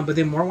wanted gum, but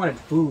they more wanted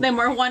food. They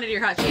more wanted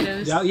your hot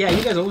Cheetos. Yeah,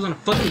 you guys always want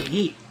to fucking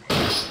eat.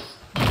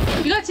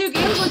 You got 2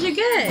 games? What'd you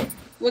get?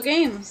 What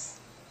games?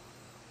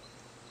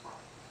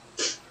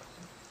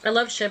 I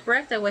love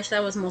Shipwrecked. I wish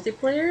that was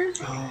multiplayer.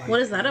 Oh, What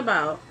is that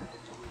about?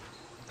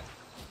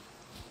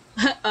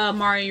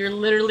 Mario, you're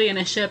literally in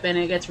a ship and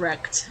it gets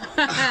wrecked.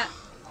 The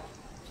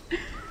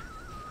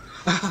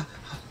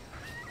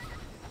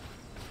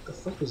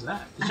fuck was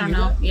that? Did I you don't hear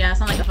know. that? Yeah, it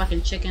sounds like a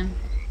fucking chicken.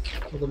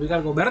 Well, we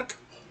gotta go back.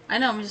 I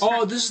know, I'm just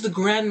Oh, this is the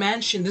Grand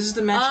Mansion. This is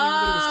the mansion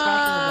everybody was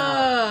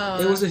talking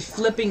about. It was a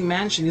flipping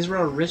mansion. These were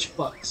all rich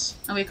fucks.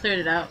 And we cleared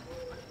it out.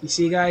 You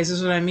see, guys, this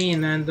is what I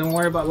mean, man. Don't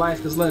worry about life,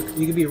 because look,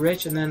 you could be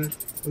rich, and then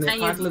when the And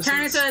you apocalypse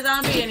turn hits, into a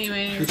zombie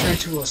anyway. you turn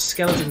into a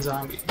skeleton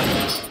zombie.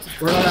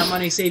 Where'd all that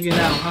money save you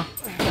now, huh?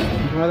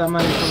 Where'd all that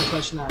money from the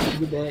question now?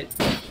 You're dead.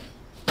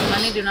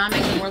 Money do not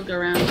make the world go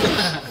round.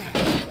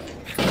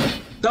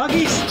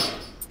 Doggies!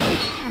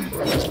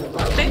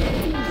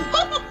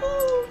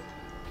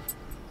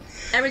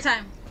 Every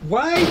time.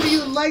 Why do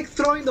you like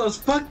throwing those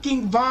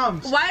fucking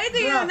bombs? Why do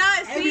you Bruh,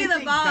 not see the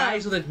everything bomb?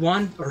 dies with like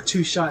 1 or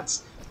 2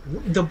 shots.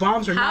 The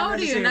bombs are How not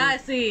do you necessary not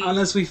see?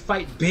 unless we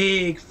fight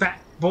big, fat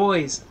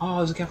boys. Oh,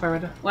 there's a campfire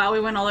right there. Wow, we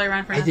went all the way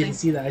around for I nothing. didn't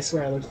see that. I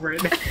swear I looked for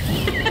it.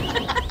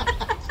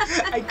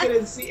 I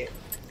couldn't see it.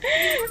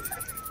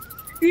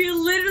 You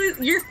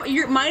literally,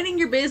 you're minding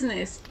your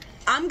business.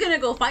 I'm gonna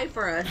go fight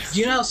for us.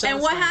 Do you know how And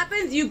satisfying? what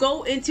happens? You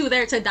go into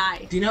there to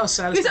die. Do you know how You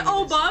satisfying? said,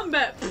 "Oh, it is? bomb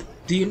bet."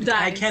 Do you? I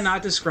dies.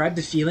 cannot describe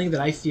the feeling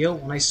that I feel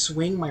when I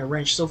swing my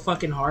wrench so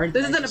fucking hard.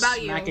 This that I isn't just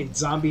about you. smack a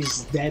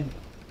zombie's dead.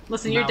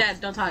 Listen, you're mouth.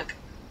 dead. Don't talk.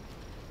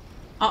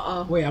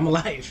 Uh-oh. Wait, I'm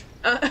alive.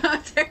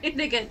 I'm starting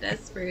to get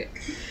desperate.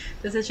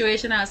 The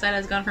situation outside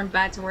has gone from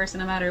bad to worse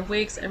in a matter of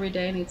weeks. Every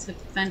day I need to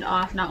fend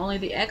off not only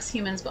the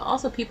ex-humans, but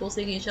also people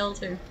seeking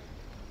shelter.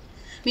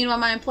 Meanwhile,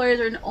 my employers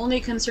are only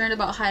concerned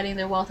about hiding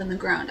their wealth in the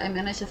ground. I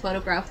managed to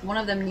photograph one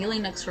of them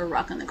kneeling next to a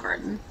rock in the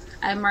garden.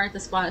 I marked the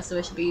spot, so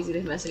it should be easy to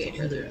investigate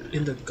further.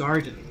 In the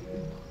garden.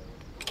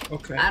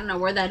 Okay. I don't know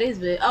where that is,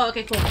 but... Oh,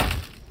 okay, cool.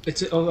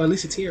 It's at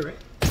least it's here, right?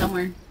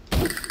 Somewhere.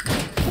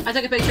 I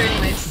took a picture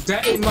anyways.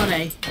 Daddy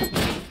money.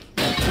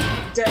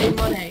 Daddy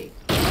money.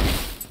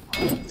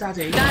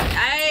 Daddy.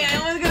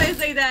 I was gonna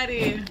say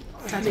daddy.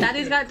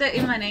 Daddy's got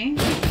daddy money.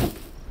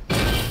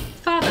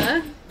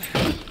 Father.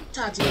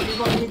 Daddy, you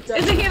want me to...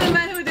 Is he the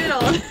man who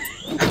diddled?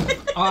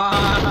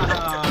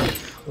 Ah,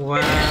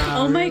 wow.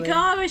 Oh my really?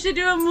 god, we should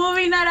do a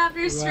movie night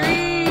after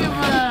stream.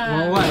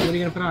 Well, what? What are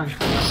you gonna put on?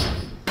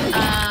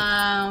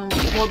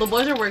 Well, the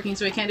boys are working,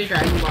 so we can't do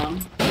Dragon Ball.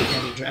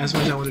 As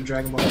much as I want to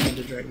Dragon Ball, I can't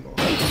do Dragon Ball.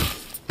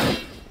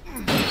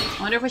 I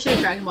wonder if we should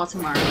do Dragon Ball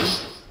tomorrow.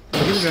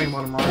 I'll do Dragon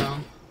Ball tomorrow.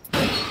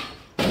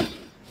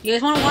 You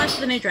guys want to watch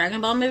the new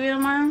Dragon Ball movie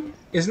tomorrow?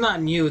 It's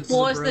not new. It's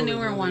Well, the it's the Broly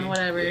newer movie. one,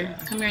 whatever. Yeah.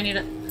 Come here,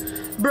 Anita.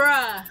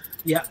 Bruh.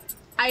 Yeah.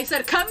 I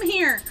said, come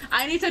here.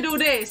 I need to do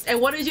this.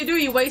 And what did you do?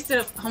 You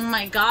wasted. Oh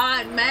my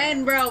god,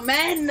 men, bro,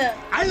 men.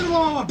 I don't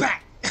want my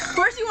back.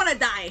 First, you want to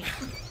die.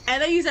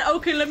 And then you said,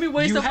 okay, let me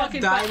waste a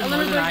fucking. You have died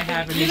more than I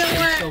have in this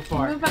game so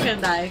far. I'm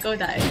fucking die. Go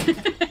die.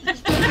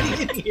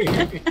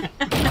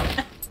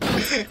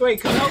 Wait,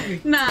 come help me.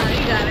 Nah,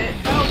 you got it.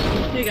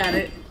 Oh, you got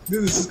it.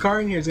 Dude, this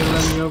car in here is gonna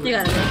run me over. You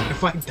got it, bro.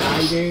 If I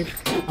die, dude,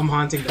 I'm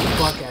haunting the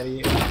fuck out of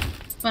you.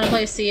 Wanna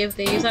play Sea of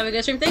Thieves? Have a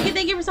good stream.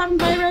 Thank you for stopping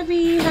by,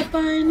 Ravi. Have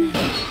fun.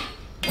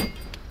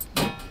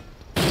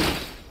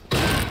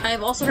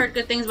 I've also heard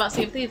good things about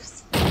Sea of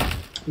Thieves.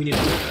 We need to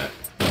do that.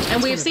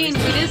 And we did see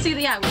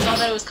we saw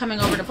that it was coming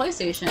over to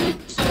PlayStation.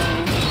 So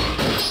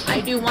I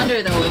do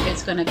wonder though if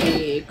it's gonna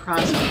be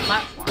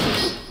cross-platform.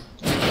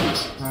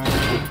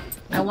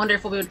 I wonder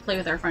if we'll be able to play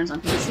with our friends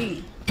on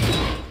PC.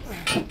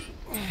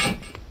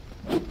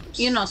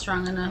 You're not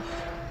strong enough.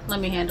 Let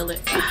me handle it.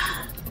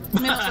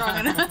 You're not strong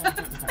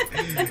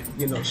enough.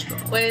 You're not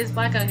strong. Wait, is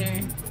Black out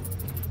here?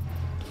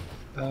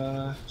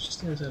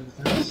 Just the other side of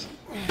the fence.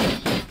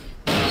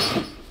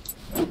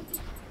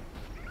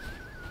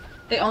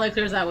 It only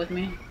clears out with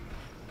me.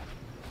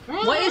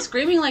 What is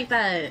screaming like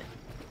that?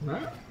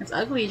 What? It's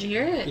ugly. Did you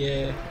hear it?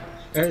 Yeah.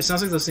 It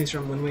sounds like those things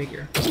from Wind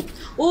Waker.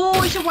 Oh,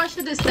 we should watch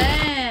The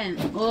Descent.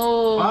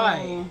 Oh.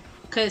 Why?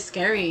 Cause it's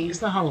scary.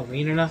 It's not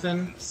Halloween or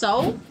nothing.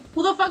 So?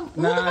 Who the fuck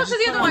says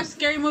you have to watch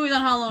scary movies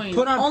on Halloween?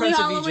 Put on Only Prince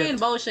of Halloween Egypt.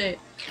 bullshit.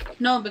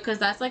 No, because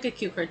that's like a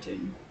cute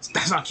cartoon.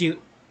 That's not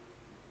cute.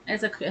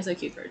 It's a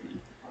cute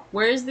cartoon.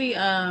 Where's the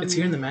It's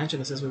here in the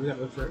mansion. It says we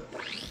gotta look for it.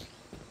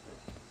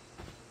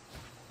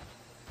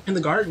 In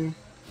the garden.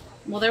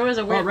 Well, there was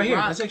a weird right here.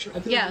 rock. That's actually, I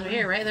think Yeah, right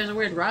here, right? There's a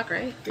weird rock,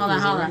 right? Hold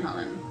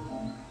on.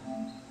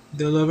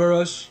 Deliver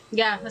us.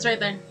 Yeah, that's right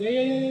there.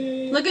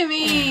 Yeah. Look at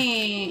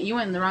me! You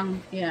went in the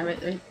wrong... Yeah,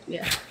 right,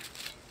 yeah.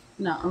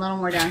 No, a little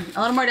more down. A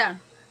little more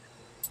down.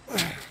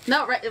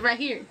 No, right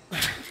here.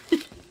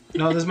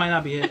 No, this might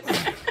not be it.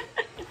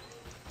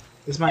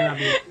 This might not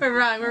be it. We're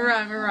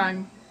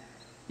wrong.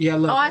 Yeah,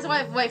 look. Oh, it's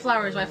white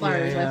flowers. Yeah,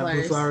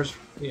 blue flowers.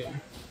 Yeah.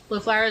 Blue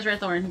flowers, red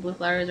thorn. Blue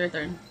flowers, red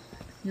thorn.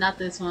 Not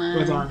this one.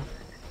 Red thorn.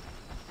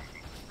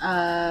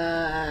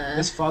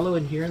 Let's follow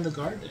in here in the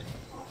garden.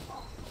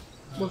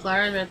 Blue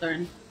flowers, red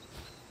thorn.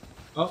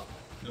 Oh,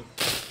 nope.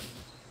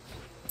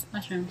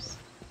 Mushrooms.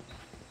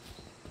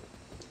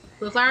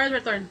 Blue flowers,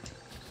 red thorn.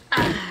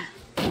 Ah.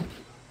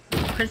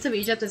 Prince of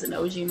Egypt is an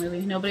OG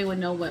movie. Nobody would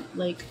know what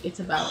it's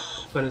about.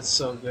 But it's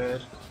so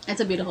good. It's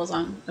a beautiful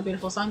song. A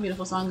beautiful song.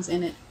 Beautiful songs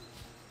in it.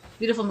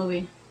 Beautiful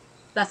movie.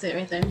 That's it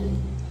right there.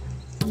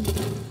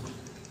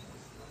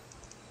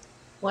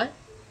 What?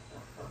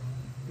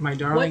 My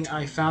darling, What?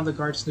 I found the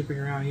guard snooping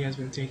around. He has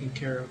been taken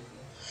care of.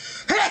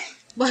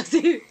 Bless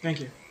you. Thank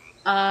you.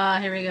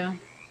 Here we go.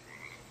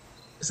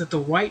 Is that the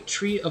white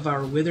tree of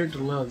our withered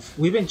love?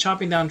 We've been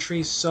chopping down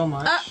trees so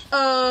much.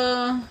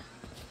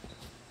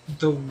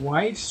 The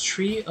white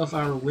tree of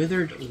our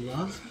withered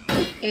love?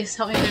 Ace,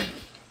 help me there.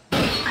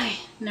 Ay,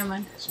 never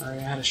mind. Sorry,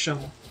 I had a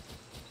shovel.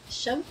 The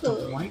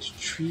Shovel. white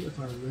tree of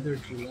our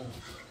withered love.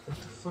 What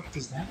the fuck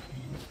does that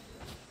mean?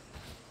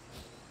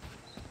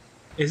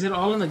 Is it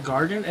all in the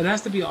garden? It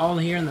has to be all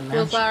here in the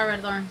mansion. Blue flower,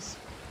 red thorns.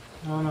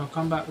 No,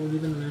 come back. We'll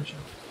leave in the mansion.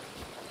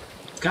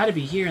 It's got to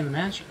be here in the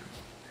mansion.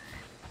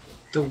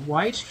 The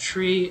white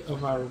tree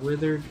of our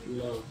withered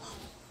love.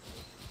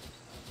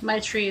 My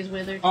tree is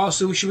withered. Oh,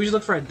 so should we just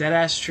look for a dead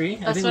ass tree?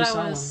 That's I think what we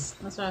saw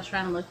That's what I was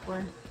trying to look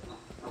for.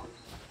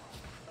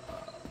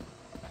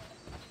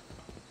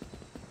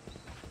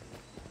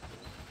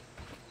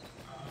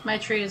 My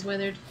tree is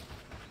withered.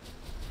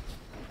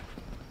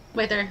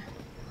 Wait there.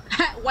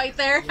 White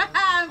there.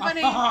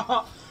 Funny.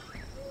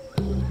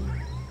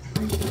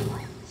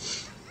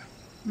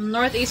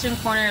 Northeastern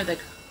corner of the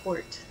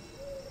court.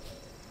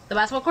 The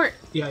basketball court.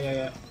 Yeah.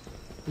 Where's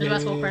the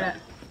basketball court at?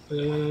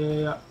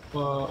 Yeah.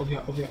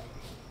 Over here.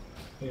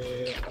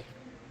 Yeah.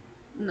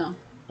 No.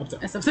 Up there.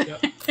 It's up there.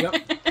 Yep.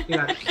 You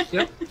got it.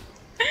 Yep.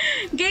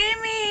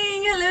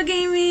 Gaming! Hello,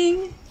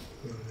 gaming!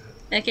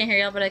 I can't hear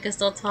y'all, but I can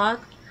still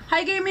talk.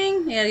 Hi,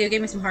 gaming! Yeah, you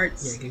gave me some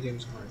hearts. Yeah, give him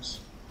some hearts.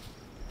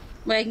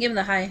 Wait, I can give him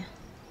the hi.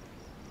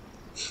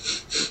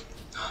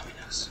 Oh, my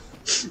nose.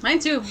 Mine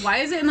too. Why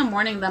is it in the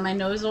morning that my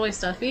nose is always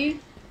stuffy?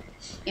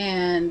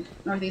 And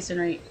northeastern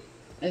right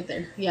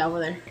there. Yeah, over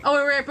there. Oh,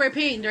 we're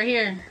repeating. They're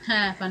here.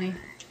 Ha, funny.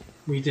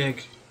 We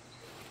dig.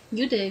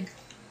 You dig.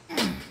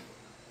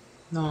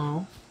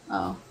 No.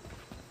 Oh.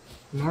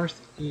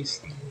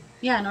 Northeast.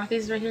 Yeah,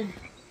 northeast is right here.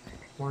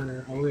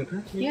 Corner. All the way up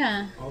here? Maybe?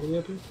 Yeah. All the way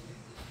up here?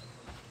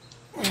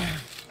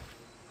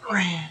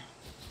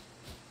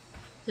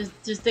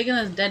 Just digging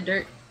this dead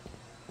dirt.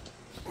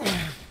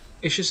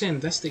 It should say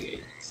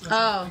investigate.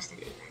 Oh.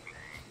 Investigate.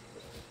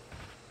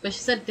 But she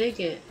said dig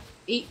it.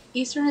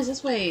 Eastern is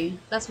this way.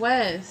 That's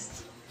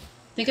west.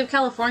 Think of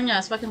California.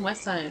 It's fucking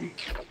west side.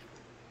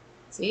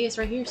 See, it's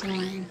right here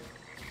somewhere.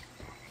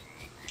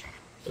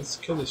 Let's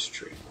kill this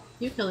tree.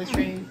 You kill this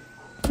tree.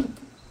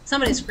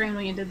 Somebody screamed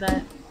when you did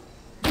that.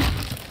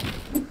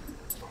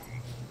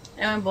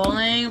 I went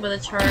bowling, but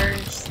it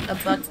charged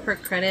 $1 per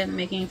credit,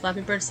 making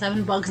Flappy Bird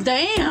 $7.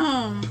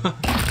 Damn!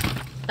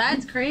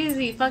 That's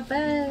crazy. Fuck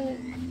that.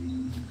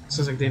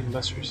 Sounds like Dave and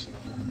Buster's.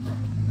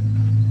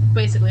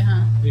 Basically,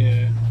 huh?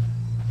 Yeah.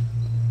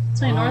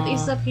 It's my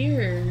northeast up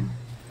here.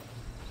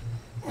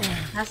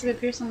 Has to be up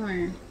here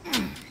somewhere.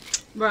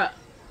 Bruh.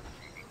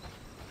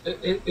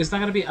 It's not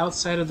gonna be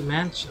outside of the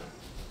mansion.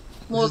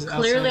 Well, This is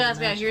clearly it outside has of to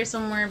the be out here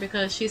somewhere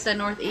because she said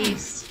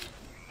northeast.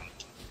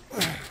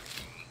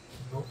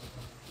 Nope.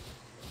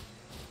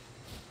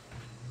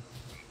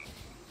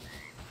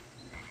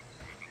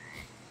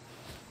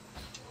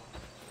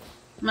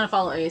 I'm gonna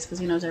follow Ace because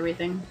he knows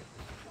everything.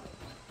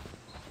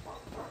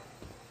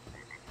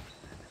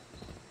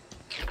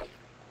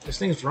 This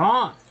thing's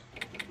wrong.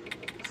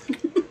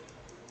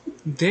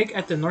 Dig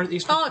at the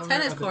northeast corner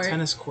tennis of the court.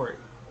 tennis court.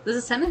 This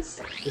is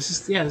tennis? This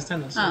is this is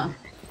tennis. Oh.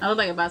 I look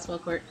like a basketball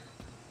court.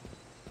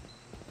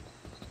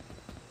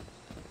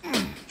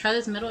 Try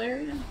this middle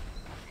area?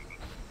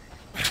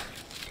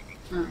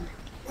 Oh.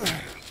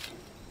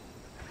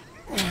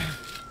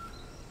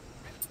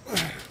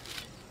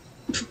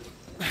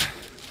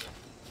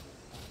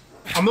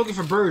 I'm looking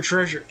for buried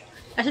treasure.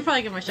 I should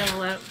probably get my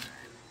shovel out.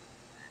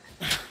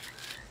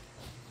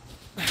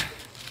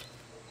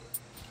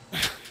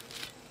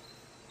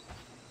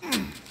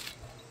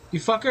 You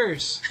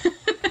fuckers.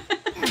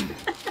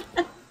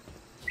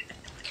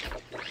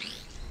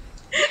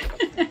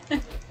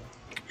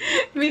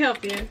 Let me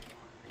help you.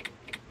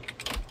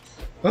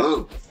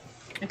 Oh!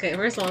 Okay,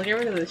 first of all, get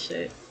rid of this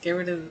shit. Get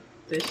rid of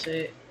this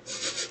shit.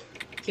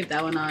 Keep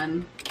that one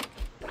on.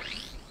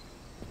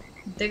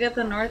 Dig at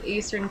the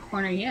northeastern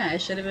corner. Yeah,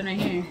 it should have been right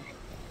here.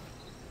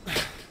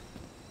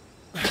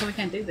 How come we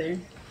can't dig there?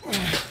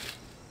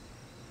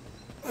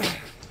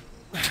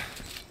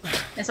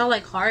 It's all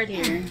like hard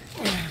here.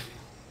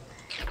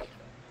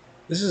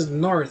 This is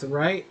north,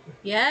 right?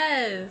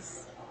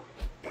 Yes.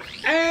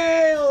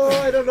 Hey,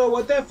 oh, I don't know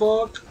what that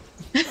fuck.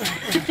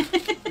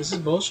 This is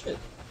bullshit.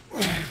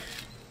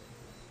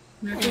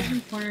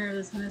 Northeastern corner of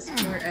the tennis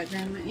court at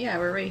Grandma. Yeah,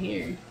 we're right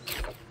here.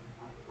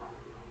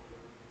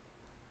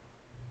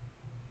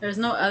 There's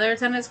no other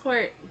tennis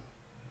court.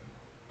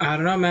 I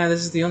don't know, man.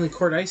 This is the only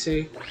court I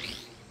see.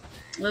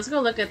 Let's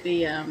go look at the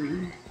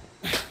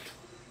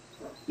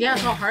Yeah,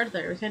 it's all hard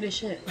there. We can't do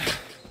shit.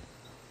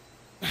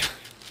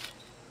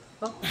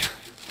 Oh.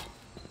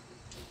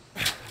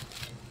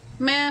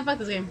 Man, fuck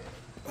this game.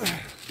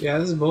 Yeah,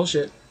 this is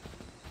bullshit.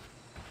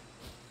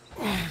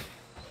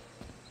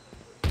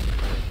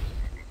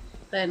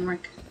 That didn't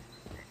work.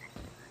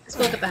 Let's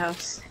go look at the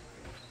house.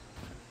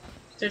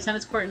 Is there a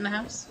tennis court in the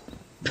house?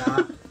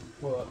 Nah.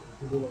 Hold up.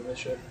 I'm Googling this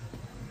shit.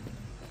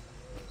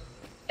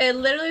 It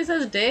literally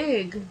says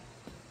dig.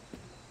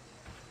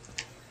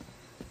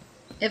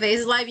 If Ace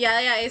is live,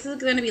 yeah, Ace is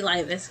gonna be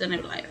live. It's gonna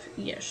be live.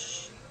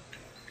 Yes.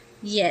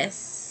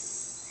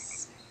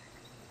 Yes.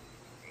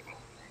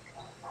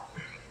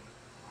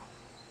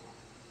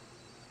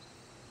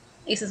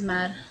 Ace is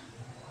mad.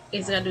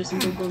 Ace gotta do some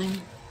googling.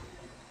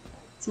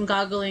 Some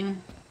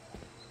goggling.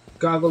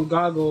 Goggle,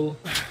 goggle.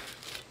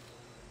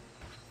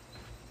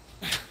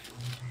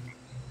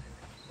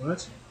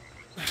 What?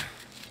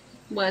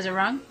 What, is it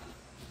wrong?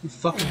 You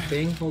fucking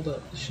thing? Hold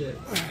up. Shit.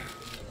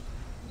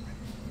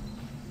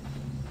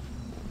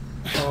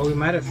 Oh, we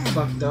might have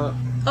fucked up.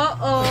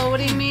 Uh-oh, what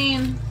do you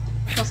mean?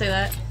 Don't say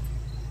that.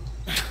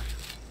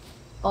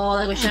 Oh,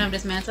 like we shouldn't have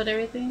dismantled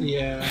everything?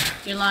 Yeah.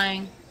 You're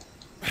lying.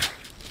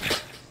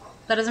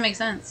 That doesn't make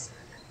sense.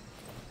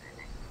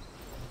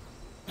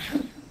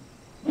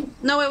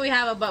 No way we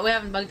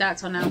haven't bugged out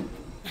till now.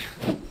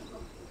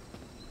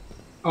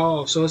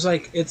 Oh, so it's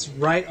like, it's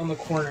right on the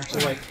corner. So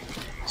like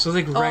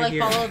right like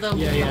here. follow the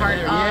there. heart.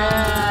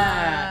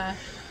 Yeah.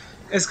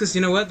 It's because,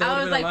 you know what? That I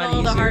would was have been like, a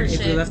lot follow the easier heart if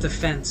we shit. left the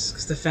fence.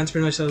 Because the fence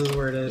pretty much tells us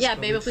where it is. Yeah,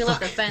 but babe, if we left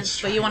the fuck,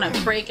 fence, but you want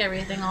to break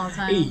everything all the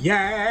time.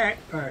 Yeah.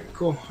 Alright,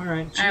 cool.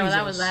 Alright. Alright, well,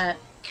 that was that.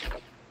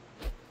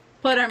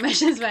 Put our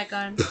missions back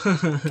on.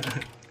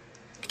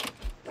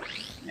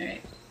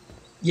 Alright.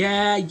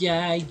 Yeah.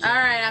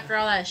 Alright, after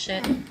all that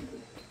shit.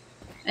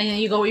 And then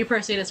you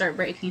proceed to start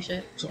breaking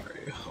shit.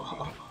 Sorry.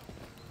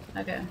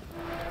 Okay.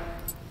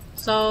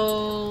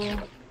 So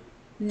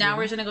now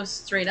we're just gonna go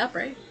straight up,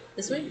 right?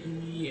 This way?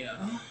 Yeah.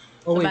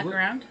 So Oh wait, back what,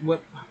 around?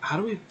 What? How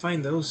do we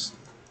find those?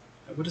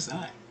 What is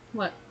that?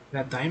 What?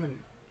 That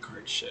diamond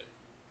card shit.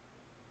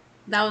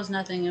 That was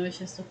nothing, it was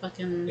just a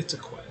fucking... It's a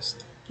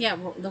quest. Yeah,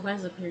 well, the quest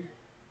is up here.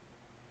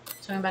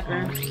 So I'm back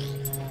around. Okay.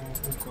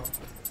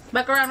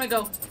 Back around we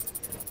go.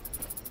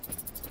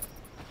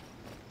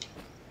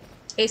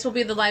 Ace will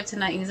be the live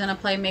tonight. He's gonna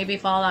play maybe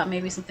Fallout,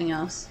 maybe something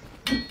else.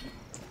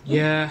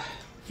 Yeah.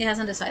 He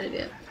hasn't decided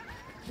yet.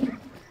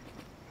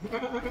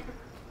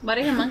 What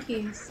are your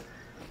monkeys?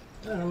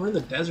 I don't know, we're in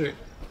the desert.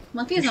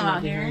 Monkeys not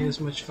out here. This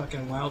much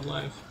fucking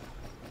wildlife.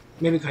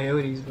 Maybe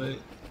coyotes, but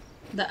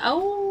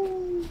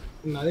Oh.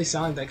 no, they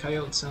sound like that.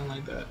 Coyotes sound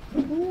like that.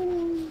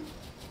 Ooh.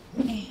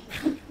 Hey.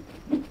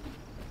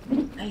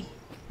 Hey.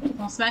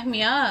 Don't smack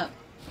me up.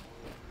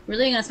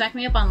 Really, you gonna smack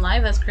me up on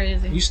live? That's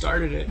crazy. You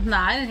started it.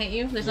 Nah, I didn't hit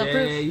you. There's no Yeah,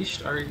 proof. you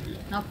started it.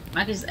 Nope.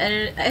 I can just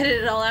edit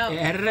it all out.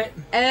 Edit it.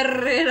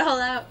 Edit it all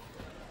out.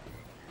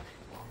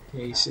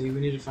 Yeah, you see, we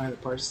need to find the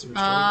parts to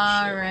restore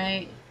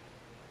Alright.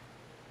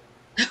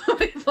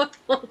 We both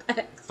pull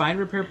back. Find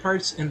repair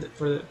parts and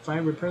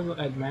find repair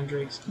at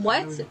Mandrake's.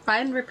 What?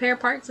 Find repair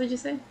parts, what'd you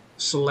say?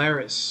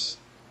 Solaris.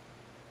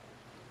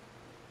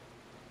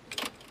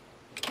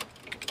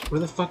 Where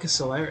the fuck is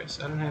Solaris?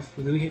 I don't have.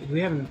 We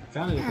haven't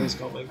found any place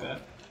called like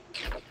that.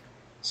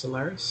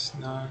 Solaris?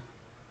 Nah.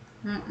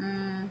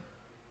 Nah.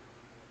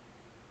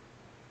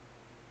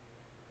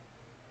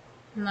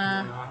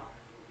 Nah.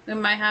 We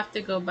might have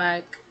to go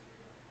back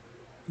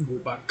Go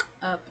back.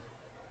 up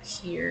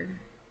here.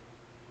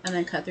 And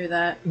then cut through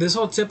that. This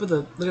whole tip of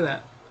the look at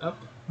that up.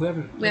 We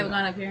haven't gone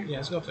up here. Yeah,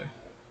 let's go up there.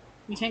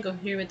 You can't go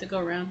here with the go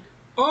around.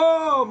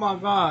 Oh my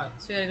god!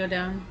 So we gotta go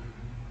down.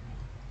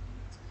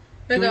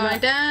 We're Can we going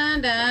not-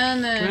 down.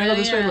 Can I go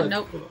this way? Look.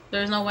 Nope.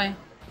 There's no way.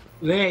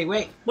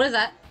 Wait. What is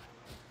that?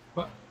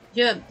 What?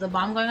 You had the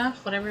bomb going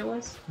off? Whatever it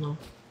was? No.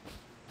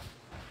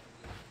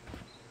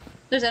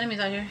 There's enemies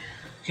out here.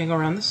 Can't go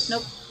around this.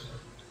 Nope.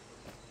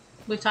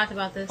 We've talked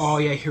about this. Oh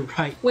yeah, you're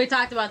right. We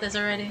talked about this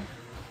already.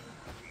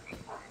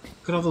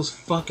 Look at all those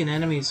fucking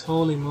enemies.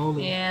 Holy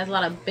moly. Yeah, there's a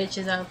lot of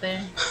bitches out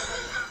there.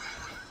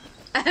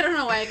 I don't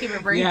know why I keep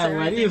referring Yeah, to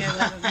why do you?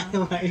 everything. I don't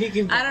know. Why do you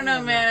keep I don't know,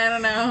 calling man. I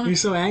don't know. them? You're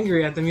so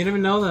angry at them. You don't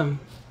even know them.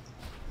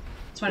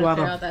 Just want A to lot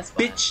figure of out that spot.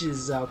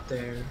 bitches out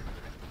there.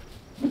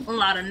 A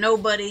lot of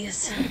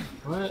nobodies.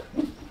 What?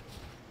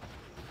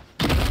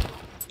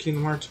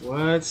 Kingdom Hearts.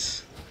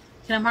 What?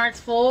 Kingdom Hearts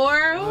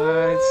 4.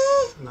 What?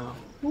 No.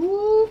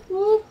 Woo,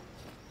 woo.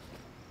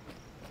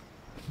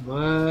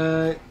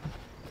 What?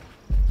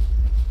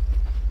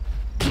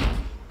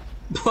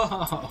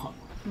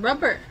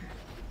 Rubber.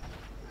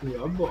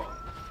 Rubber.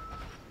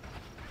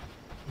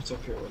 What's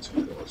up here? What's up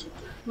here? What's up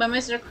here? But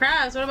Mr.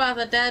 Krabs, what about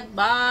the dead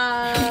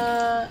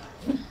body?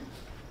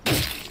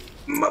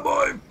 My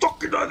boy,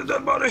 fucking died the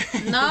dead body.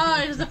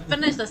 No, just to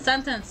finish the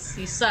sentence.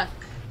 You suck.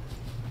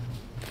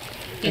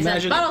 He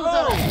Imagine. said, bottles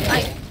of soda.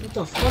 Like, What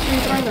the fuck are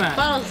you throwing them at?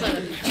 bottles of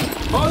soda.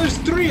 Oh, there's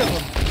 3 of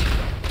them.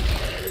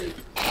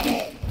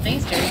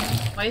 Ain't scary.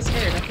 Why are you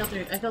scared? I killed 2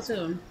 of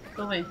them.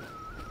 Go away. I'm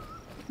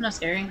not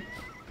scary.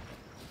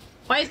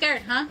 Why are you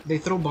scared, huh? They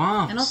throw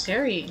bombs. I'm not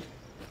scary.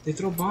 They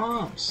throw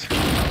bombs.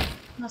 I'm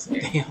not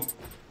scared. Damn.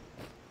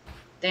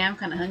 Damn, I'm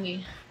kinda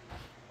hungry.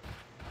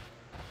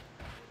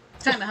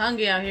 Kinda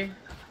hungry out here.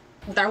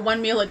 With our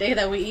 1 meal a day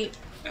that we eat.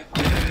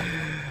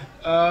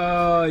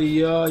 Oh,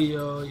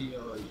 yo.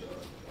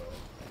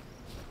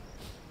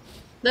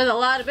 There's a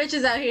lot of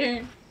bitches out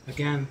here.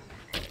 Again.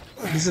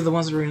 These are the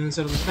ones that were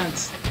inside of the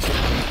fence.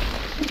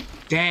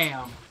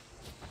 Damn.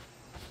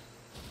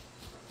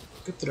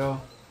 Good throw.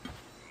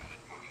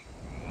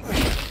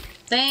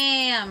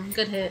 Damn,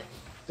 good hit.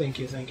 Thank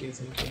you.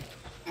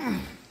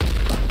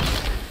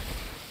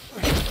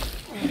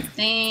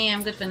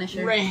 Damn, good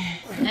finisher.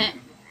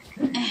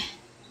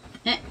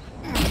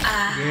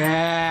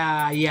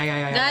 Yeah.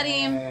 Got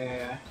him.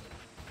 Yeah.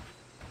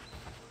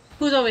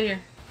 Who's over here?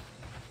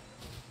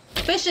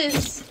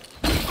 Fishes.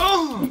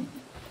 Oh!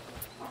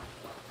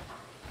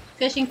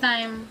 Fishing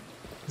time.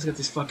 Let's get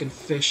these fucking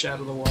fish out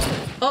of the water.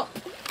 Oh,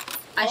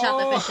 I shot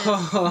the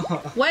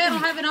fishes. Wait, I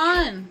don't have it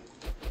on.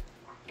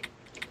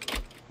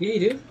 Yeah, you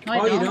do? No, I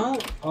You don't.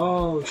 don't?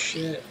 Oh,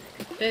 shit.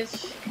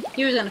 Fish.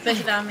 He was gonna fish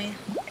without me.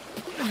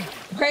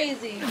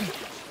 Crazy.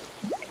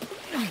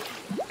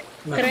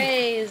 No,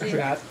 Crazy.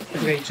 I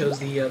forgot you chose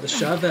the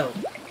shovel.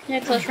 Yeah,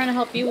 because I was trying to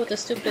help you with the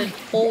stupid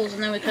poles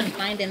and then we couldn't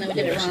find it and then we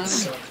did it that wrong. shit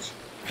sucked.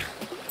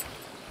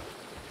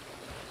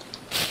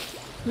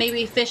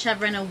 Maybe fish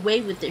have run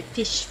away with their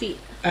fish feet.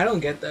 I don't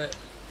get that.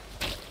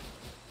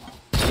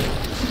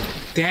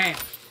 Damn.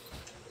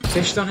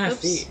 Fish don't have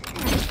Oops. feet.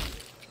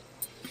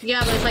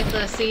 Yeah, but it's like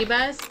the sea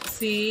bass.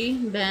 Sea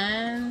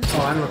bass.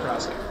 Oh, Animal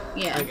Crossing.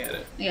 Yeah. I get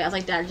it. Yeah, it's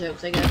like dad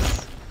jokes, I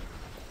guess.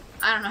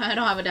 I don't know. I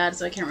don't have a dad,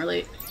 so I can't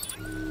relate.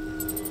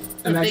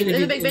 Imagine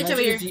there's a big bitch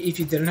over here. if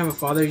you didn't have a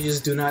father, you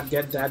just do not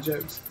get dad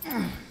jokes.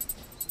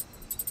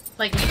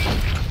 Like,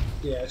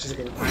 Yeah, it's just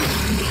like a...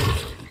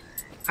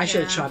 I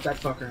should have Yeah. chopped that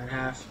fucker in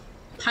half.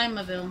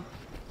 Timaville.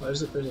 Oh,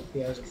 there's a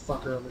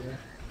fucker over here.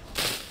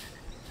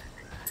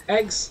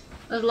 Eggs.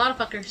 There's a lot of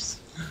fuckers.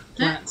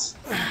 Plants.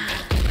 What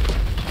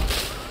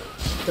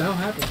the hell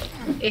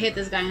happened? It hit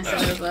this guy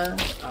instead of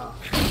Oh.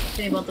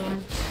 hitting both of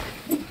them.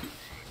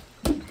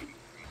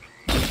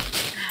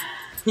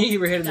 You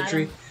were hitting the Got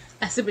tree. him.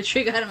 That stupid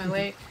tree got in my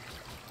way.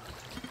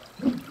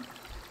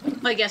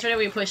 Like yesterday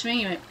when you pushed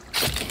me, you went...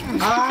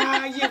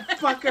 Ah, you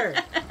fucker!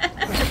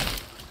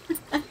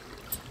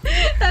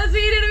 That's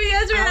what you did to me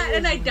yesterday,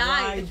 and I was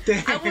died. right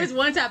there. I was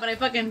one tap and I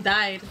fucking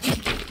died.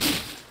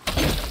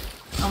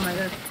 Oh my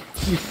god.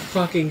 You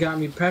fucking got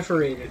me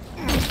penetrated.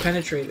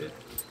 Penetration.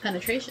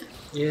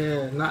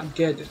 Yeah, not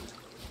good.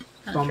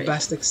 Penetration.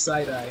 Bombastic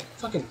side eye.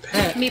 Fucking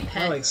pet. Me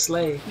pet. I like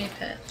slay. Me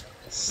pet.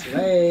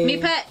 Slay. Me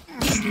pet.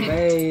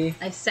 Slay.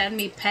 I said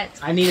me pet.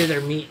 I needed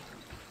their meat.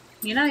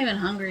 You're not even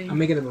hungry. I'm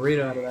making a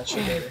burrito out of that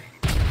shit later.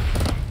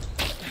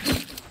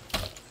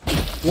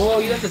 Whoa,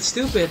 you left it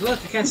stupid.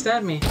 Look, you can't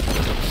stab me.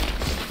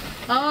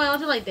 Oh, I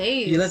left it like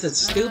days. You left it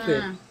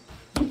stupid.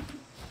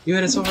 You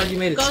hit it so hard you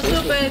made it Go stupid.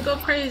 stupid, go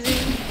crazy.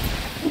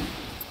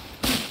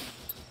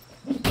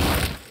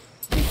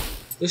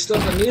 They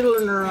stuck a needle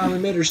in her arm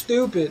and made her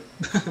stupid.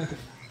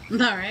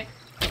 Alright.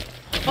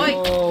 Oi!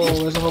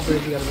 Oh, there's a whole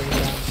bridge we gotta bring down.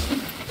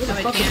 What the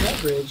fuck is that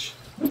bridge?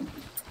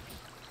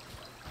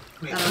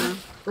 Wait, I don't know.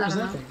 what was I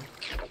that don't know. thing?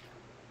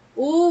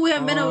 Ooh, we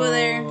haven't been over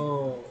there.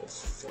 Oh,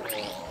 fuck.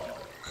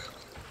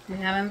 We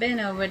haven't been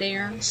over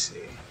there. Let me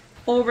see.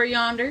 Over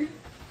yonder.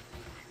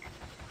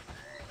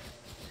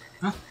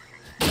 Huh?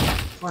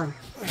 Farm.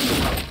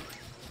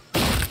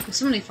 There's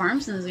so many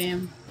farms in this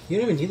game. You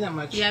don't even need that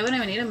much. Yeah, we don't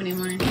even need them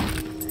anymore.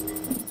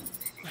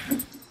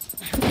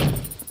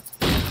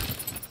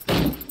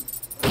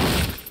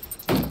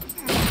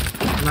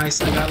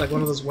 Nice, I got like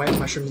one of those white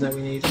mushrooms that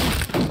we need.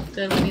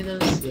 Good, we need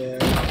those. Yeah.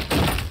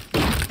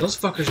 Those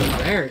fuckers are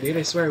rare, dude.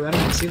 I swear, I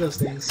don't even see those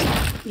things.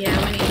 Yeah,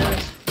 we need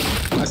those.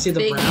 I see the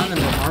Big brown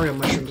and the Mario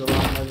mushrooms a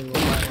lot more than the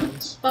white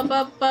ones. Bup,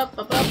 bup, bup,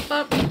 bup, bup,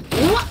 bup.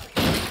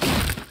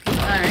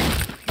 Alright.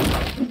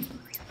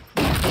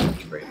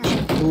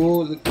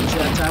 Ooh, look, see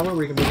that tower?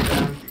 We can bring it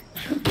down.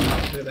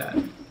 Look at that.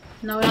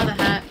 No, we don't have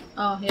the hat.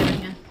 Oh, here we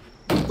can.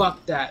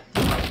 Fuck that.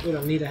 We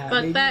don't need a hat.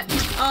 Fuck baby. that.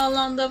 All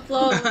on the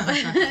floor.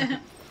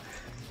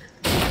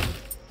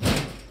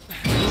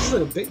 This is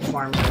like a big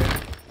farm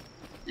here.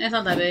 It's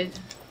not that big.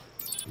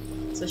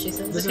 So she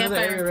says. There's It's a another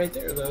area campfire. right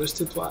there, though. There's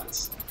 2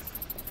 plots.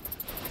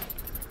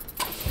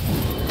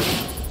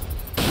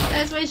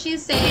 That's what she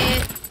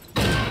said.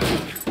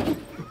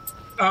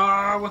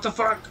 Ah, what the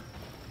fuck?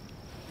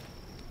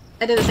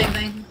 I did the same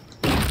thing.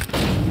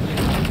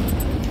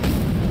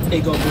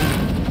 Hey, go boom.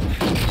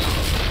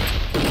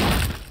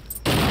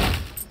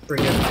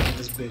 Bring everything in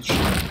this bitch.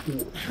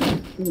 Ooh.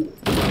 Ooh.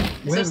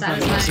 We So haven't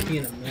found a satisfying. recipe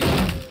in a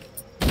minute.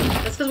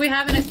 That's because we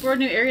haven't explored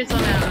new areas till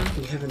now.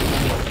 We haven't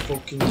found a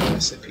fucking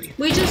recipe.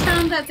 We just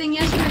found that thing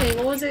yesterday.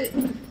 What was it?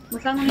 We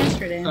found one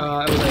yesterday. It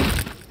was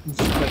like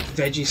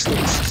veggie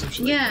sticks or some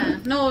shit. Yeah.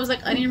 No, it was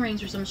like onion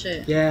rings or some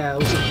shit. Yeah, it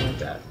was something like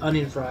that.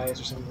 Onion fries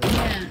or something.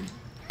 Yeah.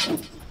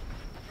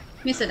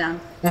 Let me sit down.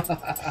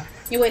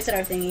 You wasted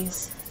our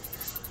thingies.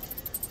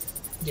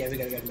 Yeah, we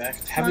gotta get them back.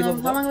 How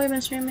long have we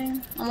been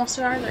streaming? Almost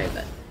 2 hours, right?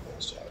 But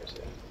Almost 2 hours,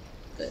 yeah.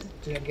 good.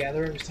 Do you have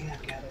Gatherer? We still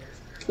have Gatherer.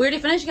 We already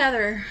finished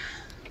Gatherer.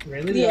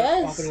 Really?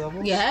 Yes. Popular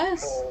levels?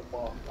 Yes.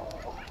 Oh.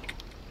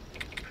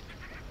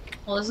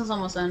 Well, this one's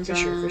almost done. So...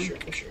 Fisher.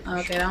 Oh,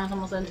 okay, that one's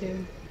almost done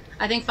too.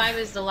 I think 5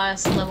 is the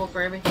last level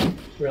for everything.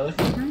 Really?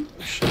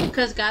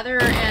 Because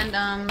Gatherer and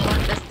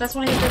that's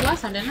what I did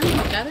last time, didn't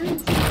I? Gatherer?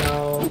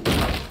 No.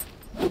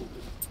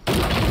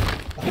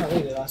 I can't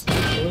read it last time.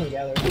 It wasn't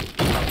Gatherer.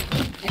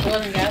 If it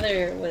wasn't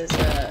Gatherer, it was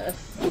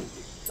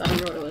I don't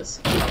remember what it was.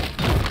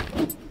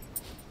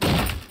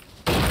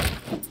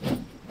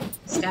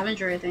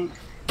 Scavenger, I think.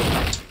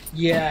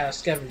 Yeah,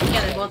 Scavenger.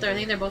 Yeah, they're both there. I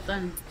think they're both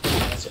done.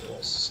 That's what it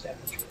was.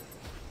 Scavenger.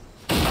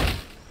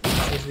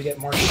 Means we get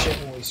more shit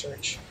when we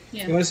search.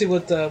 Yeah. You want to see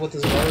what this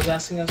well is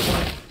asking us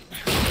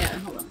for? Yeah,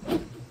 hold on.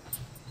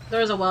 There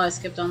was a well I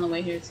skipped on the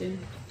way here too.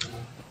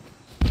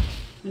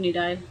 When you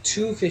died.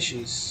 2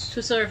 fishies.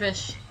 2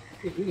 silverfish.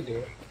 We can do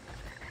it.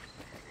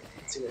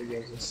 Let's see what it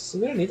gives us. So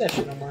we don't need that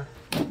shit no more.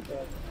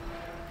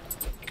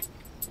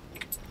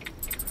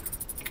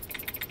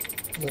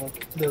 But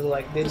they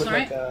look That's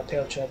like alright.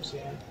 tail chubs,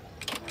 yeah.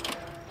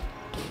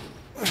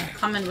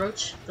 Common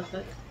roach. The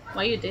fuck?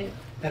 Why you did?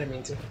 I didn't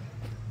mean to.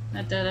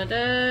 What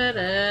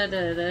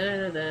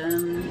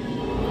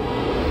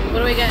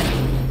do we get?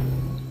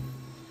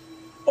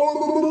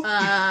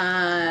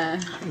 I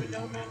don't even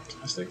know, man.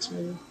 Plastics,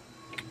 maybe?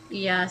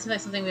 Yeah, it seems like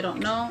something we don't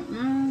know.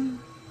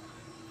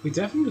 We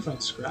definitely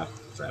find scrap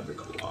fabric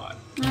a lot.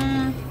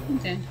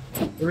 Okay.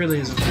 It really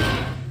isn't.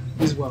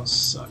 These wells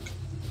suck.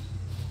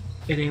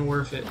 It ain't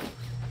worth it.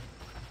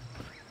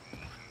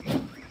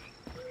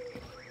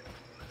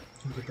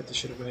 We can put this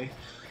shit away.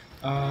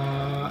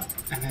 And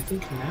I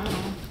think now...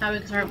 How we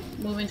can start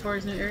moving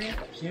towards new area?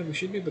 Yeah, we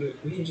should be able to...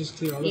 We can just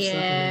clear all this stuff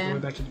and then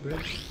go back to the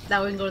bridge. That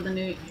way we can go to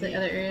the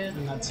other area.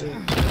 And that's it.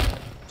 And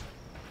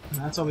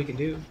that's all we can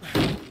do.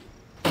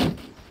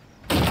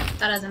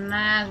 That is a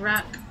nice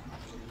rock.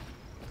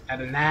 At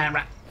a nine,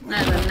 right?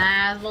 That's a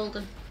nice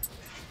boulder.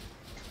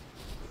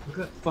 Look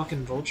at that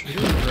fucking vulture.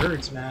 Look at the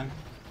birds, man.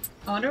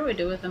 I wonder what we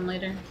do with them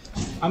later.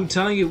 I'm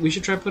telling you, we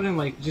should try putting,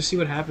 like, just see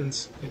what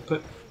happens. Like,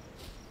 put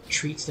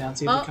treats down,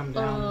 see if they come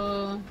down.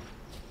 Oh,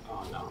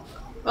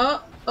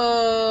 no.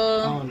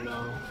 Oh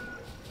no.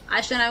 I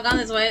shouldn't have gone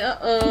this way.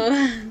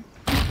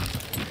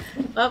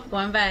 Oh,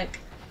 going back.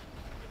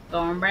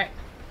 Going back.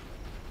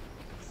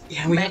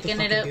 Yeah, we have to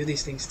Backing it fucking up. do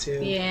these things, too.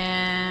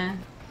 Yeah.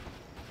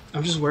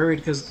 I'm just worried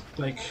because,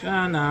 like,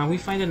 no, we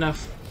find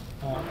enough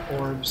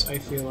orbs, I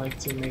feel like,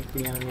 to make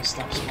the enemy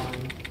stop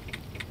spawning.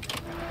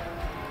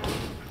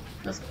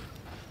 Let's go.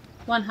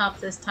 One hop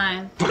this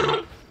time.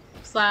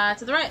 Slide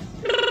to the right.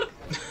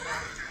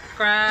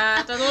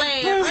 Crouch to the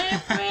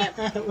left.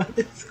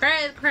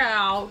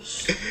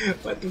 Crouch.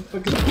 What the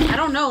fuck is that? I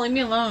don't know. Leave me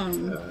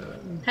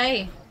alone.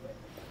 Hey.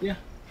 Yeah.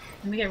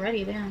 Let me get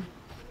ready, damn.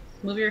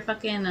 Move your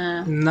fucking,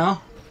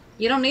 No.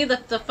 You don't need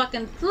the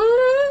fucking...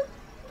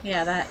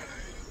 Yeah, that.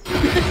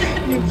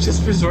 You've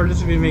just resorted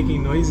to me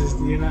making noises,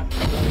 do you not?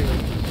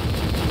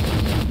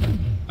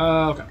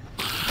 Okay.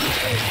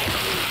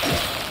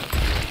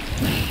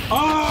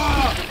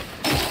 Oh!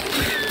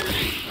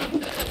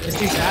 It's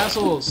these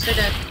assholes. They're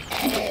dead.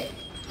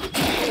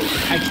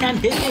 I can't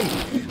hit him.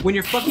 When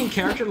your fucking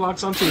character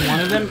locks onto one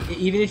of them,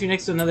 even if you're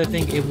next to another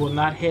thing, it will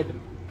not hit them.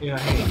 Yeah,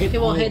 hit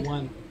It won't only hit.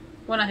 one.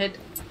 When I hit.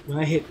 When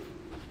I hit.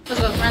 Let's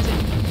go, Francie.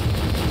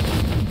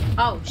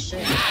 Oh,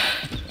 shit. Shut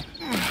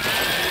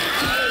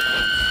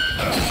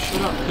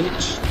up,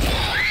 bitch.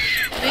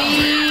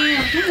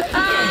 Damn.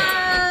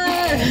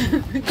 Ah!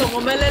 Como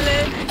melele.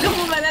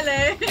 Como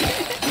melele.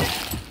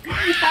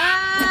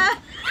 Ah!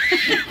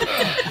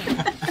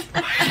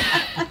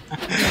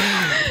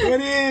 What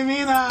do you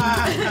mean?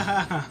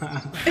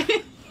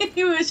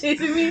 He was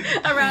chasing me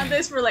around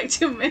this for like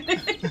 2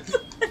 minutes.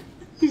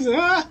 He's like,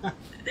 ah!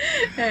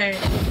 Alright,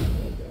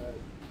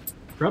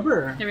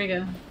 Rubber. here we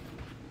go.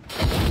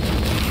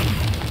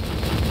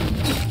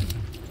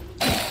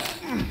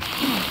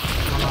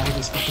 Oh no, I hate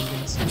these fucking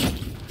things.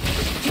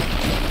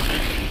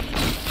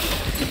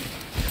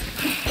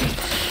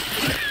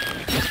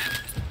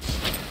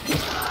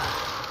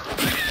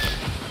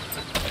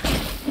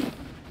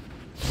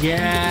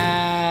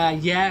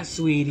 Yeah,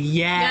 sweetie,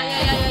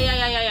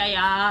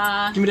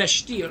 Yeah. Give me that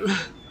steel.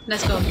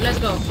 Let's go.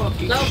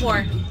 Fucking Level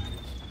 4.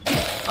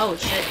 Oh,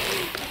 shit.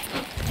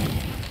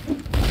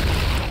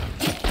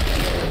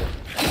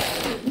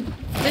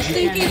 The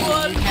stinky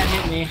one. You can't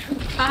hit me.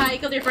 Haha, you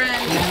killed your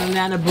friend.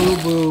 Nana boo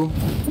boo.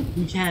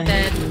 You can't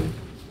Dead. hit me.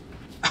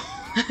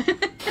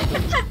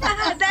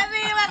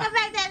 Demi, welcome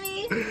back,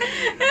 Demi.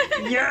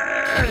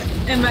 Yeah!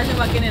 Imagine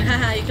walking in.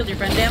 Haha, you killed your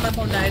friend. Damn, my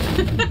phone died.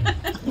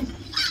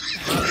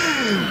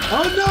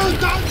 Oh no,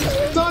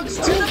 dogs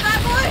It's too! a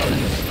bad boy.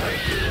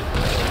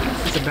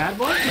 It's a bad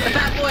boy? A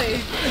bad boy.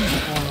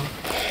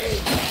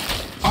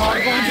 Oh,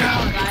 I'm going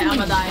down!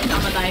 I'ma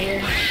die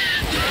here.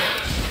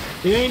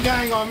 You ain't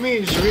dying on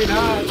me,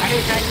 sweetheart. I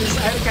hate cactus.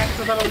 I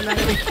thought I was an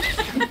enemy.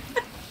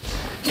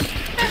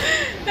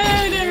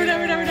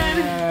 Never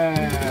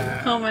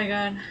died. Oh my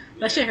god.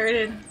 That shit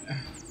hurted.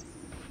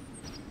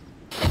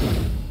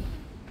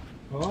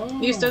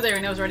 Oh. You stood there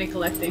and it was already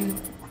collecting.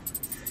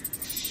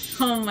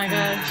 Oh my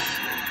gosh.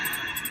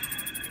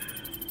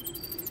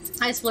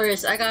 Hi,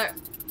 Splurus. I got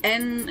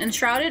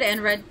Enshrouded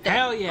and Red Dead.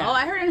 Hell yeah. Oh,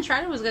 I heard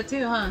Enshrouded was good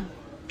too, huh?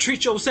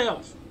 Treat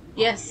yourself.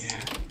 Yes. Yeah.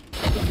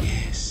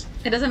 Yes.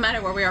 It doesn't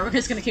matter where we are, we're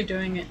just gonna keep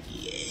doing it.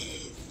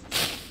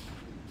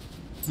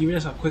 You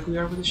realize how quick we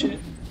are with this shit?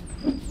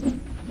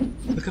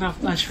 Look at how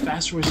much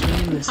faster we're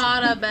spinning this.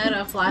 Harder,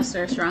 better,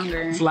 faster,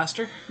 stronger.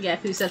 Flaster? Yeah,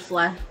 who said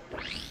flat?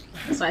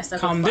 That's why I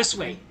stuck Come with this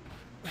flat. way.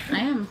 I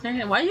am.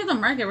 Why are you the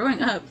market? We're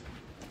going up.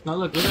 Now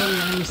look at all the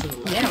enemies to the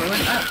left. Yeah, we're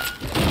going up.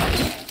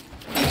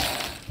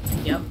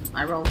 Yep,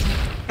 I rolled.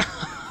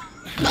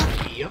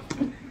 Yep.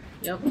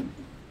 Yep.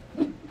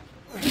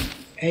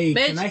 Hey,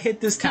 Bitch, can I hit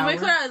this Can tower? we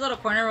clear out this little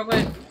corner real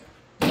quick?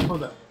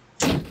 Hold up.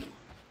 Okay.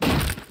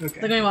 Look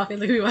at me walking,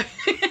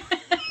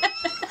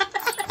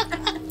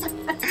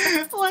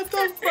 What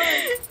the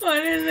fuck? Why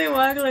did they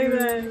walk like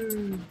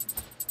that?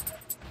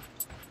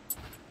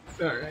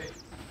 Alright.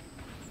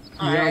 You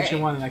got what you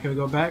wanted. I can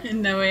go back?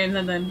 No way,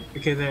 nothing.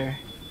 Okay, there.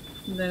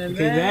 Okay,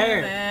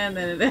 there.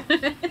 there.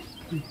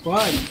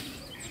 Fuck.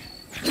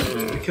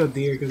 I killed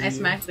deer because I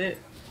smacked it.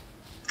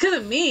 Because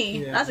of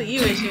me? Yeah. That's a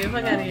you issue.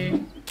 Fuck out of here.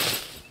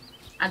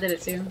 I did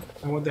it too.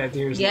 I want that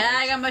deer's Yeah,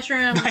 I got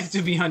mushrooms. life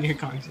to be on your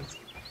conscience.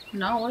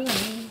 No, what do you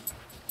mean?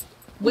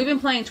 We've been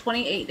playing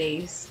 28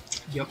 days.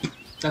 Yup.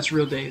 That's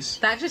real days.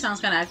 That actually sounds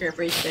kind of accurate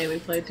for each day we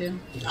played too.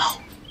 No.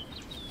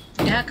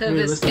 Yeah,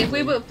 because if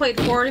we would played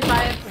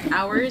 45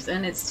 hours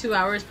and it's 2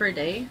 hours per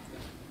day.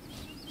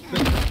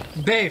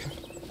 Babe.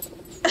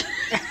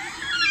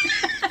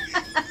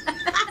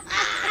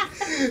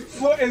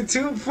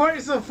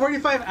 So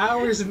 45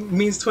 hours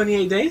means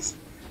 28 days?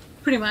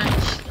 Pretty much.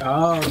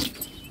 Oh.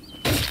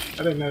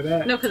 I didn't know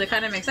that. No, because it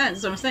kind of makes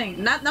sense. That's what I'm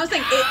saying. Not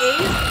saying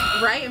it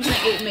is, right? I'm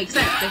saying it makes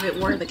sense if it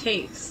were the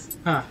case.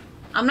 Huh.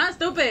 I'm not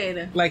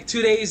stupid. Like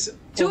 2 days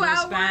 2 over the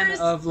hours span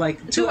of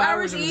like 2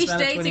 hours over the each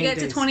span of day to 28 get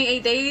days. to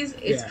 28 days.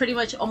 It's Yeah. pretty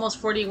much almost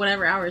 40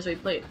 whatever hours we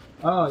played.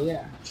 Oh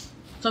yeah.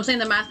 So I'm saying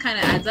the math kind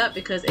of adds up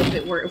because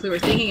if we were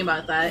thinking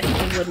about that,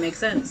 it would make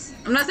sense.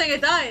 I'm not saying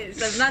it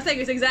does. I'm not saying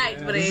it's exact,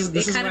 Yeah, but this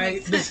it kind of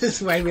makes sense. This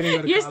is why we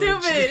didn't go to You're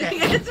college. stupid.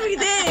 Yes, we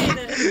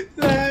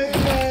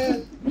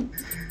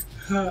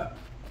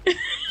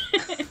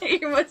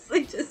did. You're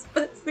mostly just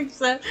busting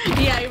stuff.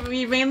 Yeah,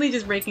 you're mainly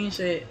just breaking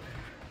shit.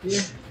 Yeah.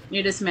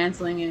 You're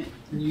dismantling it.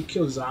 You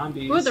kill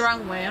zombies. We went the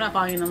wrong way. I'm not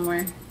following you no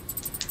more.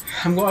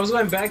 I was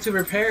going back to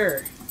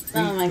repair.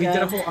 Oh my We did a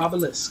God. whole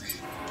obelisk.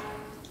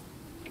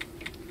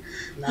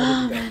 Now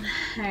Oh we're back. man.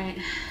 Alright.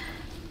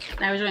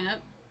 Now we're going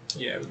up.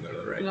 Yeah, we can go to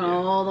the right. We're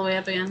going all the way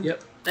up again.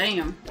 Yep.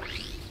 Damn.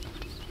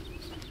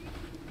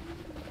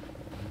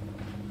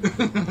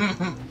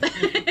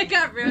 It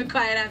got real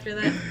quiet after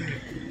that.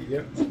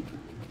 Yep.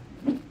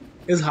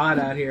 It's hot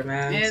out here,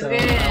 man. It's so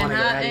getting I wanna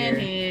get hot out of in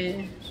here.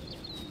 here.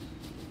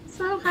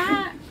 So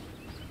hot.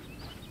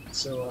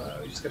 So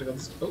we just gotta go.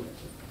 Oh,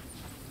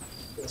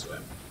 This way.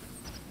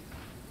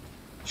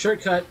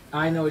 Shortcut.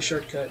 I know a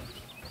shortcut.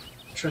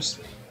 Trust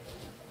me.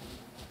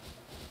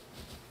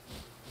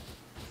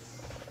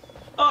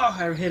 Oh,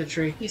 I hit a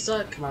tree. You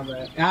suck. Come on,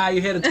 bad. Ah,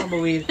 you hit a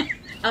tumbleweed.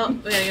 Oh,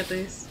 we gotta get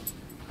these.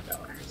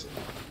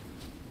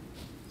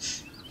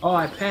 Oh,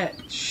 I pet.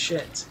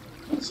 Shit.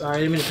 Sorry, I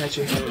didn't mean to pet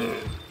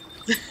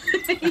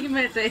you. You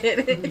meant to hit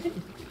it.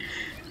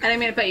 I didn't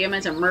mean to pet you, I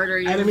meant to murder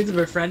you. I didn't mean to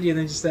befriend you and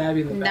then just stab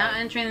you in the Now back.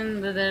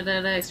 entering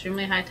the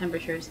extremely high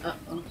temperatures.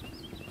 Uh-oh.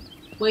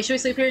 Wait, should we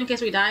sleep here in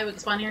case we die? We can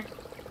spawn here?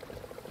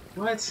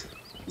 What?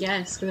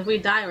 Yes, because if we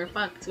die, we're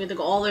fucked. We have to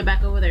go all the way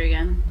back over there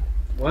again.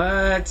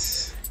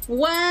 What?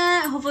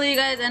 What? Hopefully you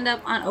guys end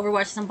up on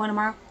Overwatch at some point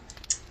tomorrow.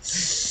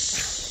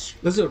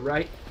 Let's do it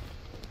right.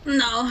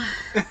 No.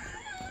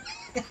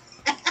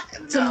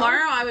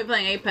 Tomorrow I'll be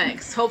playing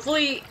Apex.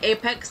 Hopefully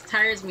Apex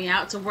tires me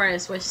out to where I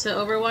switch to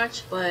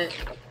Overwatch, but...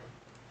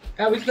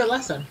 Yeah, we did that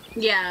last time.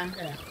 Yeah.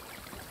 Yeah.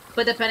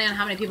 But depending on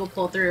how many people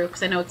pull through,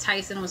 because I know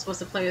Tyson was supposed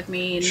to play with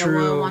me, no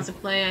True. one wants to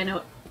play, I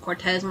know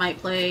Cortez might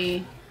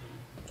play,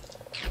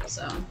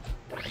 so...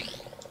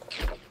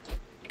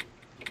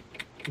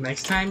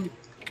 Next time,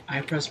 I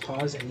press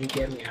pause and you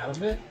get me out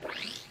of it.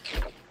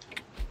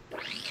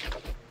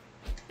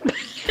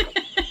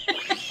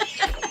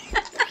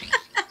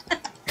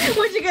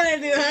 What you gonna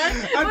do,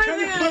 huh? I'm What trying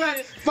you to gonna put on...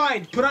 do?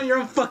 Fine, put on your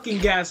own fucking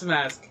gas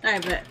mask. I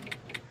bet.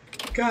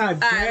 God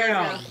damn.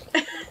 Alright,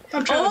 let's go.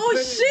 I'm trying to Oh,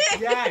 put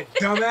shit! It... Yeah,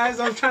 dumbass.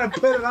 I'm trying to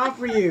put it on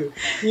for you.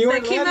 You That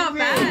weren't came letting out me.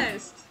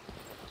 fast.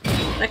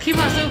 That came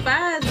out so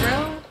fast,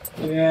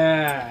 bro.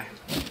 Yeah.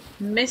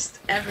 Mist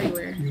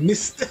everywhere.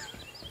 Missed.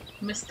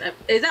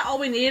 Is that all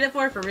we needed it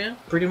for real?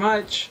 Pretty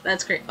much.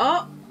 That's great.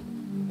 Oh!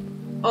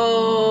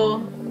 Oh...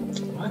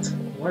 What?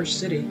 Large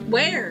city.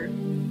 Where?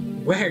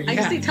 Where? Yeah. I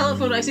just see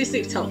telephone. I just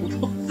see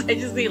telephones. I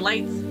just see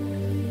lights.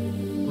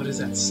 What is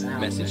that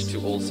sound? Message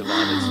to all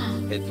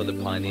survivors. Head for the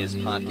Pioneers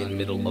Park in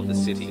middle of the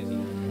city.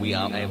 We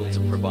are able to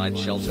provide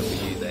shelter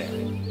for you there.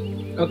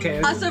 Okay.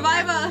 A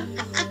survivor!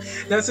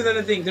 That's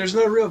another thing. There's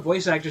no real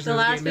voice actors in The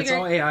this last game. It's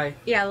figure- all AI.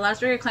 Yeah, the last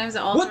figure claims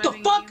that all What the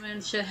surviving fuck?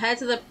 humans should head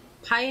to the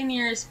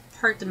Pioneers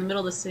Park in the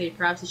middle of the city.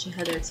 Perhaps you should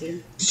head there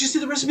too. Did you see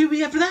the recipe we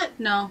have for that?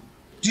 No.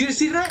 Did you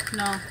see that?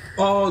 No.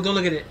 Oh, don't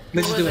look at it.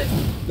 Let's What just do was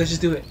it. Let's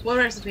just do it. What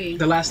recipe?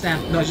 The last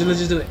stand. No, let's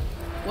just do it.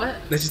 What?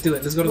 Let's just do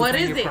it. Let's go to What the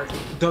is Pioneer it?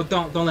 Park.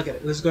 Don't look at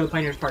it. Let's go to the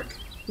Pioneers Park.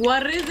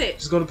 What is it?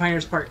 Just go to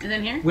Pioneers Park. And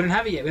then here? We don't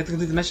have it yet. We have to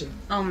complete the mission.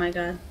 Oh my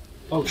god.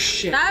 Oh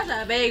shit. That's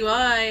a big boy.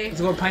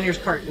 Let's go to Pioneers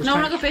Park. No,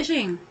 I'm not go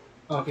fishing.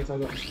 Oh, okay, fine,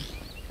 go.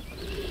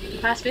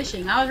 Past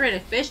fishing. I was ready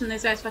to fish and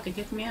these guys fucking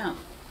kicked me out.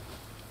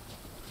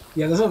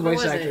 Yeah, there's no What voice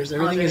was it? actors. Oh,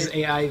 Everything there is it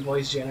is. AI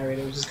voice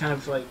generated, which is kind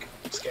of like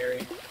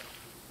scary.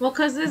 Well,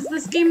 cause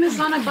this game is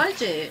on a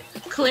budget,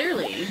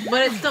 clearly,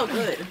 but it's still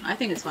good. I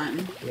think it's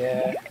fun.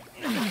 Yeah.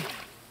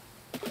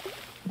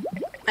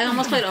 I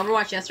almost played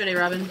Overwatch yesterday,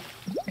 Robin.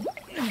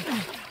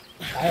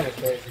 I haven't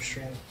played for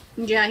stream,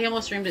 Yeah, he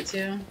almost streamed it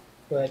too.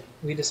 but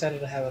we decided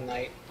to have a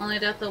night. Only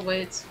Death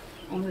awaits.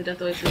 Only Death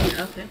awaits.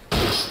 Okay.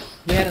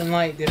 We had a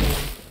night, didn't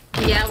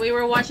we? Yeah, we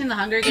were watching the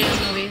Hunger Games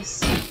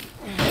movies,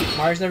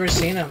 Mars never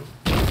seen them.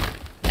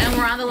 and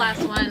we're on the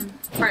last one,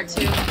 part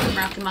 2.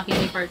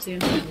 Maki part 2.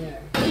 Yeah.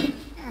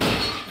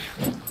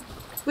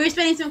 We were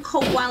spending some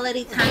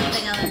quality time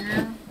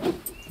together.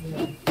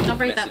 Don't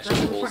break that. Message That's an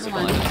to all important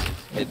one. survivors.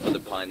 Head for the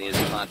Pioneers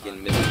Park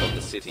in middle of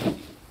the city.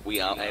 We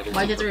are able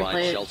Why to did they replay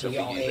provide it? shelter We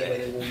for all you ate there.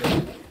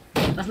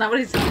 it. That's not what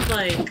he sounds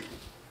like.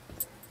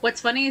 What's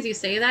funny is you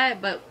say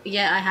that, but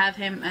yeah, I have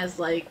him as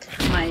like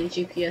my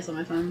GPS on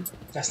my phone.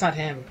 That's not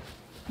him.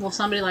 Well,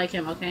 somebody like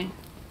him, okay?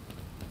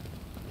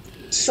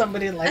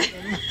 Somebody like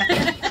him.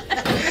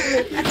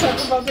 You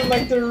talk about them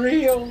like they're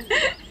real.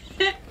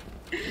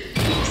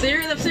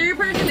 The Siri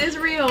person is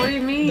real. What do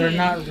you mean? They're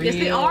not Yes,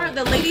 they real. are.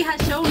 The lady has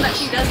shown that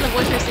she does the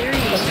voice for Siri.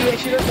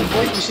 She does the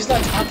voice, but she's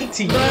not talking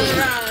to you.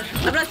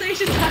 Bruh, I'm not saying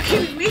she's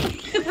talking to me.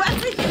 I'm not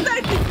saying she's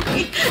talking to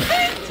me.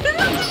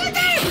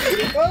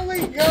 Oh my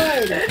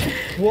god!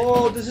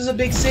 Whoa, this is a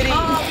big city.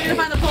 Oh, we need to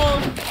find the pole.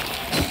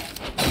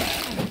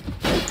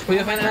 We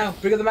gotta find it now.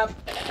 Bring up the map.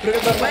 Bring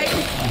up the map. Wait.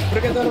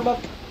 Bring up the map.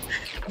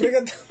 Bring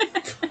up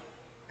the...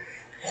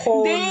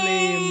 Holy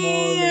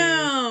moly.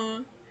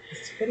 Damn.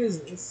 What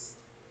is this?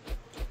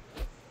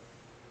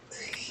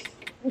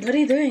 What are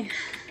you doing?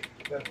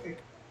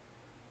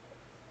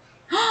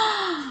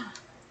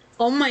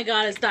 Oh my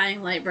god, it's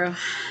dying light, bro.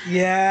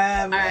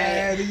 Yeah, man.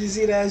 Alright. Did you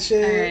see that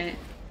shit?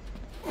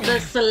 Alright. The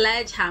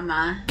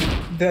sledgehammer.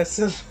 That's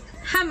a...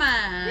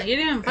 Hammer! You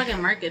didn't even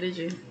fucking mark it, did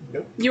you?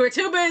 Nope. You were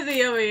too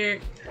busy over here.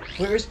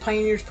 Where's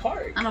Pioneers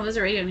Park? I don't know, there's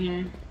a radio in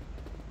here.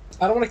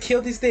 I don't want to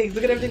kill these things.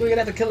 Look at everything we're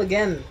gonna have to kill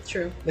again.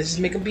 True. Let's just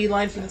make a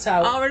beeline for the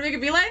tower. Oh, we're gonna make a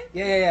beeline?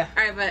 Yeah.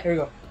 Alright, but Here we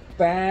go.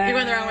 You're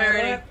going the wrong way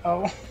already.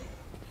 Oh.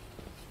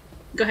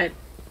 go ahead.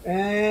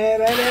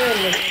 And oh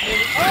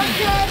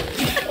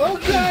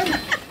god!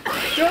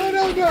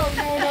 Oh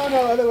god!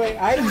 No, other way.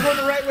 I just go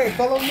the right way.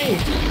 Follow me.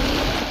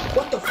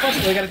 What the fuck?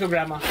 We gotta kill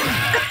Grandma.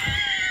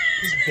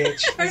 This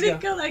bitch. I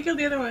Let's go. killed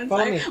the other one.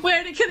 Follow me. Wait,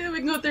 I didn't kill it. We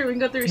can go through.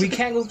 We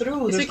can't go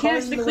through. Yes, There's we can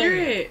cars in to the clear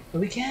way. it.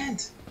 But we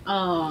can't.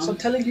 Oh. So I'm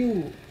telling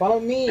you, follow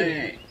me.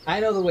 Alright. I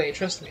know the way.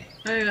 Trust me.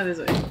 I'm gonna go this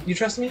way. You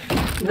trust me?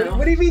 No.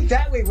 What do you mean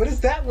that way? What is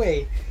that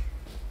way?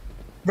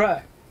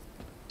 Bruh.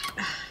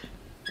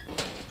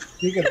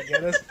 You're gonna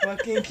get us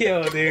fucking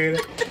killed, dude.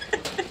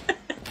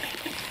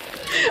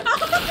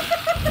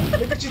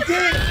 Look what you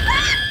did!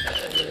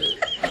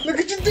 Look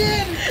what you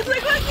did!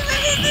 Look what you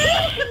made me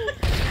do!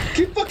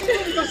 Keep fucking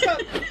moving, don't stop!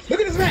 Look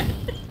at this man!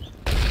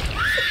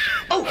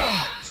 Oh!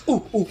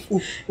 Ooh, ooh,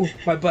 ooh, ooh,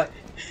 my butt.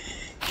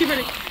 Keep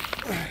running. You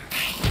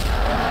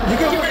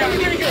go Keep work out.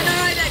 running.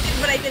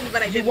 No, I didn't,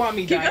 but I did. You want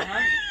me, die,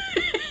 huh?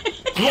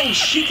 Whoa,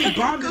 shit, they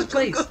bombed this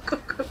place.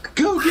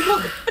 Go, keep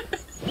moving.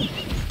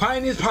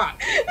 Pioneer's Park.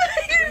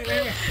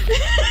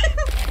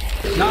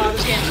 Nah,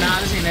 this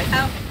ain't it.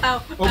 Ow,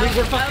 ow. Oh,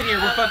 we're fucking here.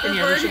 We're fucking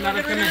here. We should not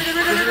have come in.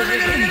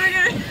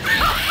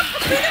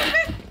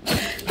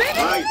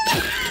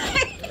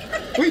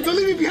 Wait, don't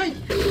leave me behind.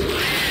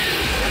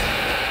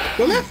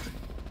 Go left.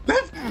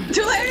 Left.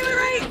 Too late, to the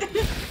right.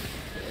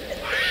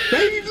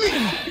 Baby, please.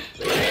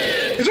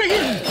 It's right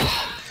here.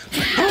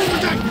 Oh, my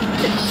God.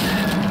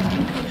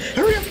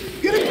 Hurry up.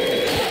 Get it.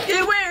 Get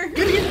it where?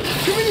 Get it.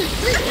 Come in here,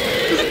 please.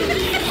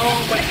 Oh,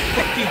 my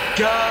fucking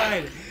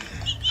God.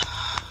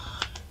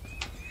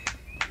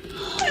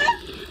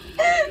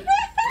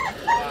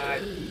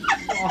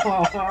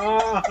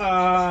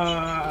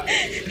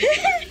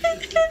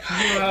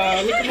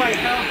 Look at my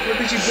health. What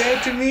did you do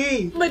to me?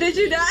 But did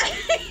you die?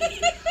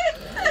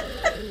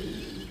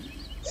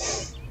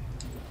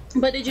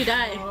 But did you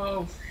die?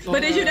 Oh,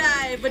 But did you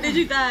die? But did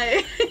you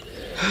die?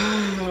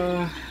 Come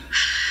over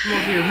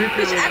here. Rip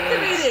Just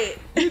activate it.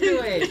 You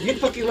do it. You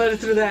fucking let it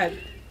through that.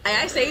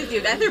 I saved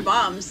you. I threw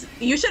bombs.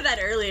 You should have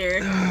died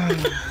earlier. Oh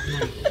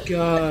my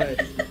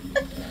God.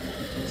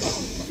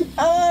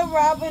 Oh,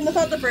 Robin, that's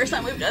not the first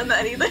time we've done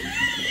that either.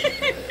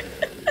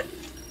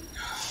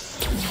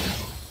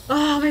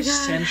 Oh my God.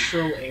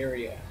 Central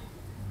area.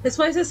 This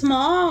place is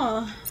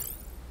small.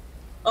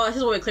 Oh, this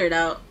is what we cleared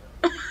out.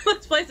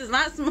 This place is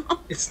not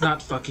small. It's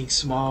not fucking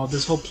small.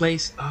 This whole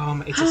place,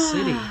 it's a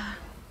city.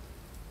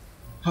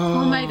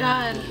 Oh my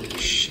God.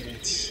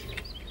 Shit.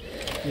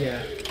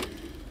 Yeah.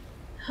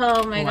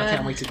 Oh my God. I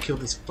can't wait to kill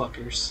these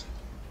fuckers.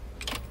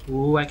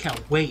 Ooh, I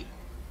can't wait.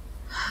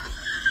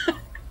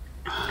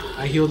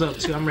 I healed up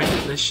too. I'm ready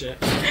for this shit.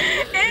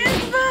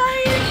 It's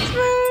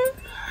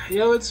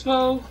Yo, it's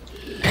Mo.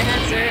 I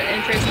had certain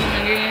interest in the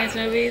Hunger Games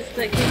movies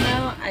that came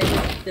out.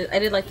 I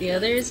did like the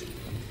others.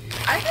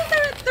 I think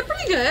they're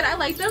pretty good. I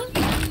like them.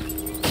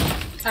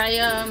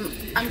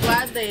 I'm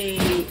glad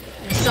they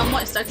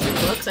somewhat stuck to the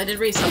books. I did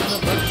read some of the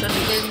books that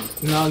they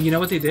did. No, you know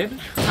what they did?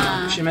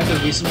 She meant the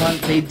recent one.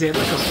 They did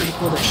like a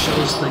prequel that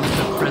shows like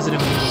the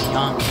president when he was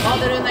young. Oh,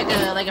 they're doing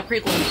like a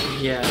prequel.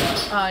 Yeah.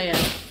 Oh yeah.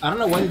 I don't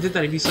know why they did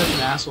that. He'd be such an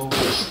asshole.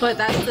 But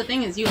that's the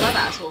thing is, you love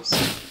assholes.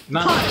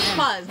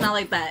 Pause. Not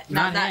like that.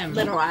 Not that him.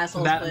 literal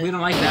assholes. That but, we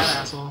don't like that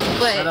asshole.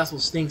 That asshole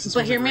stinks.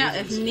 But hear me out.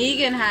 If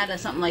Negan had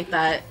something like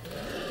that,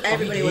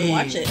 everybody would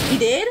watch it. He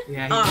did?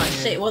 Yeah. He did.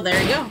 Shit. Well,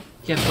 there you go.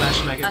 He had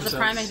flashback episodes. That's a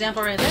prime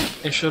example right there.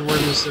 It showed where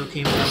Lucille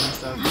came from and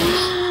stuff.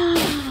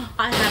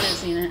 I haven't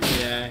seen it.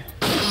 Yeah.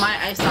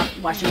 I stopped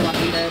watching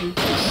Walking Dead.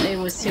 It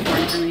was too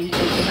boring for me.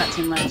 It got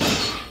too much.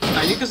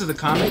 I knew because of the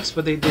comics,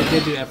 but they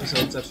did do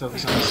episodes that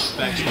focus on his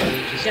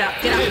backstory. Get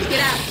out! Get out!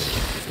 Get out!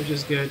 Which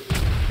is good.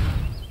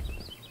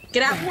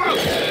 Get out! Whoa!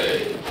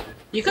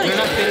 You could. They're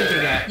not fitting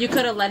through that. You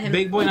could have let him.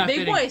 Big boy not Big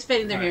fitting. boy is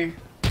fitting through here.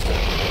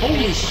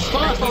 Holy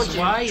fuck! told He's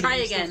you. wide. Try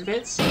He again. still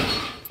fits.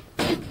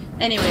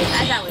 Anyways,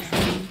 as I was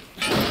saying,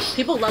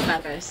 people love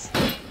bad guys,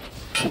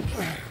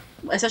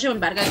 especially when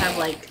bad guys have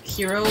like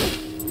hero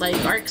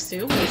arcs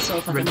too. It's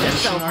so fucking. It's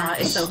so hot.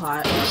 It's so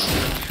hot.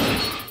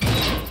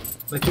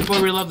 Like people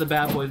really love the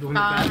bad boys, but when the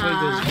bad boy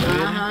goes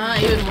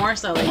good, even more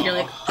so. Like you're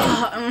like,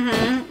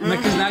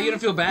 because now you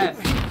don't feel bad.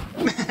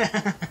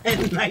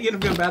 And now you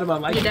don't feel bad about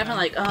life. You're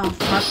definitely like, oh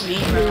fuck me,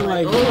 bro. You're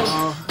like,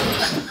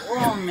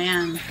 oh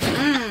man.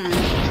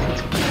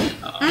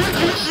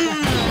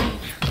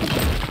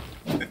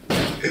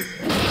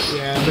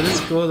 Yeah, but it's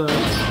cool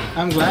though.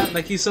 I'm glad,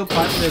 like he's so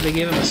popular. They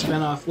gave him a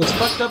spinoff. What's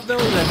fucked up though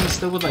is that he's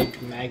still with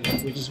like Maggie,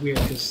 which is weird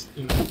because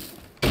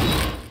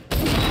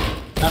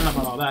I don't know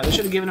about all that. They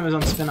should have given him his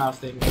own spin-off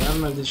thing. I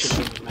don't know if they should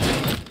have given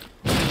him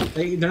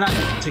Maggie. They're not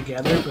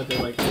together, but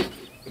they're like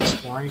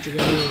exploring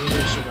together, or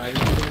they're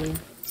surviving together.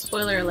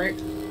 Spoiler alert.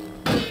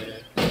 Yeah.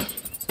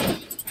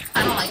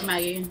 I don't like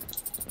Maggie.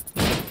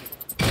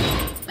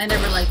 I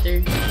never liked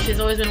her. She's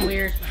always been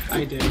weird.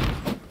 I did.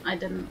 I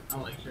didn't. I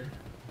liked her.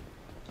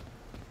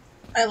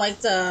 I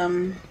liked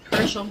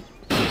Herschel.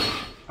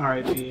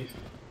 R.I.P.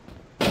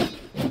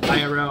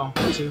 IRL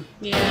too.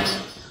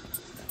 Yeah.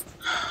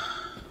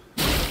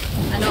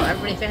 I know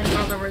everybody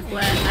fangirls over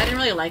Glenn. I didn't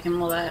really like him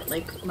all that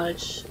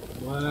much.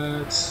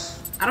 What?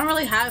 I don't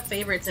really have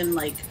favorites in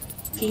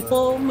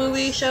people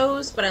movie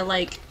shows, but I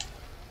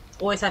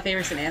always have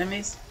favorites in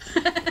animes.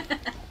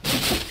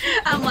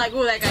 I'm like,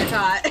 ooh, that guy's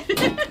hot.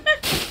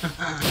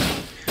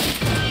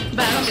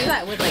 But I don't do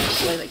that with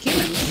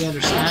humans. You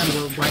understand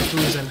what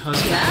waifus and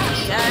husbands.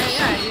 Yeah,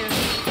 I do.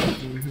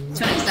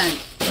 To an extent.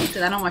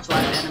 because I don't watch a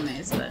lot of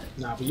animes, but...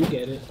 Nah, but you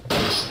get it.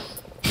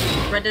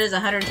 Red Dead is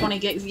 120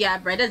 gigs. Yeah,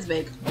 Red Dead's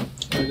big.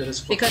 Red Dead is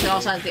because it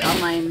also has the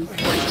online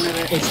portion of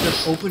it. It's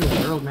the open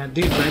world, man.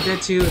 Dude, Red Dead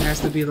 2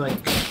 has to be like...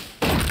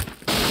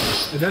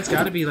 That's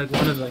gotta be like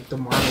one of like the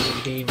marvels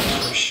of games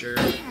for sure.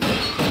 I mean,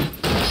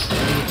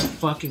 it's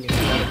fucking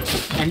incredible.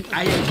 And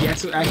I have yet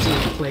to actually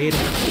play it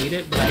and complete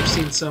it, but I've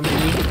seen so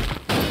many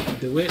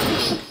do it.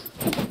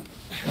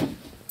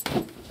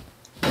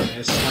 Yeah,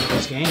 it's one of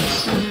those games.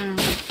 Mm-hmm.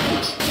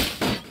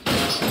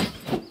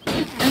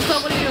 And so,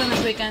 what are you doing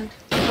this weekend?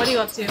 What are you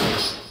up to?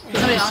 There's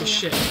somebody on you.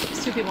 Shit.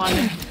 There's 2 people on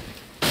you.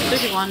 3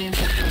 people on you.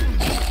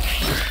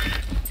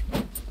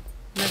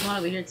 There's one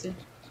over here too.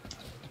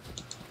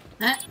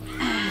 Huh?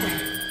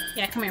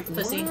 Yeah, come here,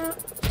 pussy.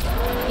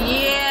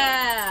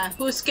 Yeah!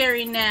 Who's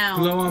scary now?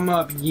 Blow him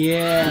up,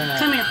 yeah!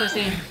 Come here,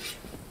 pussy.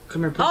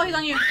 Come here, pussy. Oh, he's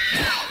on you!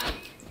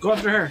 Go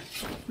after her!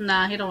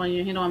 Nah, he don't want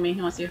you. He don't want me.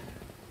 He wants you.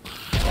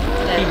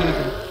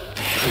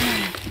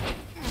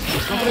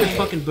 Don't throw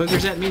fucking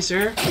boogers at me,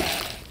 sir.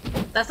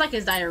 That's like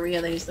his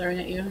diarrhea that he's throwing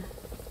at you.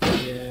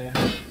 Yeah.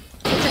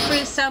 Take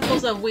 3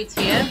 samples of wheat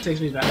here. Takes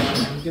me back.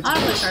 Man. I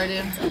don't play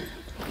Stardew.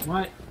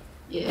 What?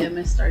 Yeah, I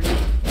miss Stardew.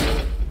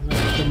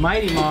 The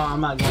Mighty Mall,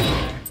 I'm not going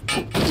there.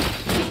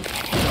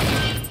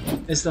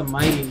 It's the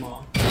Mighty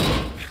Mall.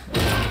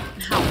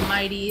 How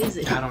mighty is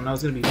it? I don't know,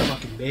 it's gonna be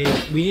fucking big.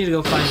 We need to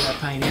go find that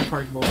Pioneer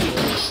Park bullshit.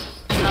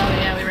 Oh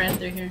yeah, we ran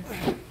through here.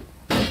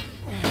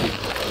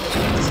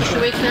 So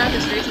should we clear out the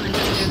streets and then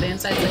just do the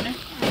inside later?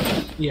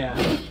 Yeah.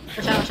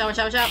 Watch out, watch out, watch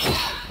out, watch out.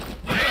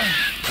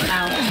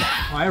 Ow.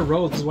 Oh, I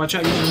rolled, because watch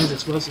out, usually means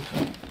explosive.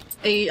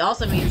 It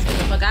also means get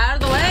the fuck out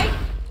of the way.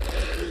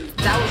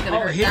 That was gonna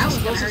hurt. That was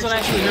gonna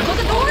hurt. Close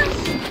the doors!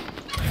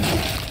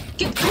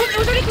 It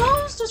was already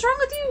closed! What's wrong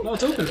with you? No,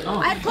 it's open. Oh.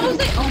 I had closed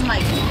it! Oh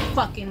my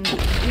fucking...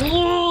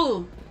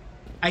 Ooh.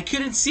 I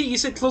couldn't see. You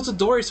said close the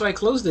door, so I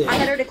closed it. I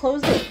had already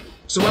closed it.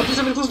 So why did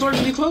somebody close the door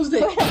when you closed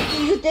it?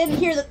 You didn't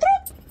hear the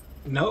throop!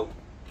 No.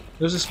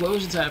 There's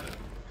explosions happening.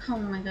 Oh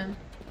my god.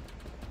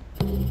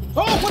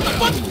 Oh, what the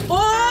fuck?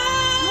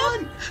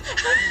 Oh!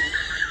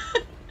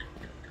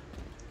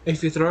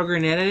 If you throw a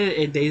grenade at it,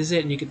 it dazes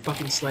it and you can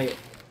fucking slay it.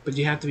 But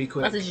you have to be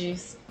quick. That's a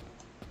juice.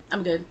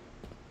 I'm good.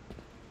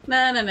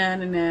 Nah, nah, nah,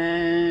 nah,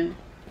 nah.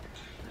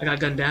 I got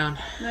gunned down.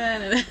 Nah,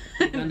 nah,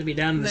 nah. Gun to be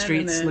down in the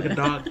streets like a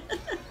dog.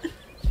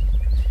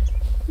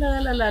 La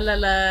la la la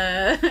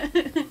la.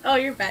 Oh,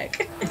 you're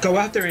back. Go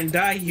out there and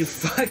die, you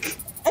fuck.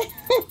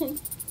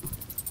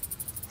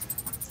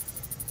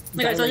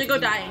 Like I told you, go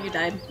die, and you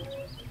died.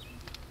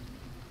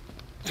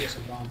 Get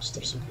some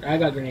bombs. I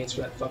got grenades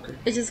for that fucker.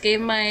 I just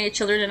gave my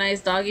children a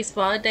nice doggy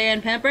spa day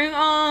and pampering.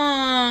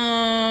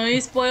 Oh,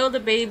 you spoiled the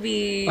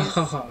baby.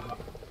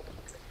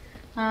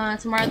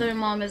 Tomorrow their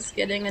mom is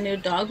getting a new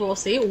dog. We'll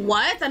see.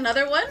 What?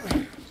 Another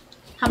one?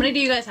 How many do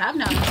you guys have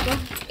now? Let's go.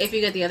 If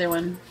you get the other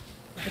one.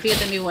 If you get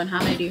the new one, how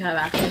many do you have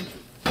active?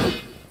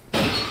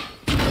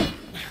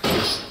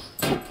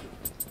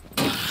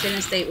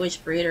 Shouldn't state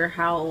which breed or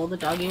how old the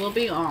doggy will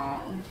be.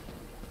 Oh,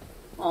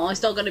 it's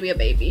still gonna be a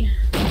baby.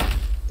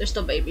 They're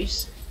still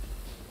babies.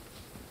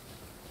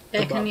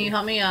 Yeah, can you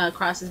help me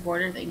cross this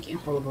border? Thank you.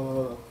 Hold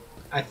on.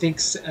 I think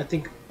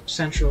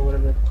Central,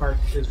 whatever park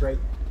is right.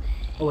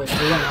 Oh wait, we're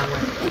going on way.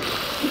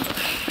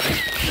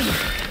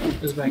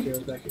 It was back here.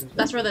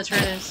 That's where the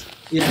turret is.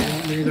 Yeah,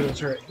 we need to go to the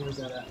turret. Where's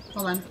that at?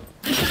 Hold on.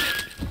 The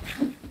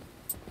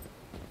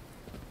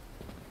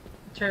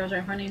turret was right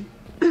in front of you.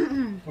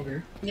 Over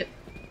here? Yep.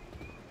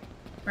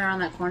 Right around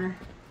that corner.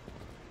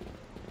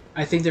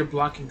 I think they're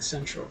blocking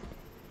Central.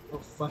 Oh,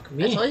 fuck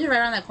me. I told you right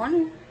around that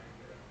corner.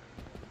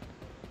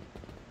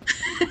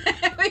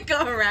 We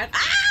go around.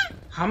 Ah!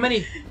 How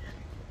many?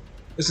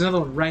 There's another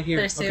one right here.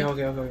 There's 2.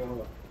 Okay, hold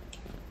on.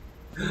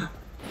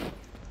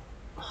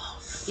 Oh,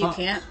 fuck. You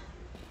can't.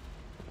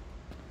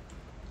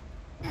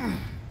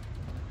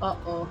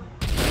 Uh-oh.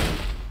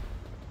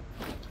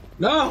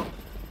 No!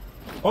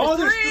 Oh,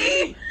 there's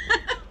 3!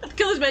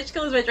 Kill this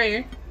bitch right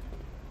here.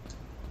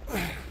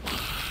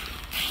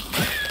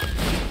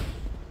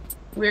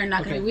 We're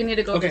not gonna. We need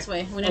to go this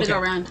way. We need to go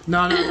around.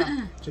 No.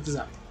 Check this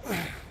out.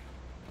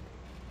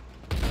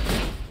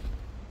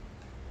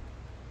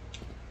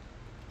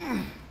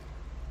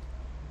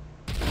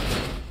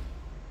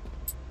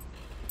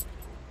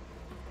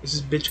 Is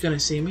this bitch gonna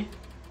see me?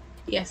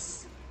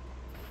 Yes.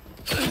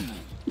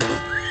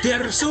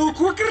 They're so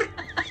quicker!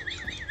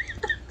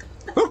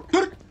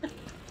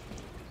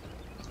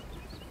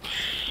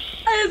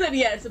 I said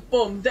yes.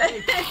 Boom.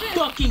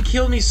 Fucking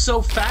killed me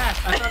so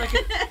fast. I thought I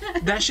could.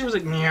 That shit was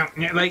like,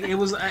 like it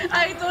was.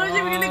 I told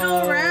you we need to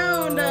go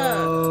around.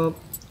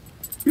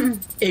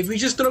 If we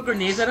just throw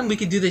grenades at them, we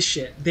could do this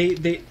shit.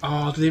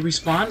 Oh, do they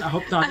respawn? I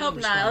hope not. I hope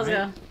not. Let's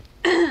go.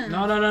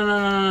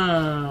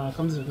 No.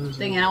 Come this way.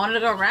 Dang it, I wanted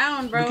to go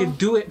around, bro. We could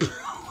do it, bro.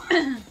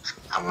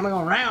 I want to go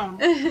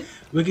around.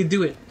 We could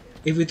do it.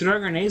 If we throw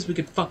grenades, we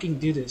could fucking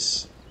do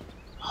this.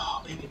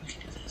 Oh, baby, we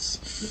can do this.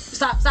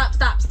 Stop.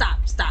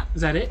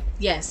 Is that it?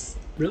 Yes.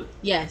 Really?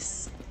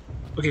 Yes.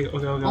 Okay.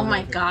 Oh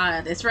my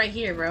god, it's right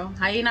here, bro.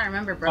 How do you not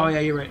remember, bro? Oh yeah,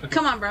 you're right. Okay.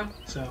 Come on, bro.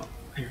 So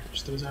Here,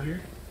 just throws out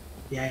here.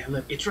 Yeah,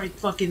 look, it's right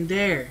fucking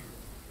there.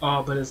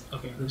 Oh, but it's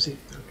okay. Let me see.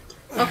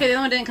 Okay, the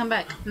other one didn't come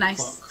back.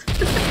 Nice.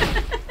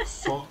 Fuck.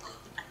 Fuck.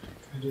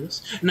 Can I do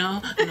this?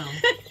 No, no.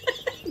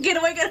 Get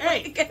away! Get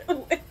away! Hey. Get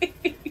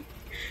away!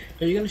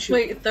 Are you gonna shoot?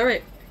 Wait, throw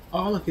it.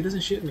 Oh, look, he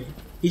doesn't shoot me.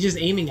 He's just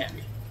aiming at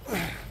me.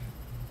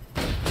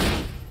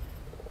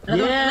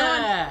 Another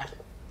Yeah.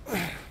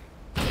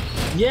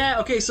 Yeah.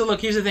 Okay. So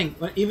look, here's the thing.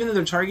 Even though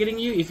they're targeting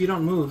you, if you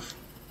don't move.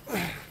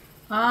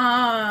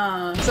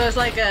 Ah, so it's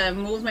like a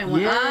movement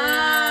one. Yeah.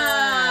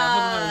 Ah.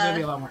 Hold on, there's gonna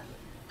be a lot more.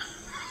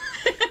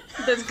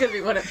 That's gonna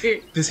be what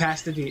appeared. This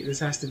has to be. This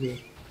has to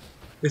be.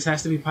 This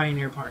has to be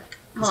Pioneer Park.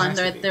 This Hold on, has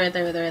they're to be. right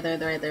there.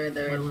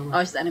 Where? Oh,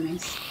 it's the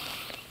enemies.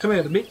 Come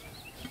here, the big.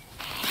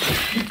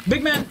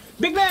 Big man!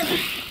 Big man!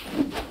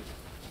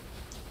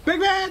 Big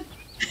man!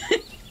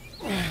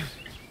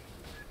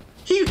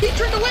 he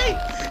turned away!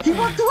 He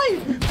walked away!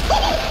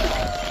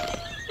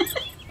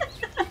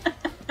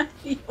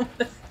 You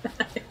almost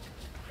died.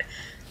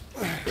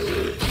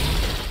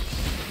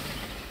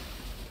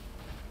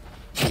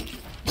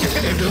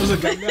 If there was a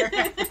gun there.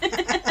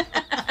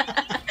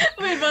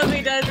 We'd both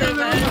be dead so If there was a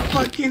bad.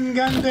 fucking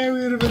gun there,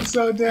 we would have been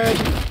so dead.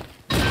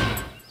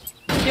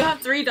 You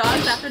have 3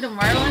 dogs after the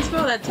Marlins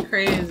go? That's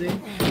crazy.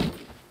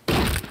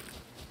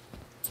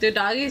 Dude,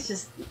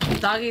 doggies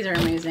are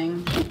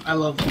amazing. I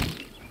love them.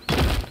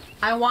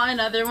 I want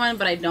another one,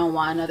 but I don't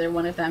want another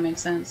one, if that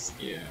makes sense.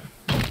 Yeah.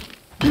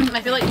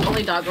 I feel like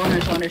only dog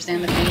owners will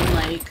understand the pain,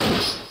 like...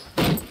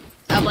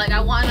 I'm like, I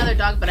want another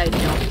dog, but I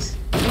don't.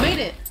 You made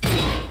it.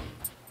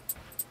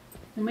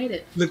 You made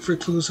it. Look for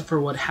clues for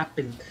what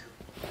happened.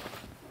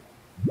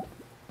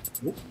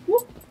 Whoop,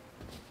 whoop.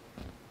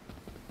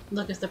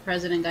 Look, it's the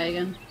president guy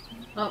again.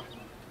 Oh.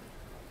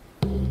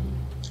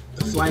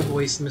 The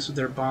Flyboys missed with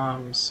their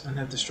bombs and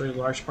have destroyed a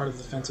large part of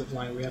the defensive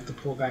line. We have to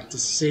pull back to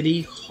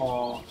City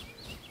Hall.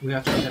 We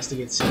have to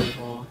investigate City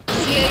Hall.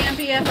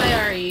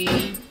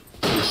 C-A-M-P-F-I-R-E.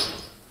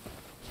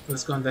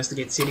 Let's go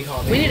investigate City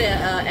Hall. We need to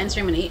end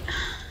stream and eat.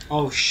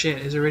 Oh shit,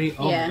 is it ready?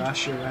 Oh Yeah. my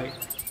gosh, you're right.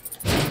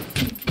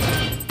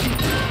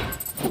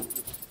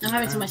 I'm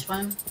having too much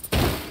fun.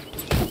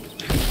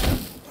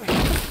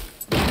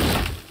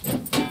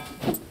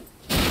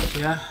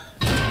 Yeah.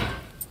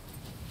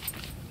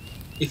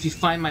 If you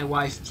find my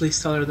wife,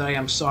 please tell her that I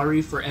am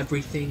sorry for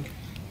everything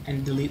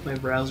and delete my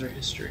browser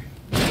history.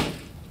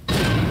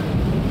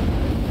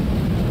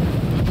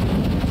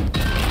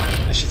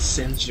 I should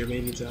send your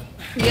baby to.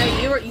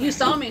 Yeah, you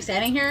saw me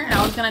standing here, and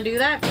I was gonna do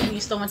that, and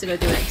you still went to go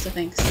do it, so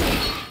thanks.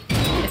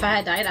 If I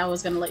had died, I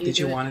was gonna let you do it. Did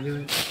you want to do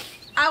it?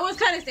 I was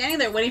kind of standing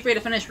there waiting for you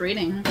to finish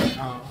reading.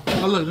 Oh.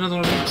 Oh look, another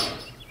one over here.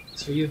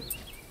 It's for you.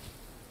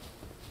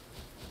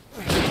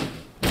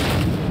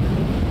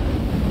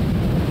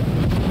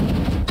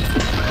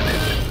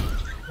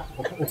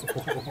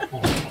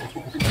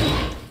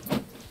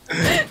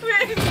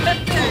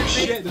 Oh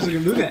shit, there's a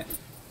look at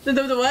that.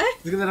 The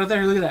what? Look at that out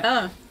there, look at that.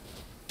 Oh.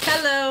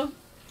 Hello.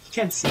 He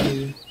can't see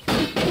you.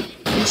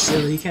 He's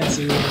silly, he can't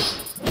see you.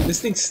 This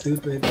thing's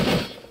stupid.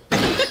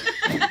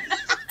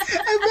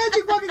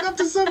 Imagine walking up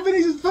to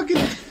somebody just fucking...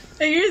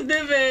 Hey, you're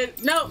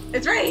stupid. No,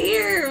 it's right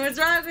here. What's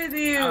wrong with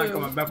you? I ain't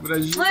coming back for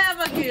that shit. Yeah,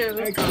 fuck I you.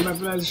 ain't coming back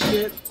for that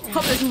shit.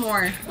 Hope there's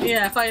more.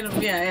 Yeah, find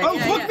him. Yeah. Oh,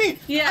 yeah, fuck yeah. me!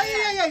 Yeah,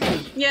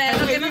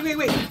 yeah.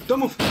 Wait. Don't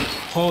move.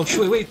 Oh,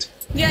 shit, wait.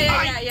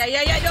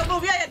 Yeah. Don't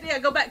move. Yeah.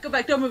 Go back.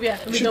 Don't move. Yeah.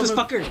 Shoot Don't this move.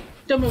 fucker.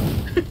 Don't move.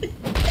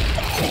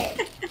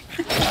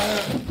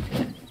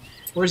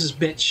 Where's this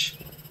bitch?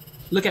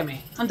 Look at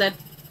me. I'm dead.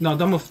 No,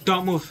 don't move.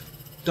 Don't move.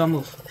 Don't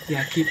move.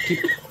 Yeah, keep.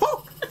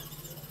 Oh!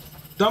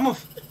 Don't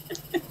move.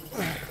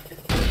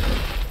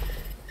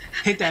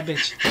 Hit that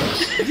bitch.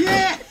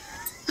 Yeah!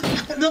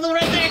 Another one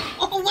right there.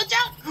 Oh, watch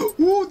out!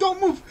 Ooh, don't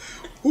move.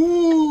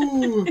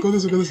 Ooh, go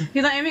this way.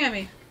 He's not aiming at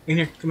me. In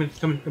here. Come in.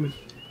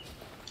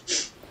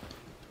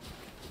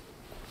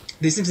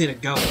 These things need to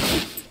go.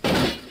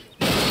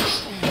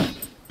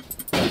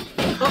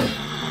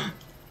 Oh.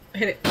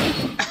 Hit it.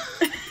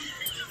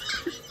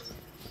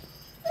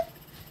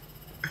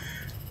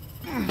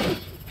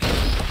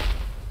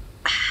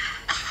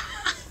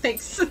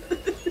 Thanks.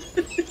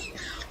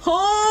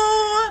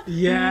 Oh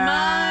Yeah.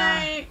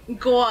 my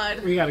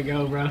god. We gotta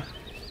go, bro.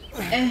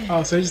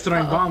 Oh, so you're just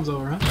throwing bombs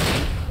over, huh?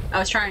 I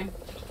was trying.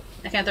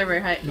 I can't throw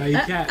very high. No, you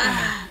can't.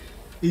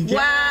 You can't.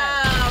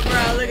 Wow,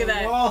 bro, look at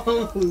that.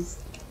 Close.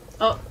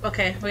 Oh,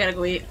 okay, we gotta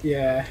go eat.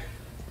 Yeah.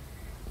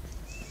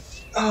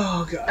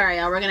 Oh god. Alright,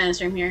 y'all, we're gonna end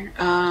stream here.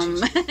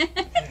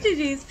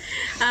 GG's.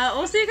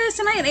 We'll see you guys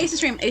tonight in Ace's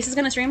stream. Ace is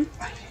gonna stream.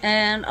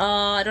 And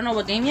I don't know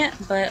what game yet,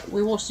 but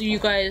we will see you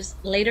guys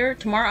later.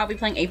 Tomorrow I'll be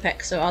playing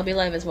Apex, so I'll be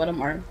live as well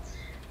tomorrow.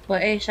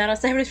 But hey, shout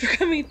outs to everybody for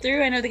coming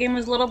through. I know the game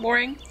was a little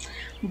boring,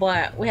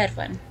 but we had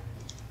fun.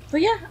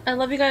 But yeah, I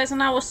love you guys,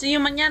 and I will see you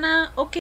mañana. Okay.